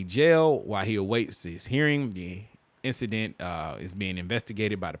County Jail while he awaits his hearing. The incident is being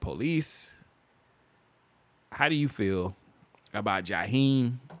investigated by the police. How do you feel about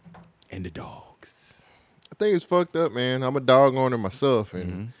Jaheim and the dogs? I think it's fucked up, man. I'm a dog owner myself,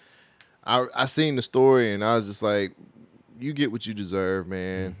 and I seen the story, and I was just like, you get what you deserve,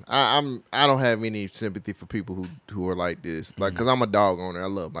 man. I don't have any sympathy for people who are like this. Like, cause I'm a dog owner. I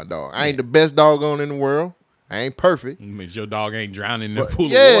love my dog. I ain't the best dog owner in the world. I ain't perfect. Means your dog ain't drowning in the pool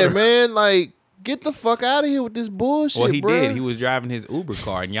of yeah, water. man. Like, get the fuck out of here with this bullshit. Well, he bruh. did. He was driving his Uber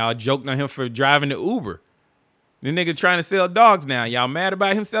car, and y'all joked on him for driving the Uber. The nigga trying to sell dogs now. Y'all mad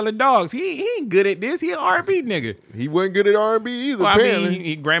about him selling dogs. He ain't good at this. He an R&B nigga. He wasn't good at R&B either, Well, apparently. I mean,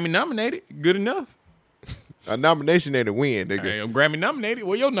 he Grammy nominated. Good enough. A nomination ain't a win, nigga. Hey, I'm Grammy nominated.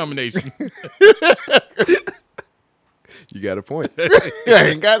 Well, your nomination. You got a point. I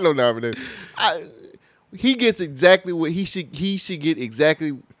ain't got no nomination. He gets exactly what he should get.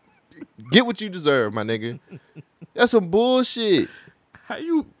 Exactly, get what you deserve, my nigga. That's some bullshit. How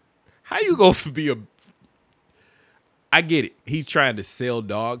you go for be a? I get it. He's trying to sell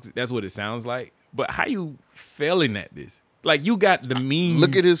dogs. That's what it sounds like. But how you failing at this? Like, you got the means.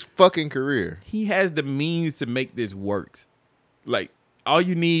 Look at his fucking career. He has the means to make this work. Like, all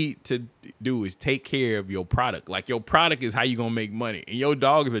you need to do is take care of your product. Like, your product is how you gonna make money, and your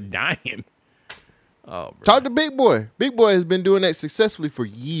dogs are dying. Oh, bro. Talk to Big Boy. Big Boy has been doing that successfully for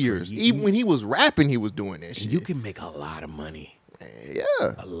years. Even when he was rapping, he was doing that shit. You can make a lot of money.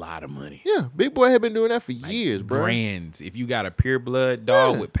 Yeah. A lot of money. Yeah. Big Boy had been doing that for years, bro. Brands. If you got a pure blood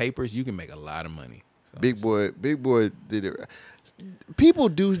dog with papers, you can make a lot of money. Big boy did it. People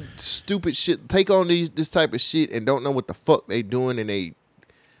do stupid shit, take on this type of shit and don't know what the fuck they doing, and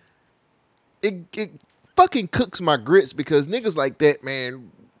it fucking cooks my grits because niggas like that,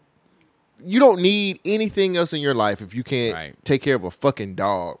 man, you don't need anything else in your life if you can't take care of a fucking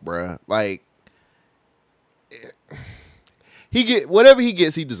dog, bruh. Like, whatever he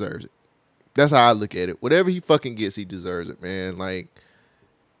gets, he deserves it. That's how I look at it. Whatever he fucking gets, he deserves it, man. Like,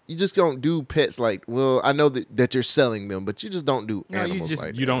 you just don't do pets like, well, I know that you're selling them, but you just don't do animals like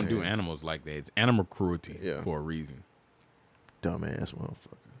that. You don't do animals like that. It's animal cruelty for a reason. Dumbass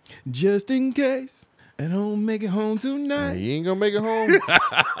motherfucker. Just in case I don't make it home tonight. You ain't gonna make it home.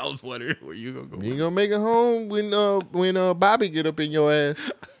 I was wondering where you gonna go. You ain't gonna make it home when Bobby get up in your ass.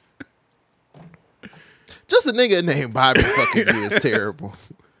 Just a nigga named Bobby fucking me is terrible.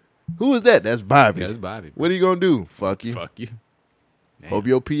 Who is that? That's Bobby. That's Bobby. What are you gonna do? Fuck you. Fuck you. Damn. Hope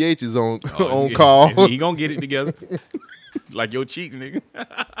your pH is on call. He gonna get it together. Like your cheeks, nigga.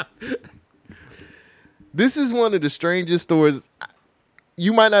 This is one of the strangest stories.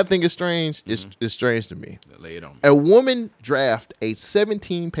 You might not think it's strange. It's strange to me. Lay it on me. A woman draft a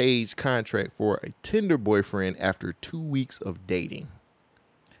 17-page contract for a Tinder boyfriend after 2 weeks of dating.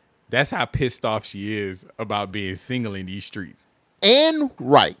 That's how pissed off she is about being single in these streets. Anne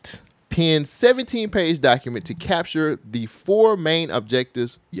Wright penned 17-page document to capture the 4 main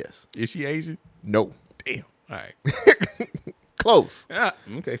objectives. Yes. Is she Asian? No. Damn. All right. Close.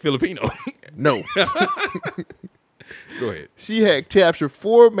 Okay. Filipino. No. Go ahead. She had captured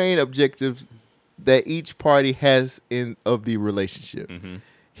 4 main objectives that each party has of the relationship. Mm-hmm.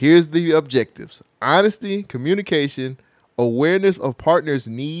 Here's the objectives: honesty, communication, awareness of partners'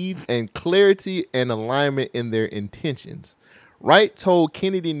 needs, and clarity and alignment in their intentions. Wright told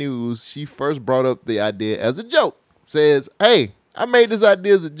Kennedy News she first brought up the idea as a joke. Says, hey, I made this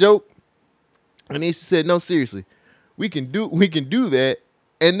idea as a joke. And then she said, no, seriously, we can do that,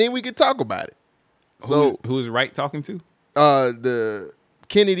 and then we can talk about it. So who's Wright talking to? The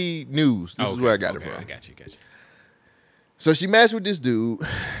Kennedy News. This is where I got it from. I got you. So she matched with this dude.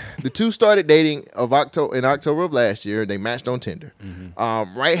 The two started dating in October of last year. They matched on Tinder.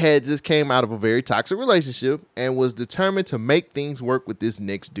 Mm-hmm. Wright had just came out of a very toxic relationship and was determined to make things work with this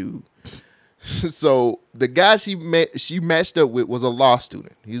next dude. So the guy she matched up with was a law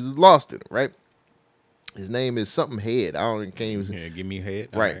student. He's a law student, right? His name is something Head. Can't even. Yeah, give me a head.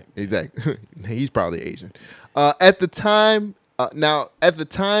 Right, exactly. He's probably Asian. At the time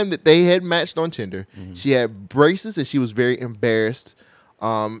that they had matched on Tinder, mm-hmm. she had braces and she was very embarrassed.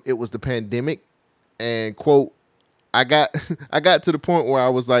 It was the pandemic, and quote, I got to the point where I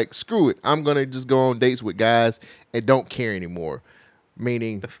was like, screw it, I'm gonna just go on dates with guys and don't care anymore.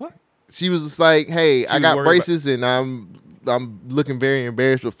 Meaning, the fuck? She was just like, hey, I got braces and I'm looking very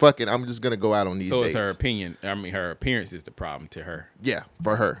embarrassed, but fuck it, I'm just gonna go out on these dates. So it's her opinion. I mean, her appearance is the problem to her. Yeah,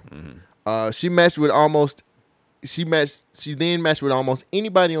 for her. Mm-hmm. She then matched with almost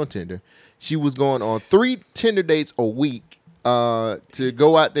anybody on Tinder. She was going on 3 Tinder dates a week to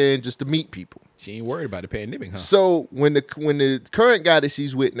go out there and just to meet people. She ain't worried about the pandemic, huh? So when the current guy that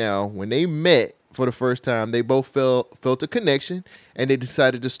she's with now, when they met for the first time, they both felt a connection and they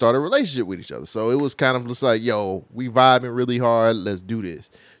decided to start a relationship with each other. So it was kind of just like, yo, we vibing really hard. Let's do this.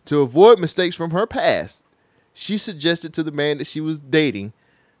 To avoid mistakes from her past, she suggested to the man that she was dating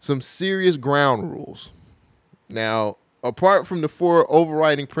some serious ground rules. Now, apart from the 4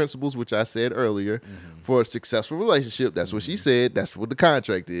 overriding principles, which I said earlier, mm-hmm. for a successful relationship, that's what she said. That's what the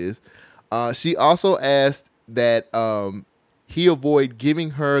contract is. She also asked that he avoid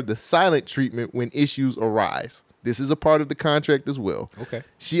giving her the silent treatment when issues arise. This is a part of the contract as well. Okay.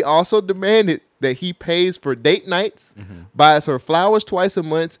 She also demanded that he pays for date nights, mm-hmm. buys her flowers twice a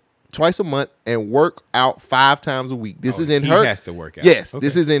month, and work out 5 times a week. This is in her. He has to work out. Yes, okay.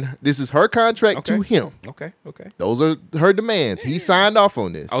 This is her contract to him. Okay. Those are her demands. He signed off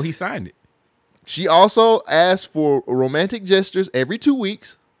on this. Oh, he signed it. She also asked for romantic gestures every 2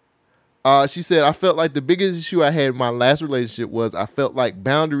 weeks. She said, I felt like the biggest issue I had in my last relationship was I felt like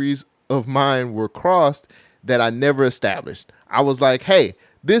boundaries of mine were crossed that I never established. I was like, hey,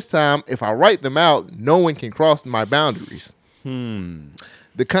 this time, if I write them out, no one can cross my boundaries.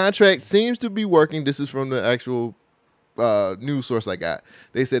 The contract seems to be working. This is from the actual news source I got.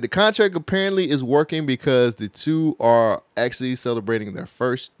 They said the contract apparently is working because the two are actually celebrating their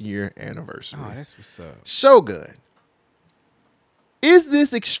 1st year anniversary. Oh, that's what's up. Shogun, is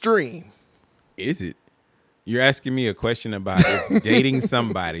this extreme? Is it? You're asking me a question about if dating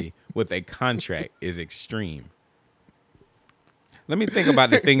somebody with a contract is extreme. Let me think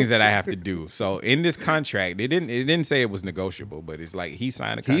about the things that I have to do. So in this contract, it didn't say it was negotiable, but it's like he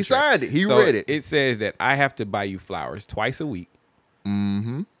signed a contract. He signed it. He So read it. It says that I have to buy you flowers twice a week.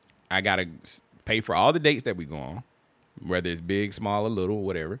 Mm-hmm. I gotta pay for all the dates that we go on, whether it's big, small, or little,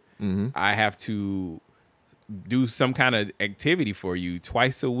 whatever. Mm-hmm. I have to do some kind of activity for you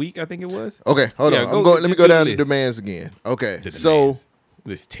twice a week. I think it was. Okay, hold Yeah, on. go- Let me just go do the down to list. demands again. Okay, The so demands.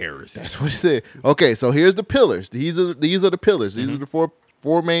 This terrorist. that's what it said. Okay, so here's the pillars. These are the pillars. These are the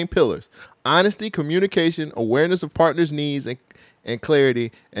four main pillars: honesty, communication, awareness of partners' needs, and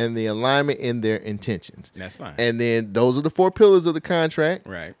clarity, and the alignment in their intentions. That's fine. And then those are the 4 pillars of the contract.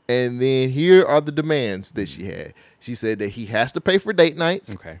 Right. And then here are the demands that she had. She said that he has to pay for date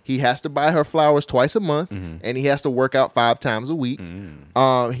nights. Okay. He has to buy her flowers twice a month, and he has to work out 5 times a week.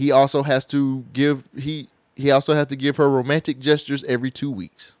 He also has to give he also has to give her romantic gestures every 2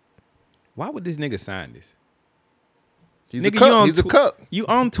 weeks. Why would this nigga sign this? He's Nigga, a cuck. you on He's a cuck. You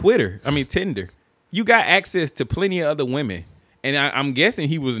on Twitter? I mean Tinder. You got access to plenty of other women, and I'm guessing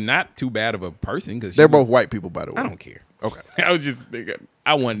he was not too bad of a person because They're both white people, by the way. I don't care. Okay. I was just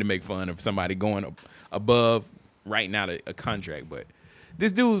I wanted to make fun of somebody going above writing out a contract, but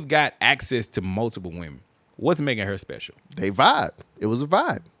this dude's got access to multiple women. What's making her special? They vibe. It was a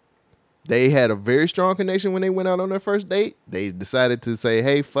vibe. They had a very strong connection when they went out on their first date. They decided to say,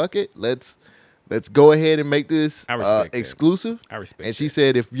 "Hey, fuck it, let's go ahead and make this I respect that. exclusive." I respect And she that.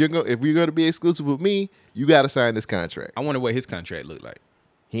 said, "If you're going to be exclusive with me, you got to sign this contract." I wonder what his contract looked like.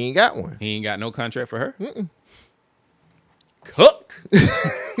 He ain't got one. He ain't got no contract for her. Cook.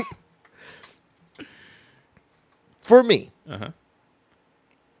 For me,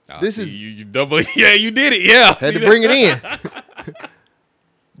 This is you double. Yeah, you did it. Yeah, had to bring it in.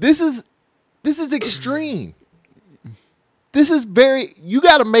 This is extreme. This is very. You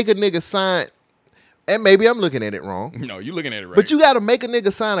got to make a nigga sign. And maybe I'm looking at it wrong. No, you looking at it right. But you got to make a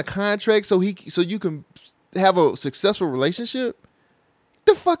nigga sign a contract so you can have a successful relationship.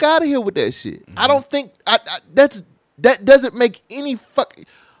 Get the fuck out of here with that shit. I don't think that doesn't make any fuck.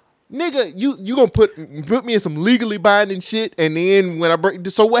 Nigga, you gonna put me in some legally binding shit, and then when I break,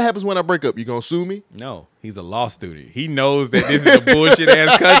 so what happens when I break up? You gonna sue me? No, he's a law student. He knows that this is a bullshit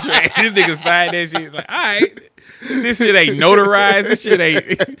ass contract. This nigga signed that shit. He's like, all right, this shit ain't notarized. This shit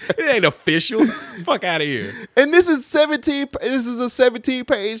ain't official. Fuck out of here. And this is 17. This is a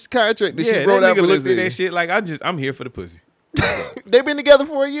 17-page contract that she Yeah, wrote that out nigga for looked this at that nigga. shit like I'm here for the pussy. They've been together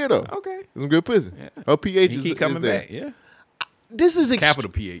for a year though. Okay, some good pussy. Her pH He is keep coming is there. back. Yeah, This is capital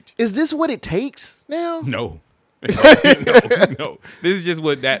PH. Is this what it takes now? No. no. This is just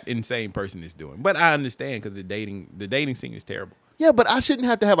what that insane person is doing. But I understand because the dating scene is terrible. Yeah, but I shouldn't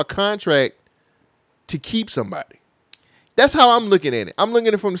have to have a contract to keep somebody. That's how I'm looking at it. I'm looking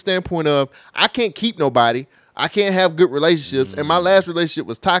at it from the standpoint of I can't keep nobody. I can't have good relationships. And my last relationship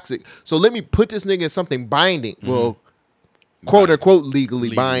was toxic. So let me put this nigga in something binding. Well, quote unquote legally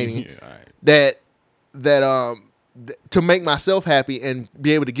binding. Yeah, all right. That to make myself happy and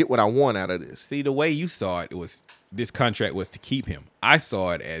be able to get what I want out of this. See, the way you saw it was this contract was to keep him. I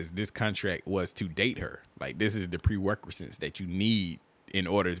saw it as this contract was to date her. Like this is the prerequisites that you need in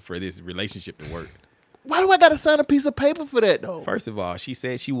order for this relationship to work. Why do I gotta sign a piece of paper for that though? First of all, she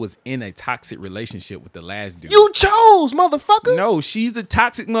said she was in a toxic relationship with the last dude. You chose, motherfucker. No, she's the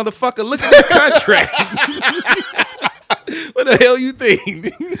toxic motherfucker. Look at this contract. What the hell you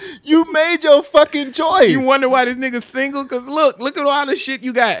think? You made your fucking choice. You wonder why this nigga's single? Cause look at all the shit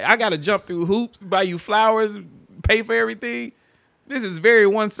you got. I gotta jump through hoops, buy you flowers, pay for everything. This is very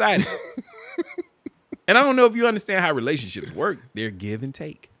one-sided. And I don't know if you understand how relationships work. They're give and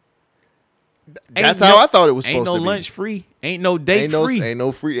take. That's how I thought it was supposed to be. Ain't no lunch free. Ain't no date free.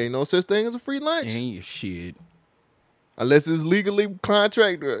 Ain't no such thing as a free lunch. Ain't shit. Unless it's legally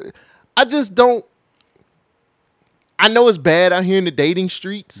contract. I just don't. I know it's bad out here in the dating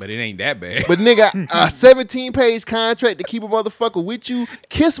streets. But it ain't that bad. But nigga, a 17-page contract to keep a motherfucker with you.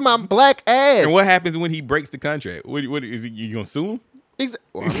 Kiss my black ass. And what happens when he breaks the contract? What is it? You gonna sue him?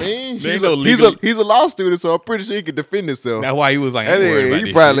 Well, I mean, There's no legal- he's a law student, so I'm pretty sure he can defend himself. That's why he was like, I And ain't worried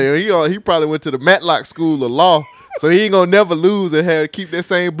then about this shit. he probably went to the Matlock School of Law, so he ain't gonna never lose and have to keep that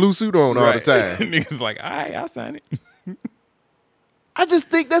same blue suit on all the Right. time. Niggas like, all right, I'll sign it. I just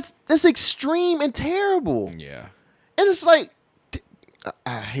think that's extreme and terrible. Yeah. And it's like,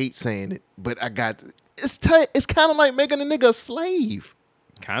 I hate saying it, but I got to. It's kind of like making a nigga a slave.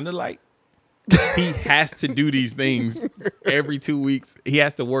 Kind of like. He has to do these things every 2 weeks. He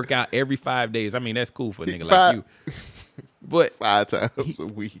has to work out every 5 days. I mean, that's cool for a nigga like you. But 5 times a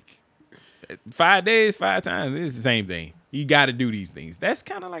week. 5 days, 5 times, it's the same thing. You got to do these things. That's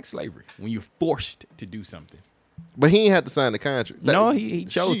kind of like slavery when you're forced to do something. But he ain't had to sign the contract. No, he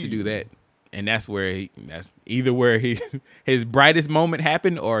chose to do that. And that's either where his brightest moment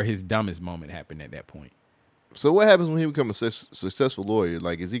happened or his dumbest moment happened at that point. So what happens when he becomes a successful lawyer?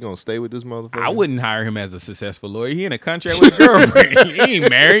 Like, is he gonna stay with this motherfucker? I wouldn't hire him as a successful lawyer. He in a contract with a girlfriend. He ain't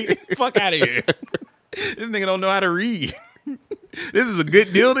married. Fuck out of here. This nigga don't know how to read. This is a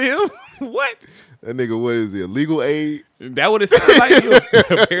good deal to him. What? That nigga, what is he? A legal aid? That would have sounded like you. A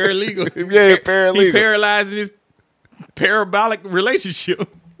paralegal. Yeah, paralegal. He paralyzing his parabolic relationship.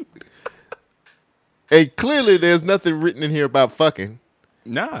 Hey, clearly there's nothing written in here about fucking.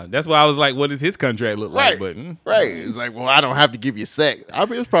 Nah, that's why I was like, what does his contract look like? But right. It's like, well, I don't have to give you sex. I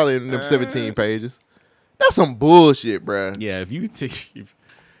mean, it's probably in them 17 pages. That's some bullshit, bruh. Yeah, if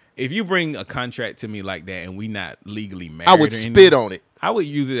you bring a contract to me like that and we not legally married, I would spit on it. I would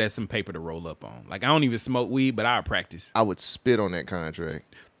use it as some paper to roll up on. Like, I don't even smoke weed, but I'll practice. I would spit on that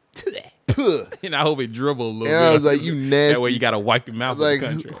contract. And I hope it dribble a little bit. I was like, you nasty. That way you got to wipe your mouth with the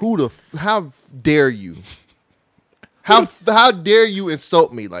contract. How dare you? How dare you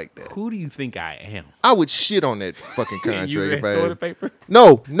insult me like that? Who do you think I am? I would shit on that fucking contract. Use it as toilet paper?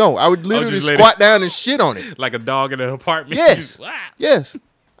 No. I would literally squat down and shit on it. Like a dog in an apartment? Yes. Yes.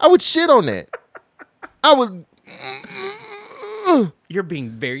 I would shit on that. I would. You're being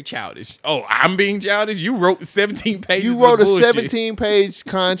very childish. Oh, I'm being childish? You wrote 17 pages You wrote of a bullshit. 17-page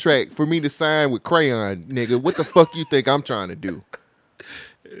contract for me to sign with crayon, nigga. What the fuck you think I'm trying to do?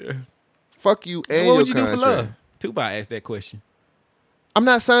 Yeah. Fuck you and what your would you contract. do for love? Tupac asked that question. I'm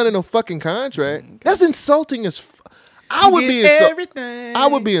not signing no fucking contract. Okay. That's insulting as I would be insulted. I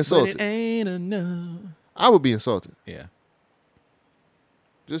would be insulted. But it ain't enough. I would be insulted. Yeah.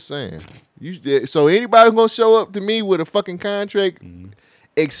 Just saying. So anybody who's gonna show up to me with a fucking contract,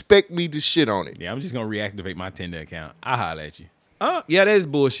 expect me to shit on it. Yeah, I'm just gonna reactivate my Tinder account. I'll holler at you. Yeah, that is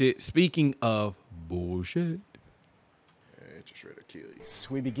bullshit. Speaking of bullshit.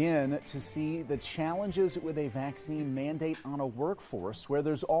 We begin to see the challenges with a vaccine mandate on a workforce where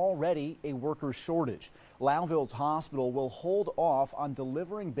there's already a worker shortage. Loudville's hospital will hold off on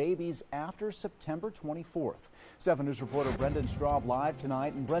delivering babies after September 24th. 7 News reporter Brendan Straub live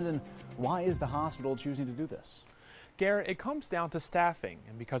tonight. And Brendan, why is the hospital choosing to do this? Garrett, it comes down to staffing,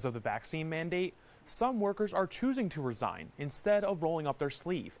 and because of the vaccine mandate, some workers are choosing to resign instead of rolling up their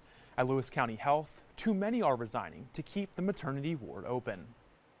sleeve. At Lewis County Health, too many are resigning to keep the maternity ward open.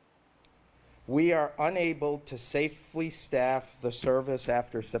 We are unable to safely staff the service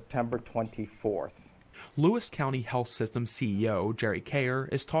after September 24th. Lewis County Health System CEO Jerry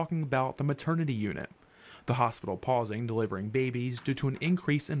Kayer is talking about the maternity unit. The hospital pausing delivering babies due to an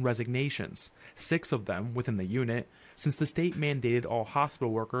increase in resignations, 6 of them within the unit, since the state mandated all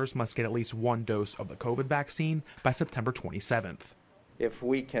hospital workers must get at least 1 dose of the COVID vaccine by September 27th. If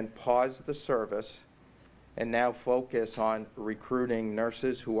we can pause the service and now focus on recruiting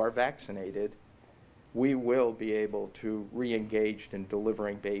nurses who are vaccinated, we will be able to re-engage in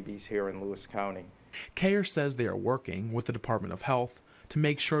delivering babies here in Lewis County. Kayer says they are working with the Department of Health to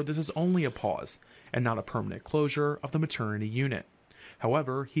make sure this is only a pause and not a permanent closure of the maternity unit.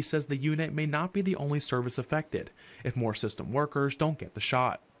 However, he says the unit may not be the only service affected if more system workers don't get the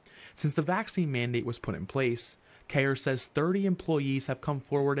shot. Since the vaccine mandate was put in place, Kayer says 30 employees have come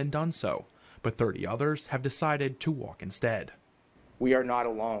forward and done so, but 30 others have decided to walk instead. We are not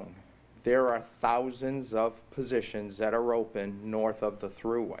alone. There are thousands of positions that are open north of the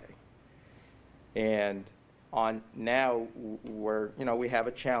Thruway. And we have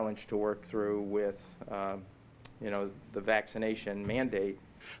a challenge to work through with, the vaccination mandate.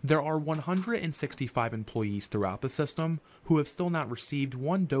 There are 165 employees throughout the system who have still not received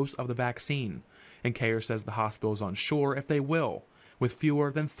 1 dose of the vaccine, and Kayer says the hospital is unsure if they will, with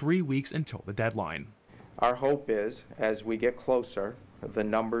fewer than 3 weeks until the deadline. Our hope is, as we get closer, the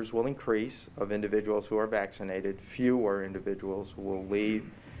numbers will increase of individuals who are vaccinated, fewer individuals will leave,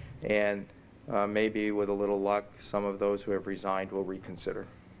 and maybe with a little luck, some of those who have resigned will reconsider.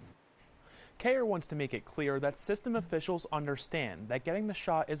 Kayer wants to make it clear that system officials understand that getting the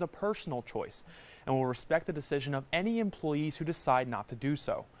shot is a personal choice and will respect the decision of any employees who decide not to do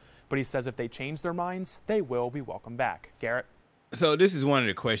so. But he says if they change their minds, they will be welcome back. Garrett? So this is one of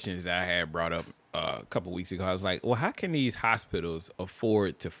the questions that I had brought up a couple weeks ago. I was like, well, how can these hospitals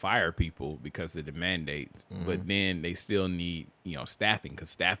afford to fire people because of the mandates, but then they still need, staffing because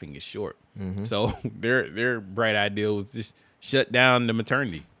staffing is short. So their bright idea was just shut down the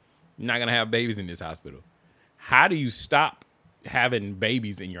maternity. You're not going to have babies in this hospital. How do you stop having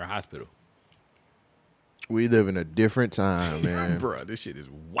babies in your hospital? We live in a different time, man. Bro, this shit is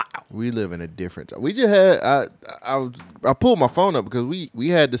wild. We live in a different time. We just had I pulled my phone up because we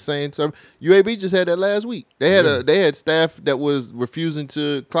had the same stuff. UAB just had that last week. They had staff that was refusing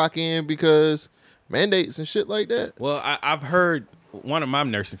to clock in because mandates and shit like that. Well, I've heard one of my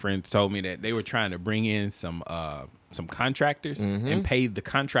nursing friends told me that they were trying to bring in some contractors and pay the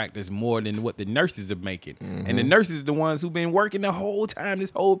contractors more than what the nurses are making. And the nurses are the ones who've been working the whole time,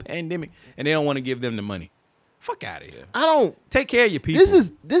 this whole pandemic, and they don't want to give them the money. Fuck out of here. I don't take care of your people.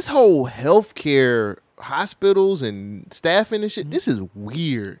 This whole healthcare, hospitals and staffing and shit. This is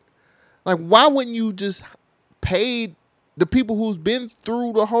weird. Like, why wouldn't you just pay the people who's been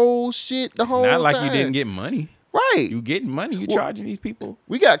through the whole shit the whole time? Not like you didn't get money. Right. You getting money. You charging these people.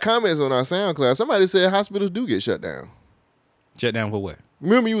 We got comments on our SoundCloud. Somebody said hospitals do get shut down. Shut down for what?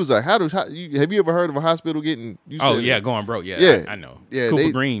 Remember, you was like, have you ever heard of a hospital getting? Going broke. Yeah, I know. Yeah,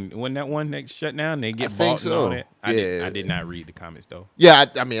 Cooper Green, wasn't that one that shut down? They get bought and all that. I did not read the comments though. Yeah,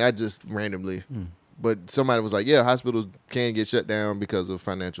 I just randomly. But somebody was like, yeah, hospitals can get shut down because of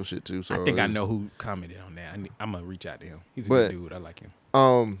financial shit too. So I think I know who commented on that. I'm gonna reach out to him. He's a good dude. I like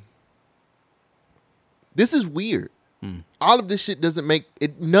him. This is weird. All of this shit doesn't make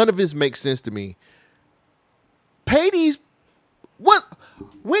it. None of this makes sense to me. Pay these. What?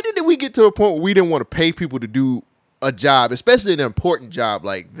 When did we get to a point where we didn't want to pay people to do a job, especially an important job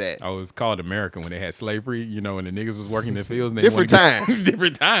like that? Oh, it was called America when they had slavery, and the niggas was working in the fields. And Different times.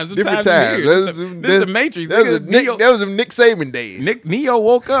 Different times. Different times. times. This is the Matrix. That was the Nick Saban days. Neo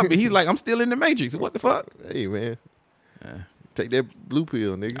woke up and he's like, I'm still in the Matrix. What the fuck? Hey, man. Take that blue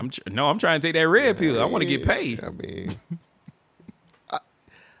pill, nigga. I'm trying to take that red pill. I want to get paid. I mean,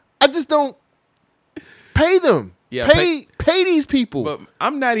 I just don't pay them. Yeah, pay these people. But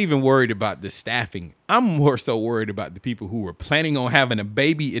I'm not even worried about the staffing. I'm more so worried about the people who were planning on having a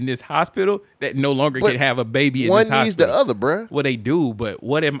baby in this hospital that no longer can have a baby in this hospital. One needs the other, bruh. Well, they do, but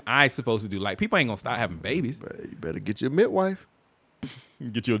what am I supposed to do? Like, people ain't gonna stop having babies. You better get your midwife.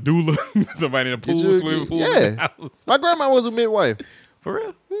 Get your doula. Somebody in a pool, swimming pool. Yeah. In the house. My grandma was a midwife. For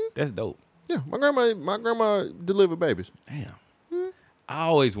real? That's dope. Yeah, my grandma delivered babies. Damn. I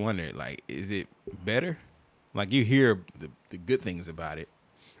always wondered, like, is it better? Like, you hear the good things about it.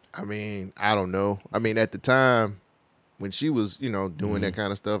 I mean, I don't know. I mean, at the time when she was, doing that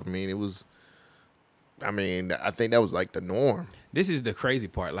kind of stuff, I think that was like the norm. This is the crazy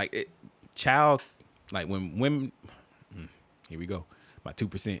part. Like, when women, here we go, my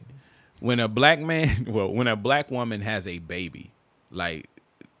 2%. When a black woman has a baby, like,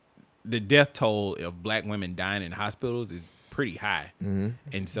 the death toll of black women dying in hospitals is pretty high.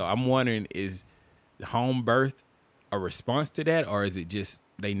 And so I'm wondering, is home birth a response to that, or is it just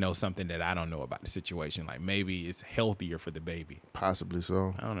they know something that I don't know about the situation? Like, maybe it's healthier for the baby. Possibly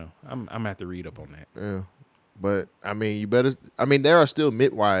so. I don't know. I'm gonna have to read up on that. Yeah, but I mean, there are still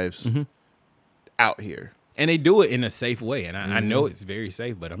midwives out here, and they do it in a safe way. And I know it's very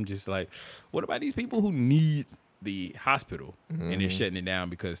safe, but I'm just like, what about these people who need the hospital and they're shutting it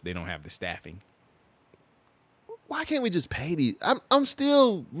down because they don't have the staffing? Why can't we just pay these? I'm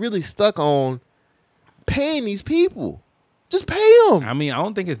still really stuck on paying these people. Just pay them. I mean, I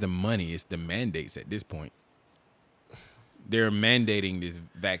don't think it's the money. It's the mandates at this point. They're mandating this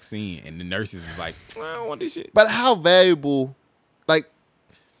vaccine, and the nurses was like, I don't want this shit. But how valuable, like,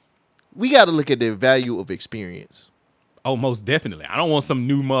 we got to look at the value of experience. Oh, most definitely. I don't want some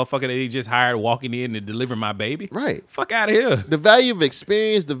new motherfucker that they just hired walking in to deliver my baby. Right. Fuck out of here. The value of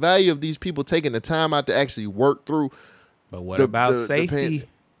experience, the value of these people taking the time out to actually work through. But what about safety?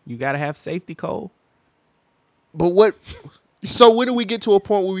 You got to have safety, Cole. But what? So when do we get to a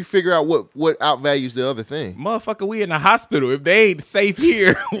point where we figure out what outvalues the other thing? Motherfucker, we in the hospital. If they ain't safe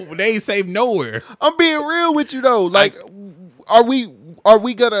here, they ain't safe nowhere. I'm being real with you though. Like, when are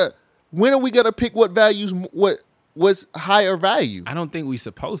we gonna pick what values what's higher value? I don't think we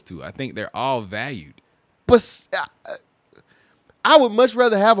supposed to. I think they're all valued. But I would much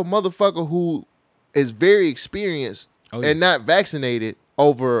rather have a motherfucker who is very experienced and not vaccinated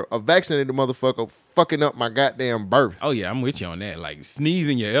over a vaccinated motherfucker fucking up my goddamn birth. Oh yeah, I'm with you on that. Like,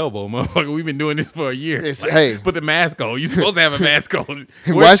 sneezing your elbow, motherfucker. We've been doing this for a year. Like, hey, put the mask on. You supposed to have a mask on.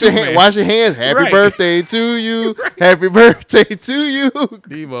 Wash your hands. Happy birthday to you. Right. Happy birthday to you.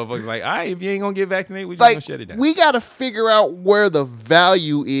 These motherfuckers like, all right, if you ain't gonna get vaccinated, we just gonna shut it down. We gotta figure out where the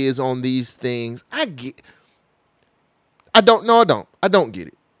value is on these things. I don't get it. I don't get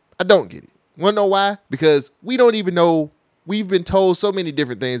it. Wanna know why? Because we don't even know. We've been told so many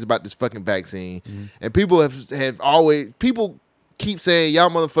different things about this fucking vaccine. And people have always, people keep saying,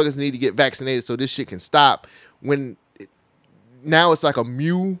 y'all motherfuckers need to get vaccinated so this shit can stop. When now it's like a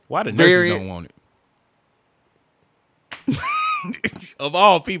mu Why the variant. nurses don't want it? Of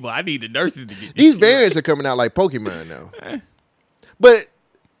all people, I need the nurses to get These variants are coming out like Pokemon now. But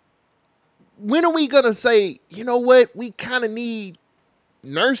when are we gonna say, you know what? We kind of need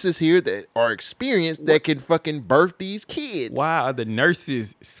nurses here that are experienced that can fucking birth these kids. Why are the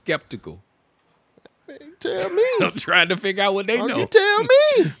nurses skeptical? Tell me. I'm trying to figure out what they know. You tell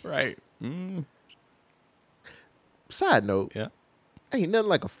me. Right. Side note. Yeah. Ain't nothing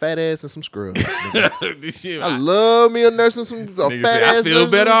like a fat ass and some scrubs. This shit, I love me a nurse and some fat ass. I feel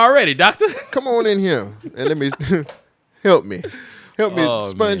better already, doctor. Come on in here and let me help me.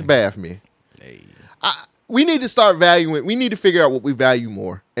 Sponge bath me. Hey. We need to start valuing. We need to figure out what we value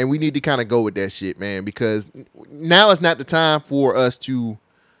more, and we need to kind of go with that shit, man. Because now is not the time for us to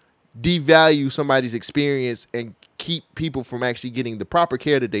devalue somebody's experience and keep people from actually getting the proper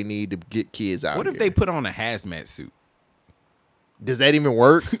care that they need to get kids out. What if they put on a hazmat suit? Does that even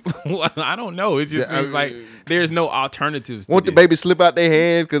work? Well, I don't know. It just seems like there's no alternatives to Want the baby slip out their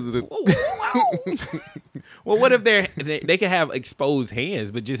head because of the. Well, what if they can have exposed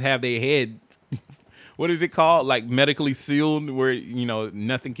hands, but just have their head? What is it called? Like medically sealed, where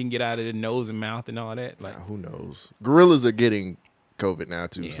nothing can get out of the nose and mouth and all that. Like who knows? Gorillas are getting COVID now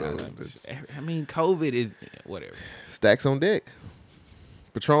too. Yeah, so COVID is whatever. Stacks on deck.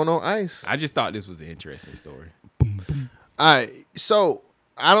 Patron on ice. I just thought this was an interesting story. All right, so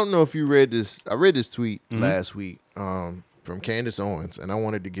I don't know if you read this. I read this tweet last week from Candace Owens, and I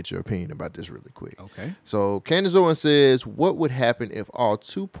wanted to get your opinion about this really quick. Okay. So Candace Owens says, what would happen if all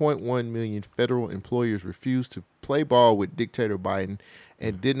 2.1 million federal employers refused to play ball with dictator Biden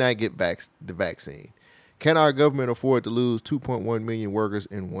and did not get the vaccine? Can our government afford to lose 2.1 million workers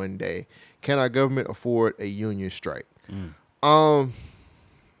in one day? Can our government afford a union strike?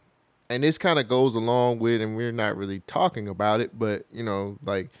 And this kind of goes along with, and we're not really talking about it, but,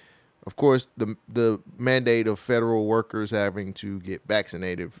 of course, the mandate of federal workers having to get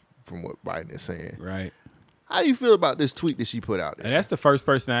vaccinated from what Biden is saying. Right. How do you feel about this tweet that she put out there? And that's the first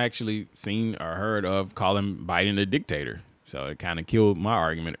person I actually seen or heard of calling Biden a dictator. So it kind of killed my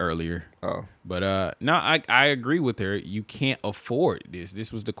argument earlier. Oh. But no, I agree with her. You can't afford this.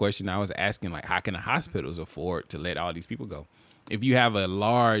 This was the question I was asking, like, how can the hospitals afford to let all these people go? If you have a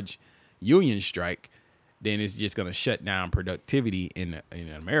large union strike, then it's just going to shut down productivity in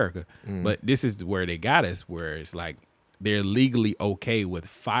America. But this is where they got us, where it's like they're legally okay with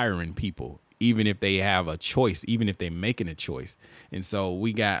firing people, even if they have a choice, even if they're making a choice. And so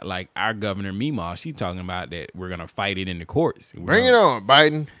we got like our governor, Meemaw, she talking about that we're going to fight it in the courts. Bring it on,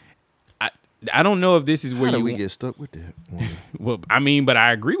 Biden. I don't know if this is where How do we get stuck with that? Well, I mean, but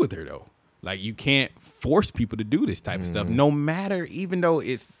I agree with her, though. Like, you can't force people to do this type of stuff, no matter, even though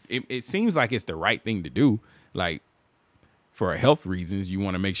it seems like it's the right thing to do. Like, for health reasons, you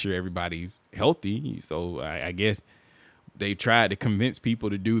want to make sure everybody's healthy. So I guess they tried to convince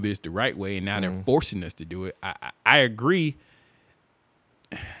people to do this the right way, and now they're forcing us to do it. I agree.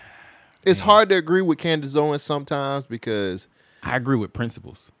 It's hard to agree with Candace Owens sometimes because I agree with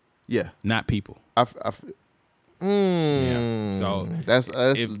principles. Yeah, not people. Yeah. So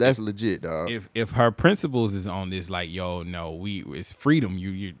that's legit, dog. If her principles is on this, like, yo, no, it's freedom.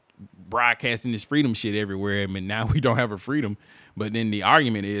 You're broadcasting this freedom shit everywhere. I mean, now we don't have a freedom. But then the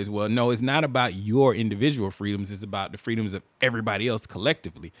argument is, well, no, it's not about your individual freedoms. It's about the freedoms of everybody else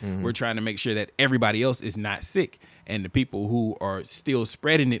collectively. We're trying to make sure that everybody else is not sick. And the people who are still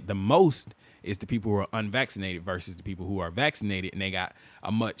spreading it the most is the people who are unvaccinated versus the people who are vaccinated, and they got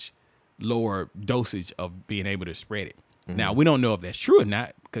a much lower dosage of being able to spread it. Now, we don't know if that's true or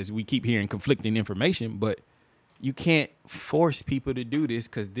not because we keep hearing conflicting information, but you can't force people to do this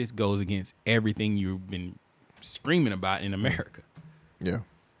because this goes against everything you've been screaming about in America. Yeah.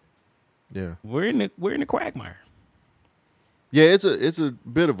 We're in the quagmire. Yeah, it's a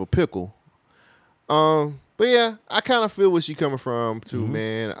bit of a pickle. But yeah, I kind of feel where she's coming from too,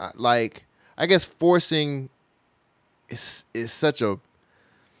 man. I guess forcing is such a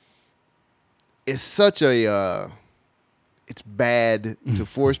it's bad to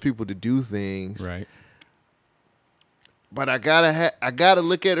force people to do things, right? But I gotta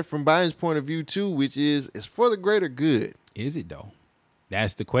look at it from Biden's point of view too, which is it's for the greater good. Is it though?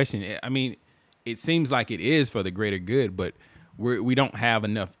 That's the question. I mean, it seems like it is for the greater good, but we don't have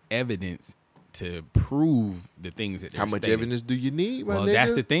enough evidence to prove the things that they're How much stating. evidence do you need, my Well, nigga?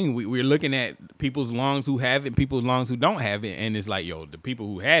 that's the thing. We're looking at people's lungs who have it and people's lungs who don't have it, and it's like, yo, the people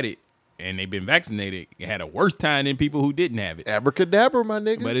who had it and they've been vaccinated had a worse time than people who didn't have it. Abracadabra, my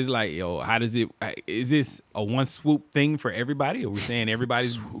nigga. But it's like, yo, how does it? Is this a one swoop thing for everybody? Are we saying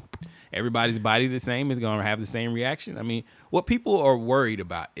everybody's body the same is going to have the same reaction? I mean, what people are worried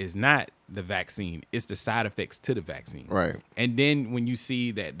about is not the vaccine. It's the side effects to the vaccine. Right. And then when you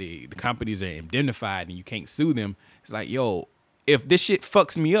see that the companies are indemnified and you can't sue them, it's like, yo, if this shit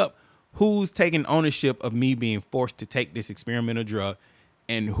fucks me up, who's taking ownership of me being forced to take this experimental drug,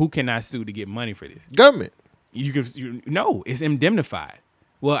 and who can I sue to get money for this? Government. No, it's indemnified.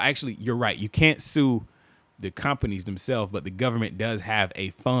 Well, actually, you're right. You can't sue the companies themselves, but the government does have a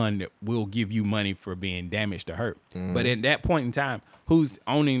fund that will give you money for being damaged or hurt. Mm-hmm. But at that point in time, who's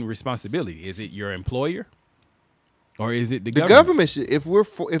owning responsibility? Is it your employer, or is it the government? The government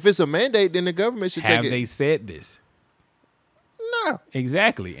should. If it's a mandate, then the government should take it. Have they said this? No.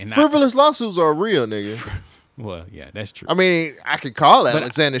 Exactly. And frivolous lawsuits are real, nigga. Well, yeah, that's true. I mean, I could call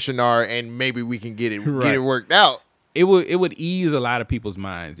Alexander Shinar and maybe we can get it worked out. It would ease a lot of people's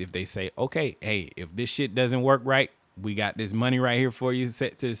minds if they say, okay, hey, if this shit doesn't work right, we got this money right here for you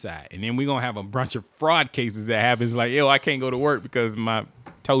set to the side. And then we're going to have a bunch of fraud cases that happens like, yo, I can't go to work because my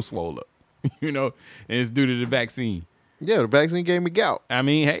toe swole up, and it's due to the vaccine. Yeah, the vaccine gave me gout. I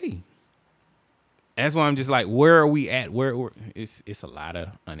mean, hey, that's why I'm just like, where are we at? Where it's a lot of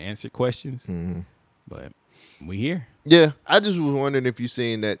unanswered questions, but we here. Yeah, I just was wondering if you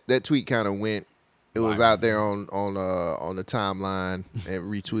seen that tweet kind of went. It was out there on the timeline and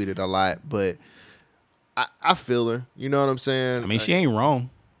retweeted a lot, but I feel her. You know what I'm saying? I mean, she ain't wrong.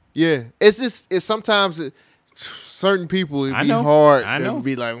 Yeah, it's sometimes certain people it'd be hard. I know. To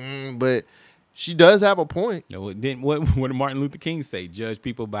be like, but she does have a point. No, then what did Martin Luther King say? Judge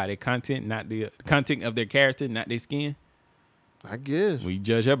people by their content, not the content of their character, not their skin. I guess. When you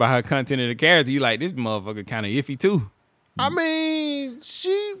judge her by her content of the character, you like, this motherfucker kind of iffy too. I mean,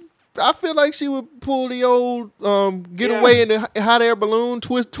 I feel like she would pull the old get away in the hot air balloon,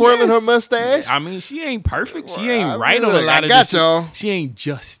 twirling her mustache. I mean, she ain't perfect. She ain't right on a lot of this. She ain't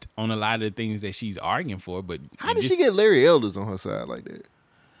just on a lot of the things that she's arguing for. But how did she get Larry Elders on her side like that?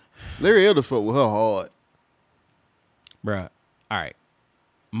 Larry Elders fought with her hard. Bruh, all right.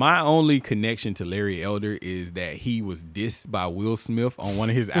 My only connection to Larry Elder is that he was dissed by Will Smith on one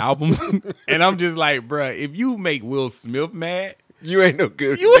of his albums. And I'm just like, bruh, if you make Will Smith mad, you ain't no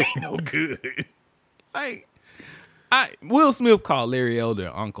good. You ain't no good. Like, Will Smith called Larry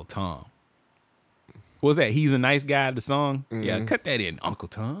Elder Uncle Tom. What's that? He's a nice guy, the song? Mm-hmm. Yeah, cut that in, Uncle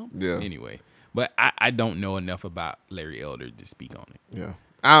Tom. Yeah. Anyway, but I don't know enough about Larry Elder to speak on it. Yeah.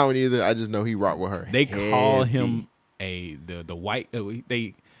 I don't either. I just know he rocked with her. They call him the white,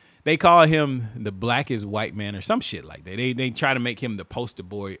 they call him the blackest white man or some shit like that. They try to make him the poster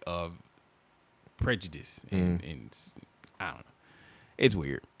boy of prejudice and I don't know. It's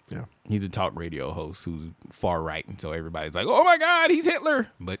weird. Yeah. He's a talk radio host who's far right, and so everybody's like, oh my God, he's Hitler.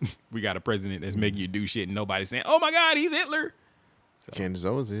 But we got a president that's making you do shit and nobody's saying, oh my God, he's Hitler. So, Candace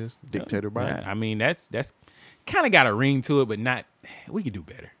Owens is Dictator Biden. I mean, that's kind of got a ring to it, but not, we could do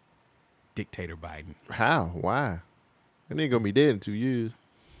better. Dictator Biden. How? Why? That nigga gonna be dead in 2 years.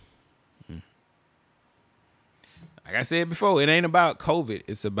 Like I said before, it ain't about COVID.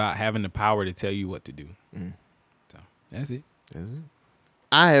 It's about having the power to tell you what to do. So that's it. That's it.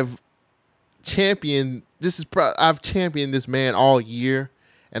 I have championed I've championed this man all year,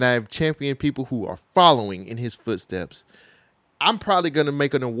 and I have championed people who are following in his footsteps. I'm probably gonna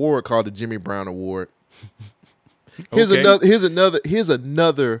make an award called the Jimmy Brown Award. Here's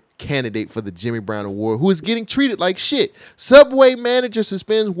another candidate for the Jimmy Brown Award who is getting treated like shit. Subway manager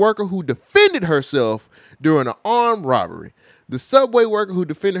suspends worker who defended herself during an armed robbery. The Subway worker who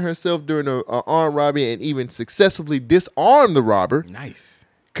defended herself during an armed robbery and even successfully disarmed the robber. Nice.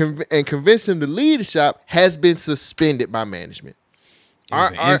 And convinced him to leave the shop has been suspended by management. It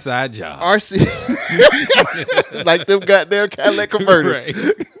was an inside job. Like them goddamn Cadillac converters.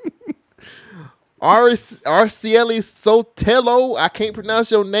 Right. Arcieli Sotelo, I can't pronounce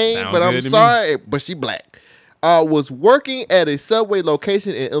your name, but I'm sorry, but she black. Was working at a Subway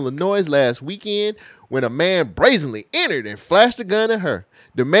location in Illinois last weekend when a man brazenly entered and flashed a gun at her,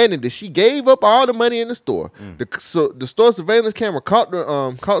 demanding that she gave up all the money in the store. The store surveillance camera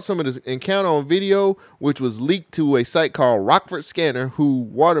caught some of the encounter on video, which was leaked to a site called Rockford Scanner, who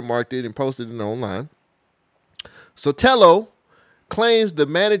watermarked it and posted it online. Sotelo claims the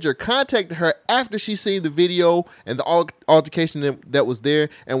manager contacted her after she seen the video and the altercation that was there,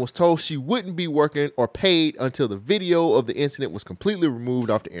 and was told she wouldn't be working or paid until the video of the incident was completely removed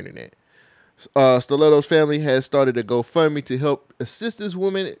off the internet. Stiletto's family has started a GoFundMe to help assist this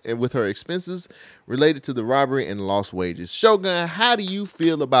woman with her expenses related to the robbery and lost wages. Shogun, how do you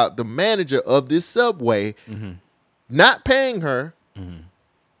feel about the manager of this Subway not paying her?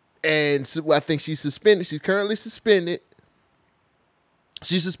 And so I think she's suspended. She's currently suspended.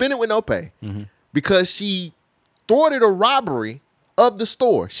 She's suspended with no pay because she thwarted a robbery of the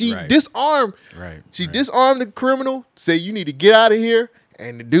store. She disarmed. Right. She disarmed the criminal. Said, "You need to get out of here."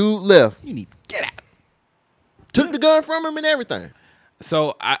 And the dude left. You need to get out. Took the gun from him and everything.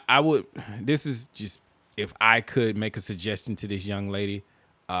 So I would. This is just if I could make a suggestion to this young lady.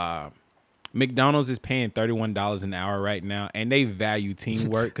 McDonald's is paying $31 an hour right now, and they value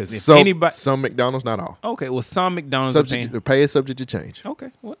teamwork because if anybody, some McDonald's, not all. Okay, well, some McDonald's the pay is subject to change.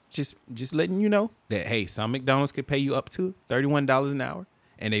 Okay, well, just letting you know that hey, some McDonald's could pay you up to $31 an hour,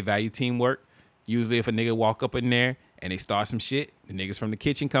 and they value teamwork. Usually, if a nigga walk up in there and they start some shit, the niggas from the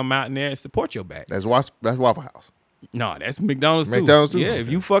kitchen come out in there and support your back. That's Waffle House. No, that's McDonald's too. McDonald's too. Yeah, if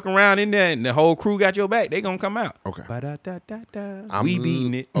you fuck around in there and the whole crew got your back, they gonna come out. Okay. We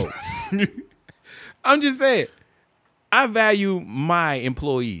beating it. Oh. I'm just saying, I value my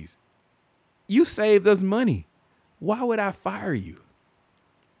employees. You saved us money. Why would I fire you?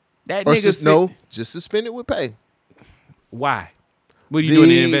 That nigga just suspend it with pay. Why? What are you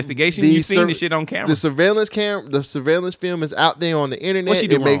doing? An investigation? You seen the shit on camera. The surveillance film is out there on the internet. What she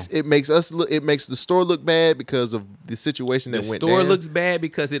do wrong? It makes the store look bad because of the situation that went down. The store looks bad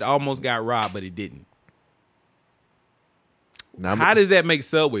because it almost got robbed, but it didn't. How does that make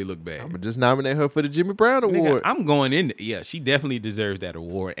Subway look bad? I'm gonna just nominate her for the Jimmy Brown Award. I'm going in. Yeah, she definitely deserves that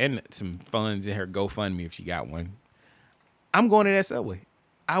award and some funds in her GoFundMe if she got one. I'm going to that Subway.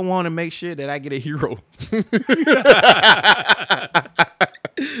 I want to make sure that I get a hero.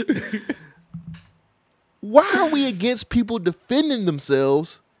 Why are we against people defending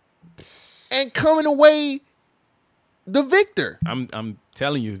themselves and coming away the victor? I'm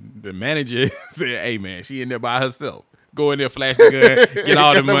telling you, the manager said, "Hey man, she in there by herself. Go in there, flash the gun, get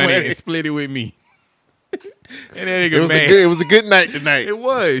all the money, and split it with me." And that nigga, it was a good night tonight. It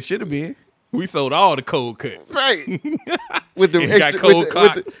was. Should have been. We sold all the cold cuts. Right. With the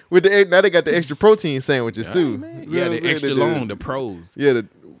extra, with the now they got the extra protein sandwiches too. Man. Yeah, the extra long, the pros. Yeah,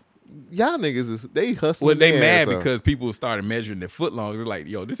 y'all niggas they hustling. Well, they mad because people started measuring their foot longs. It's like,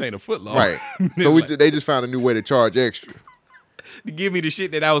 yo, this ain't a foot long. Right. So they just found a new way to charge extra. To give me the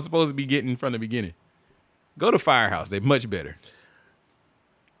shit that I was supposed to be getting from the beginning. Go to Firehouse. They're much better.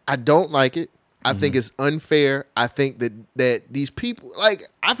 I don't like it. I think it's unfair. I think that these people, like,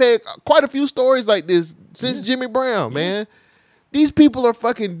 I've had quite a few stories like this since Jimmy Brown, man. These people are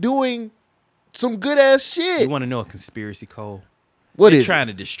fucking doing some good ass shit. You want to know a conspiracy, Cole? They're trying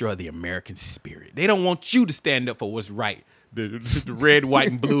to destroy the American spirit. They don't want you to stand up for what's right. The red, white,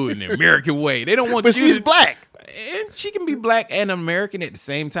 and blue in the American way. They don't want you. But she's black. And she can be black and American at the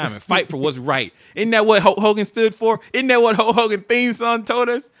same time and fight for what's right. Isn't that what Hulk Hogan stood for? Isn't that what Hulk Hogan theme song told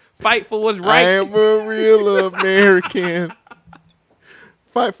us? Fight for what's right. I am a real American.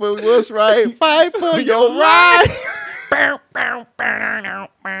 Fight for what's right. Fight for your right.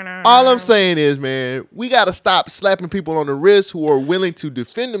 All I'm saying is, man, we got to stop slapping people on the wrist who are willing to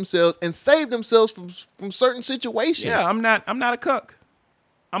defend themselves and save themselves from certain situations. Yeah, I'm not a cuck.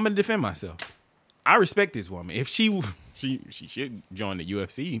 I'm gonna defend myself. I respect this woman. If she should join the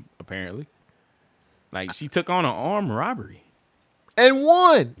UFC, apparently. Like, she took on an armed robbery. And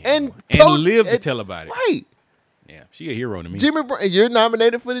won. And lived to tell about it. Right. Yeah, she a hero to me. Jimmy Brown, you're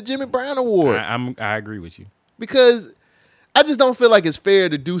nominated for the Jimmy Brown Award. I agree with you. Because I just don't feel like it's fair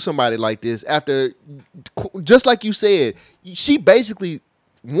to do somebody like this after, just like you said, she basically,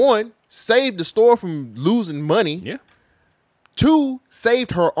 one, saved the store from losing money. Yeah. Two,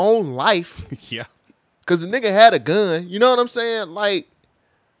 saved her own life. Yeah. Because the nigga had a gun. You know what I'm saying? Like,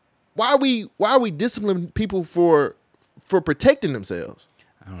 why are we disciplining people for protecting themselves?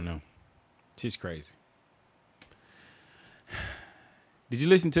 I don't know. She's crazy. Did you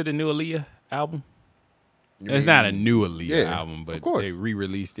listen to the new Aaliyah album? It's not a new Aaliyah album, but they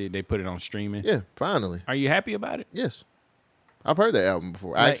re-released it. They put it on streaming. Yeah, finally. Are you happy about it? Yes. I've heard that album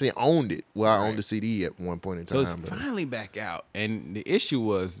before. I actually owned it. Well, I owned the CD at one point in time. So it's finally back out. And the issue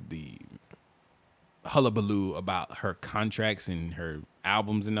was the hullabaloo about her contracts and her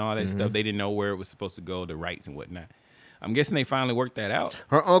albums and all that stuff. They didn't know where it was supposed to go, the rights and whatnot. I'm guessing they finally worked that out.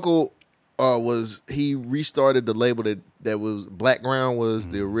 Her uncle he restarted the label that was Blackground was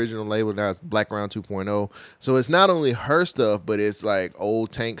the original label. Now it's Blackground 2.0. So it's not only her stuff, but it's like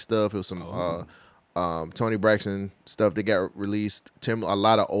old Tank stuff. It was some Tony Braxton stuff that got released. A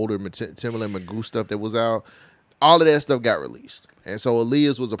lot of older Timbaland Magoo stuff that was out. All of that stuff got released. And so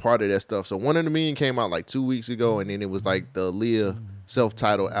Aaliyah's was a part of that stuff. So One in a Million came out like 2 weeks ago, and then it was like the Aaliyah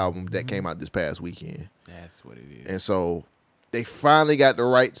self-titled album that came out this past weekend. That's what it is. And so they finally got the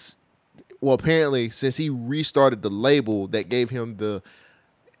rights. Well, apparently, since he restarted the label, that gave him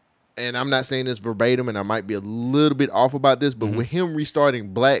and I'm not saying this verbatim, and I might be a little bit off about this, but with him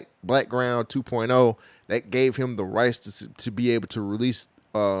restarting Blackground 2.0, that gave him the rights to be able to release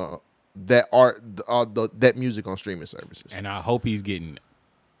that art, that music on streaming services. And I hope he's getting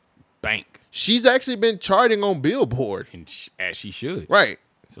bank. She's actually been charting on Billboard, and as she should. Right.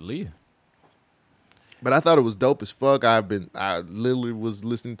 It's Aaliyah. But I thought it was dope as fuck. I literally was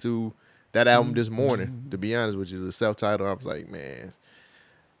listening to that album this morning. To be honest with you, the self-titled, I was like, man,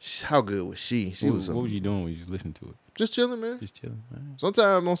 how good was she? What was you doing when you listened to it? Just chilling, man. Just chilling. Right.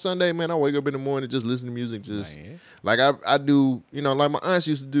 Sometimes on Sunday, man, I wake up in the morning, just listen to music, like I do, like my aunts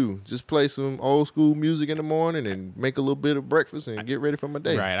used to do. Just play some old school music in the morning and make a little bit of breakfast and get ready for my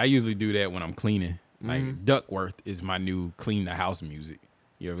day. Right. I usually do that when I'm cleaning. Like Duckworth is my new clean the house music.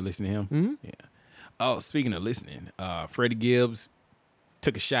 You ever listen to him? Mm-hmm. Yeah. Oh, speaking of listening, Freddie Gibbs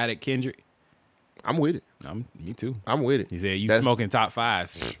took a shot at Kendrick. I'm with it. Me too. I'm with it. He said, "You smoking top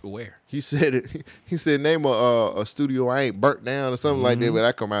fives? Where?" He said it. He said, "Name a studio I ain't burnt down or something like that." But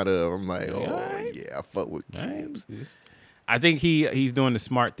I come out of, I'm like, yeah, I fuck with Gibbs. I think he's doing the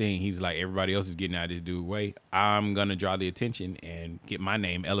smart thing. He's like, everybody else is getting out of this dude way. I'm gonna draw the attention and get my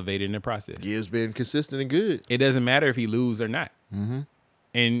name elevated in the process. Gibbs been consistent and good. It doesn't matter if he lose or not. Mm-hmm.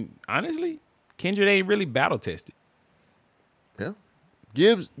 And honestly, Kendrick ain't really battle tested. Yeah.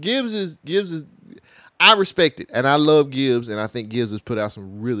 Gibbs is I respect it, and I love Gibbs, and I think Gibbs has put out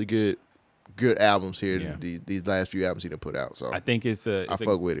some really good albums here. Yeah. These last few albums he done put out. So I think I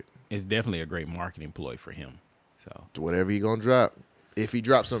fuck with it. It's definitely a great marketing ploy for him. So whatever he gonna drop, if he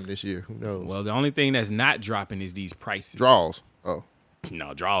drops something this year, who knows? Well, the only thing that's not dropping is these prices. Draws. Oh.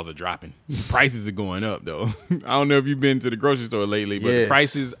 No, draws are dropping. Prices are going up though. I don't know if you've been to the grocery store lately, but the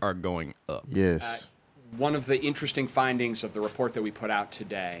prices are going up. Yes. One of the interesting findings of the report that we put out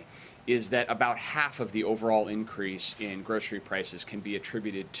today is that about half of the overall increase in grocery prices can be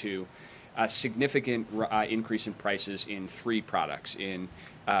attributed to a significant increase in prices in three products, in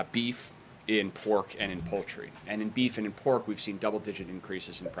beef, in pork, and in poultry. And in beef and in pork, we've seen double-digit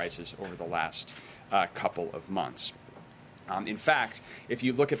increases in prices over the last couple of months. In fact, if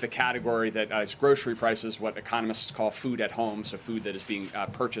you look at the category that is grocery prices, what economists call food at home, so food that is being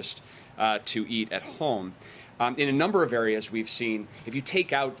purchased to eat at home, in a number of areas we've seen, if you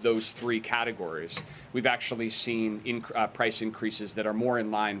take out those three categories, we've actually seen price increases that are more in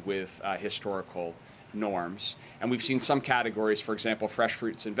line with historical norms. And we've seen some categories, for example, fresh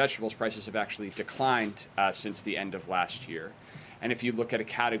fruits and vegetables prices have actually declined since the end of last year. And if you look at a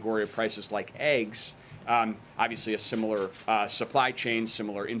category of prices like eggs, obviously a similar supply chain,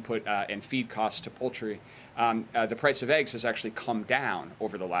 similar input and feed costs to poultry, the price of eggs has actually come down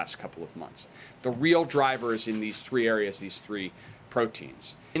over the last couple of months. The real drivers in these three areas, these three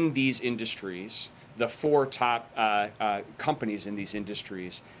proteins. In these industries, the four top companies in these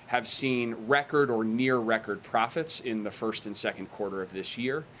industries have seen record or near record profits in the first and second quarter of this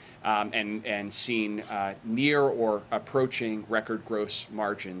year, and seen near or approaching record gross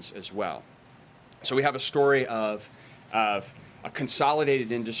margins as well. So we have a story of a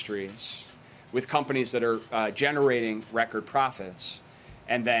consolidated industries with companies that are generating record profits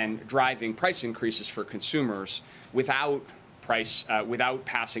and then driving price increases for consumers without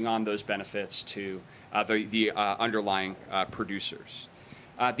passing on those benefits to the underlying producers.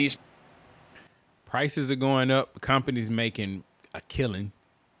 These prices are going up. Companies making a killing,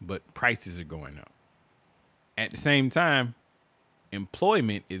 but prices are going up. At the same time,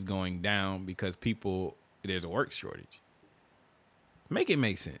 employment is going down because there's a work shortage. Make it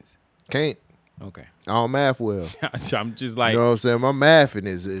make sense. Can't. Okay. I don't math well. I'm just like, you know what I'm saying? My mathing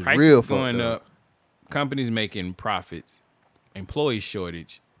is real going fucked up. Companies making profits. Employee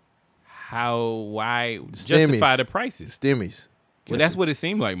shortage. Why justify the prices? Stimmies. Well, that's what it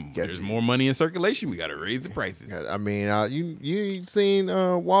seemed like. There's more money in circulation. We got to raise the prices. I mean, you ain't seen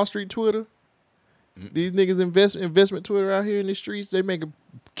Wall Street Twitter? These niggas investment Twitter out here in the streets, they make a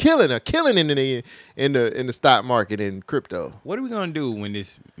killing in the stock market and crypto. What are we gonna do when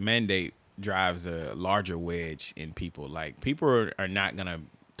this mandate drives a larger wedge in people? Like, people are not gonna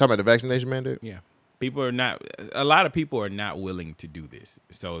talk about the vaccination mandate. Yeah, a lot of people are not willing to do this,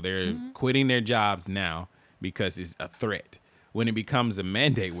 so they're quitting their jobs now because it's a threat. When it becomes a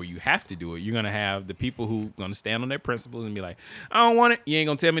mandate where you have to do it, you're going to have the people who are going to stand on their principles and be like, I don't want it. You ain't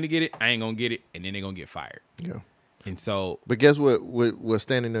going to tell me to get it. I ain't going to get it. And then they're going to get fired. Yeah. And so. But guess what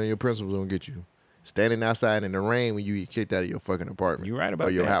standing on your principles going to get you? Standing outside in the rain when you get kicked out of your fucking apartment. You're right about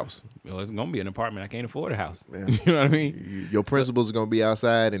that. Or your house. Well, it's going to be an apartment. I can't afford a house. Yeah. You know what I mean? Your principles are going to be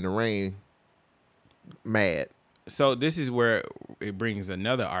outside in the rain mad. So this is where it brings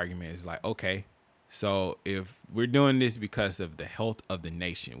another argument. It's like, okay. So if we're doing this because of the health of the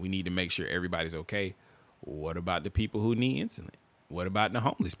nation, we need to make sure everybody's okay. What about the people who need insulin? What about the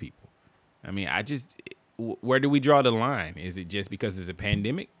homeless people? I mean, where do we draw the line? Is it just because it's a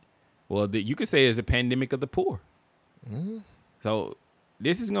pandemic? Well, you could say it's a pandemic of the poor. Mm-hmm. So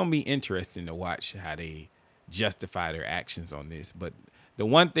this is going to be interesting to watch how they justify their actions on this. But the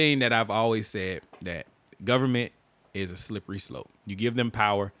one thing that I've always said, that government is a slippery slope. You give them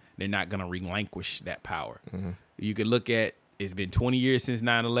power, they're not going to relinquish that power. Mm-hmm. You could look at, it's been 20 years since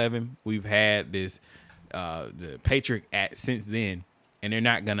 9/11. We've had this, the Patriot Act since then, and they're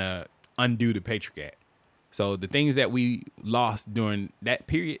not going to undo the Patriot Act. So the things that we lost during that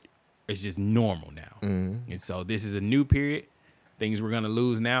period is just normal now. Mm-hmm. And so this is a new period. Things we're going to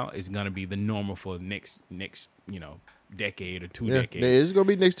lose now is going to be the normal for next decade or two decades. It's going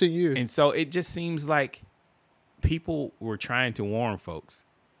to be next 10 years. And so it just seems like people were trying to warn folks,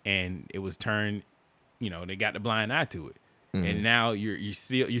 and it was turned, they got the blind eye to it. Mm-hmm. And now you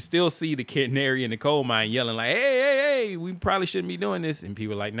still see the canary in the coal mine yelling like, hey, we probably shouldn't be doing this. And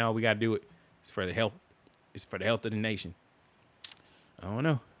people are like, no, we got to do it. It's for the health. It's for the health of the nation. I don't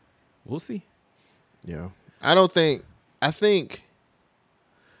know. We'll see. Yeah. I think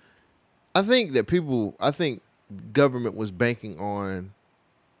government was banking on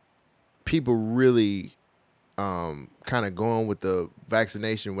people really kind of going with the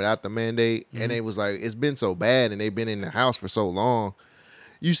vaccination without the mandate. Mm-hmm. And it was like, it's been so bad and they've been in the house for so long.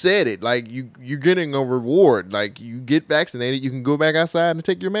 You said it, like you're getting a reward. Like you get vaccinated, you can go back outside and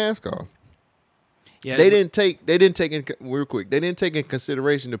take your mask off. Yeah, they didn't take in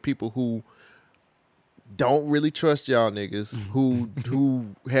consideration the people who don't really trust y'all niggas,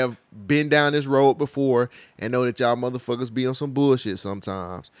 who have been down this road before and know that y'all motherfuckers be on some bullshit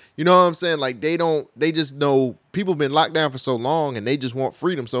sometimes. You know what I'm saying? Like they just know people been locked down for so long and they just want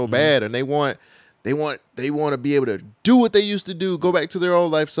freedom so bad, and they want to be able to do what they used to do, go back to their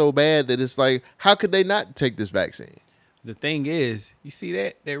old life so bad that it's like, how could they not take this vaccine? The thing is, you see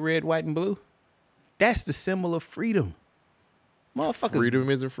that red, white, and blue? That's the symbol of freedom. Motherfuckers, freedom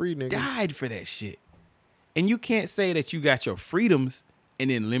isn't free, nigga. Died for that shit. And you can't say that you got your freedoms and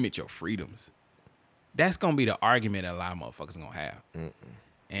then limit your freedoms. That's going to be the argument that a lot of motherfuckers going to have. Mm-mm.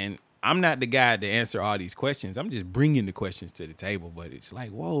 And I'm not the guy to answer all these questions. I'm just bringing the questions to the table. But it's like,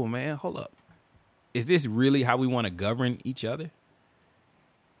 whoa, man, hold up. Is this really how we want to govern each other?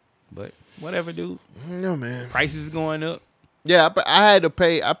 But whatever, dude. No, man. Prices going up. Yeah, I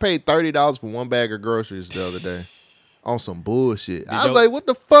paid $30 for one bag of groceries the other day on some bullshit. I was like, what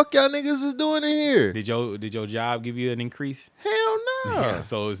the fuck y'all niggas is doing in here? Did your job give you an increase? Hell no. Yeah,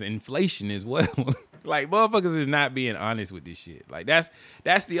 so it's inflation as well. Like, motherfuckers is not being honest with this shit. Like, that's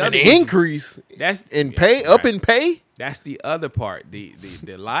the other increase. That's in pay, up in pay. That's the other part. The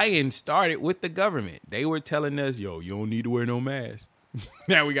lying started with the government. They were telling us, yo, you don't need to wear no mask.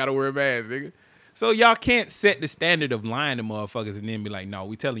 Now we gotta wear a mask, nigga. So y'all can't set the standard of lying to motherfuckers and then be like, no,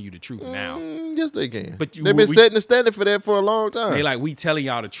 we telling you the truth now. Yes, they can. But they've been setting the standard for that for a long time. They like, we telling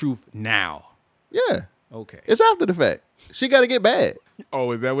y'all the truth now. Yeah. Okay. It's after the fact. She got to get bad.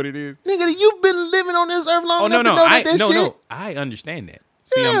 Oh, is that what it is? Nigga, you've been living on this earth long enough to know that shit. No, I understand that.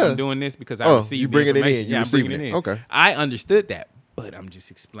 See, I'm doing this because I received the information. Yeah, I'm bringing it in. Okay. I understood that, but I'm just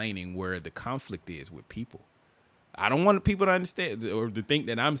explaining where the conflict is with people. I don't want people to understand or to think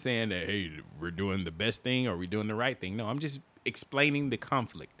that I'm saying that, hey, we're doing the best thing or we're doing the right thing. No, I'm just explaining the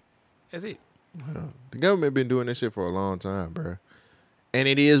conflict. That's it. Well, the government been doing this shit for a long time, bro. And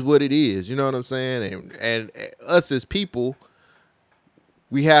it is what it is. You know what I'm saying? And us as people,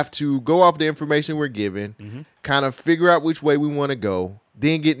 we have to go off the information we're given, kind of figure out which way we want to go,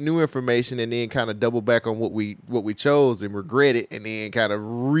 then get new information, and then kind of double back on what we chose and regret it, and then kind of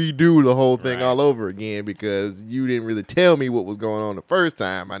redo the whole thing all over again because you didn't really tell me what was going on the first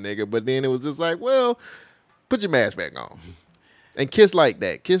time, my nigga. But then it was just like, well, put your mask back on. And kiss like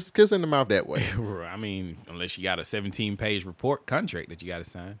that. Kiss in the mouth that way. I mean, unless you got a 17-page report contract that you got to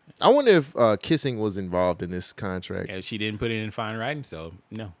sign. I wonder if kissing was involved in this contract. Yeah, she didn't put it in fine writing, so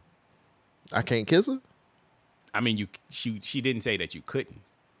no. I can't kiss her? I mean, she didn't say that you couldn't.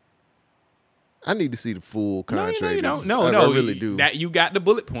 I need to see the full contract. No, you don't. No, I really do. That you got the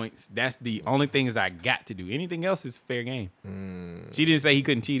bullet points. That's the only things I got to do. Anything else is fair game. She didn't say he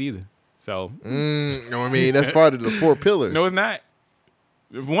couldn't cheat either. So, you know what I mean? That's part of the 4 pillars. No, it's not.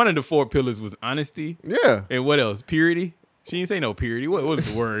 One of the 4 pillars was honesty. Yeah. And what else? Purity. She didn't say no purity. What was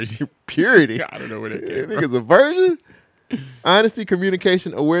the word? Purity. I don't know where that came from. I think it's a version. Honesty,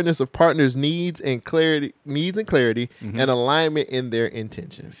 communication, awareness of partners' needs and clarity, and alignment in their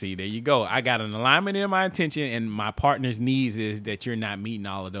intentions. See, there you go. I got an alignment in my intention, and my partner's needs is that you're not meeting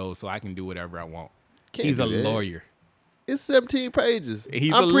all of those, so I can do whatever I want. He's a lawyer. It's 17 pages.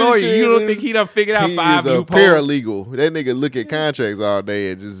 He's I'm a pretty lawyer. sure You don't it think is- he done figured out he 5 is a loopholes? paralegal. That nigga look at contracts all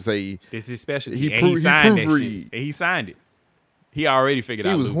day and just say This is his specialty. He And pro- he he signed that proofread. shit. And he signed it. He already figured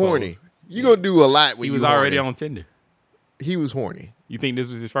he out was loopholes. horny. You gonna do a lot when He you was already horny. on Tinder. He was horny. You think this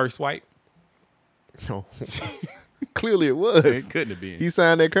was his first swipe? No. Clearly it was. It couldn't have been. He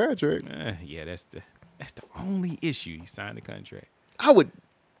signed that contract. Yeah, that's the only issue. He signed the contract. I would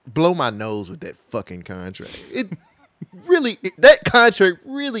blow my nose with that fucking contract. That contract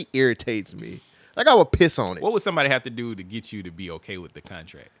really irritates me. Like I would piss on it. What would somebody have to do to get you to be okay with the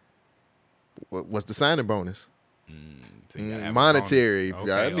contract? What's the signing bonus? So you gotta have a Monetary. bonus.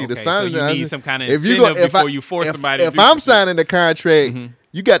 I Okay, need a okay. signing. So you need some kind of If you incentive go- if before I- you force if- somebody to If do I'm some shit. signing the contract,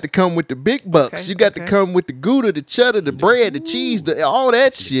 you got to come with the big bucks. You got to come with the Gouda, the cheddar, the bread, the cheese, all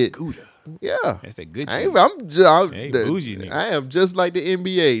that shit. Gouda. Yeah. That's that good I shit. ain't- I'm just, Hey, bougie nigga. I am just like the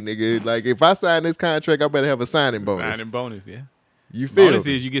NBA, nigga. Like if I sign this contract, I better have a signing bonus. Signing bonus, yeah. You feel Bonus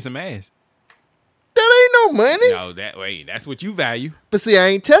me? is you get some ass. That ain't no money. No, that's what you value. But see, I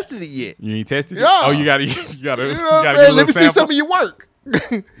ain't tested it yet. You ain't tested it? Yeah. Oh, you gotta You get know a what I'm saying? little Let me see sample. some of your work.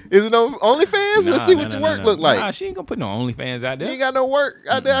 Is it on OnlyFans? Let's see what your work look like. Nah, she ain't gonna put no OnlyFans out You there. ain't got no work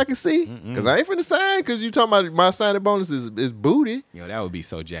out there I can see. Because I ain't finna sign because you talking about my signing bonus is booty. Yo, that would be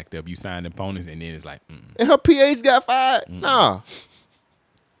so jacked up. You sign the bonus and then it's like, And her PH got fired. Nah,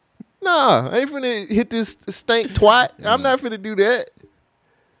 I ain't finna hit this stank twat. I'm not finna do that.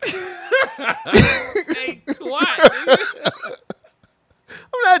 Hey, twat.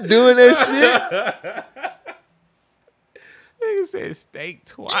 I'm not doing that shit. Nigga said steak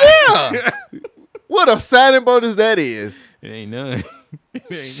twat. Yeah. What a signing bonus that is. It ain't none.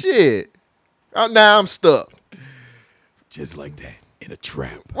 Shit. Now I'm stuck. Just like that in a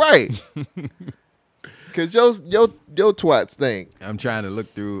trap. Right. Cause your twats think. I'm trying to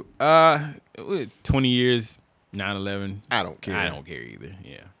look through 20 years, 9/11. I don't care. I don't care either.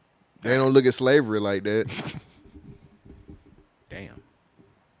 Yeah. They don't look at slavery like that. Damn.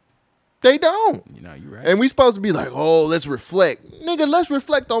 They don't. You know, you're right. And we supposed to be like, oh, let's reflect. Nigga, let's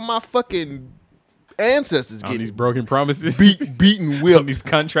reflect on my fucking ancestors On getting these broken promises. beaten On whipped. these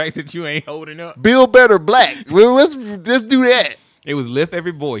contracts that you ain't holding up. Build better black. Well, let's do that. It was lift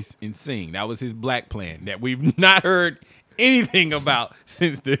every voice and sing. That was his black plan that we've not heard anything about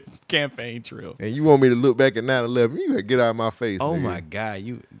since the campaign trail. And you want me to look back at 9/11? You gotta get out of my face. Oh nigga. my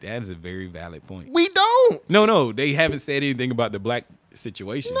God, that is a very valid point. We don't. No, they haven't said anything about the black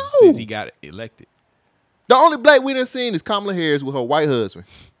situation No. since he got elected. The only black we done seen is Kamala Harris with her white husband.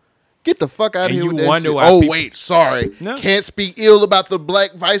 Get the fuck out of And here you with that wonder shit. why Oh people- wait, sorry. No. Can't speak ill about the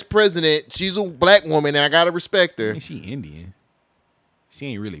black vice president. She's a black woman and I gotta respect I her. mean, she Indian. She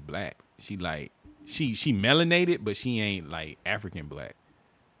ain't really black. She like she melanated, but she ain't like African black.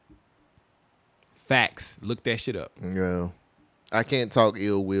 Facts. Look that shit up. Yeah. I can't talk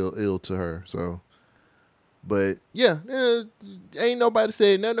ill to her, so. But yeah, ain't nobody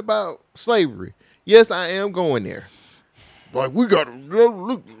said nothing about slavery. Yes, I am going there. Like we gotta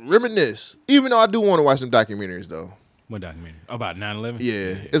look, reminisce. Even though I do want to watch some documentaries though. What documentary? About 9/11?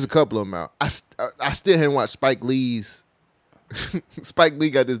 Yeah, there's a couple of them out. I still haven't watched Spike Lee's. Spike Lee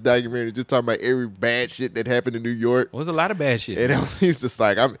got this documentary just talking about every bad shit that happened in New York. It was a lot of bad shit. And he's just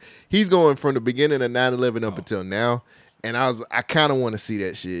like, he's going from the beginning of 9/11 up until now, and I kind of want to see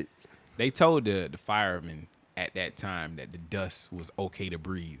that shit. They told the firemen at that time that the dust was okay to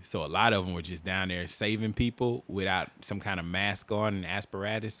breathe. So a lot of them were just down there saving people without some kind of mask on and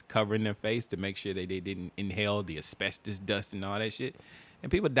apparatus covering their face to make sure that they didn't inhale the asbestos dust and all that shit.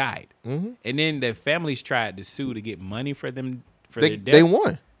 And people died. Mhm. And then the families tried to sue to get money for them for their death. They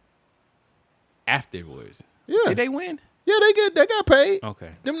won. Afterwards. Yeah. Did they win? Yeah, they got paid.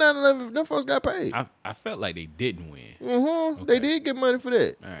 Okay. Them 9/11, them folks got paid. I felt like they didn't win. Mm-hmm. They did get money for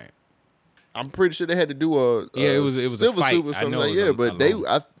that. All right. I'm pretty sure they had to do a Yeah, it was a civil fight. suit or I something know it like was that.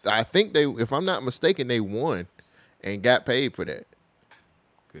 a But I think they, if I'm not mistaken, they won and got paid for that.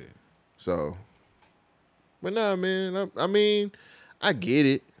 Good. So, but nah, man. I mean, I get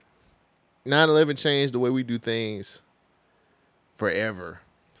it. 9/11 changed the way we do things forever.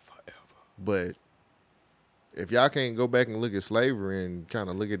 But if y'all can't go back and look at slavery and kind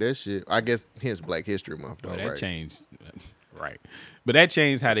of look at that shit, I guess hence Black History Month. Though, Well, that right? changed, right? But that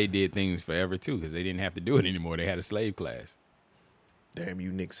changed how they did things forever too, because they didn't have to do it anymore. They had a slave class. Damn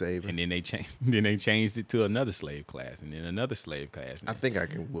you, Nick Saban. And then they changed. Then they changed it to another slave class, and then another slave class. I think I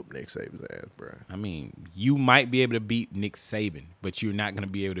can whoop Nick Saban's ass, bro. I mean, you might be able to beat Nick Saban, but you're not gonna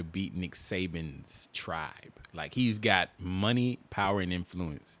be able to beat Nick Saban's tribe. Like he's got money, power, and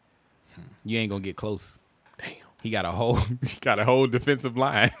influence. You ain't gonna get close. Damn. He got a whole defensive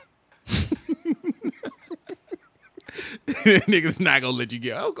line. Niggas not gonna let you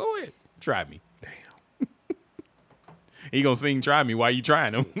get. Oh, go ahead, try me. Damn. He gonna sing "Try Me" while you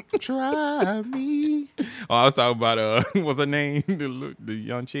trying him. Try me. Oh, I was talking about what's her name? The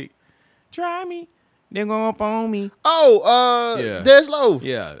young chick. Try me. They gonna up on me. Oh, Deslo.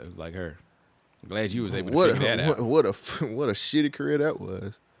 Yeah, it was like her. I'm glad you was able to figure that out. What a shitty career that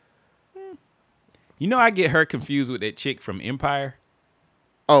was. You know, I get her confused with that chick from Empire.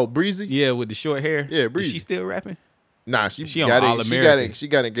 Oh, Breezy? Yeah, with the short hair. Yeah, Breezy. Is she still rapping? Nah, she on All American. She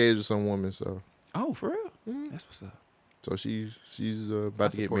got engaged with some woman, so. Oh, for real? That's what's up. So she's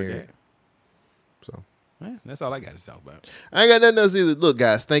about to get married. That. So. Man, that's all I got to talk about. I ain't got nothing else either. Look,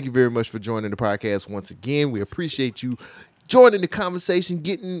 guys, thank you very much for joining the podcast once again. We appreciate you joining the conversation,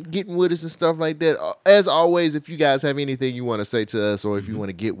 getting with us and stuff like that. As always, if you guys have anything you want to say to us or if you want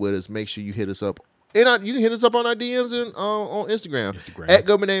to get with us, make sure you hit us up. And you can hit us up on our DMs and on Instagram. At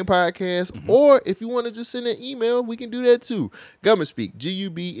Government Name Podcast. Or if you want to just send an email, we can do that too. Government Speak,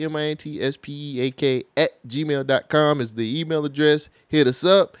 GUBMINTSPEAK @gmail.com is the email address. Hit us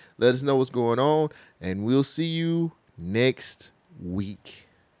up. Let us know what's going on. And we'll see you next week.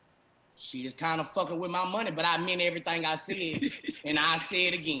 She just kind of fucking with my money, but I meant everything I said, and I say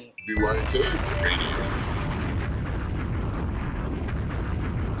it again. BYNK Radio.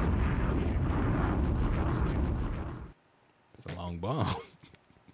 It's a long bomb.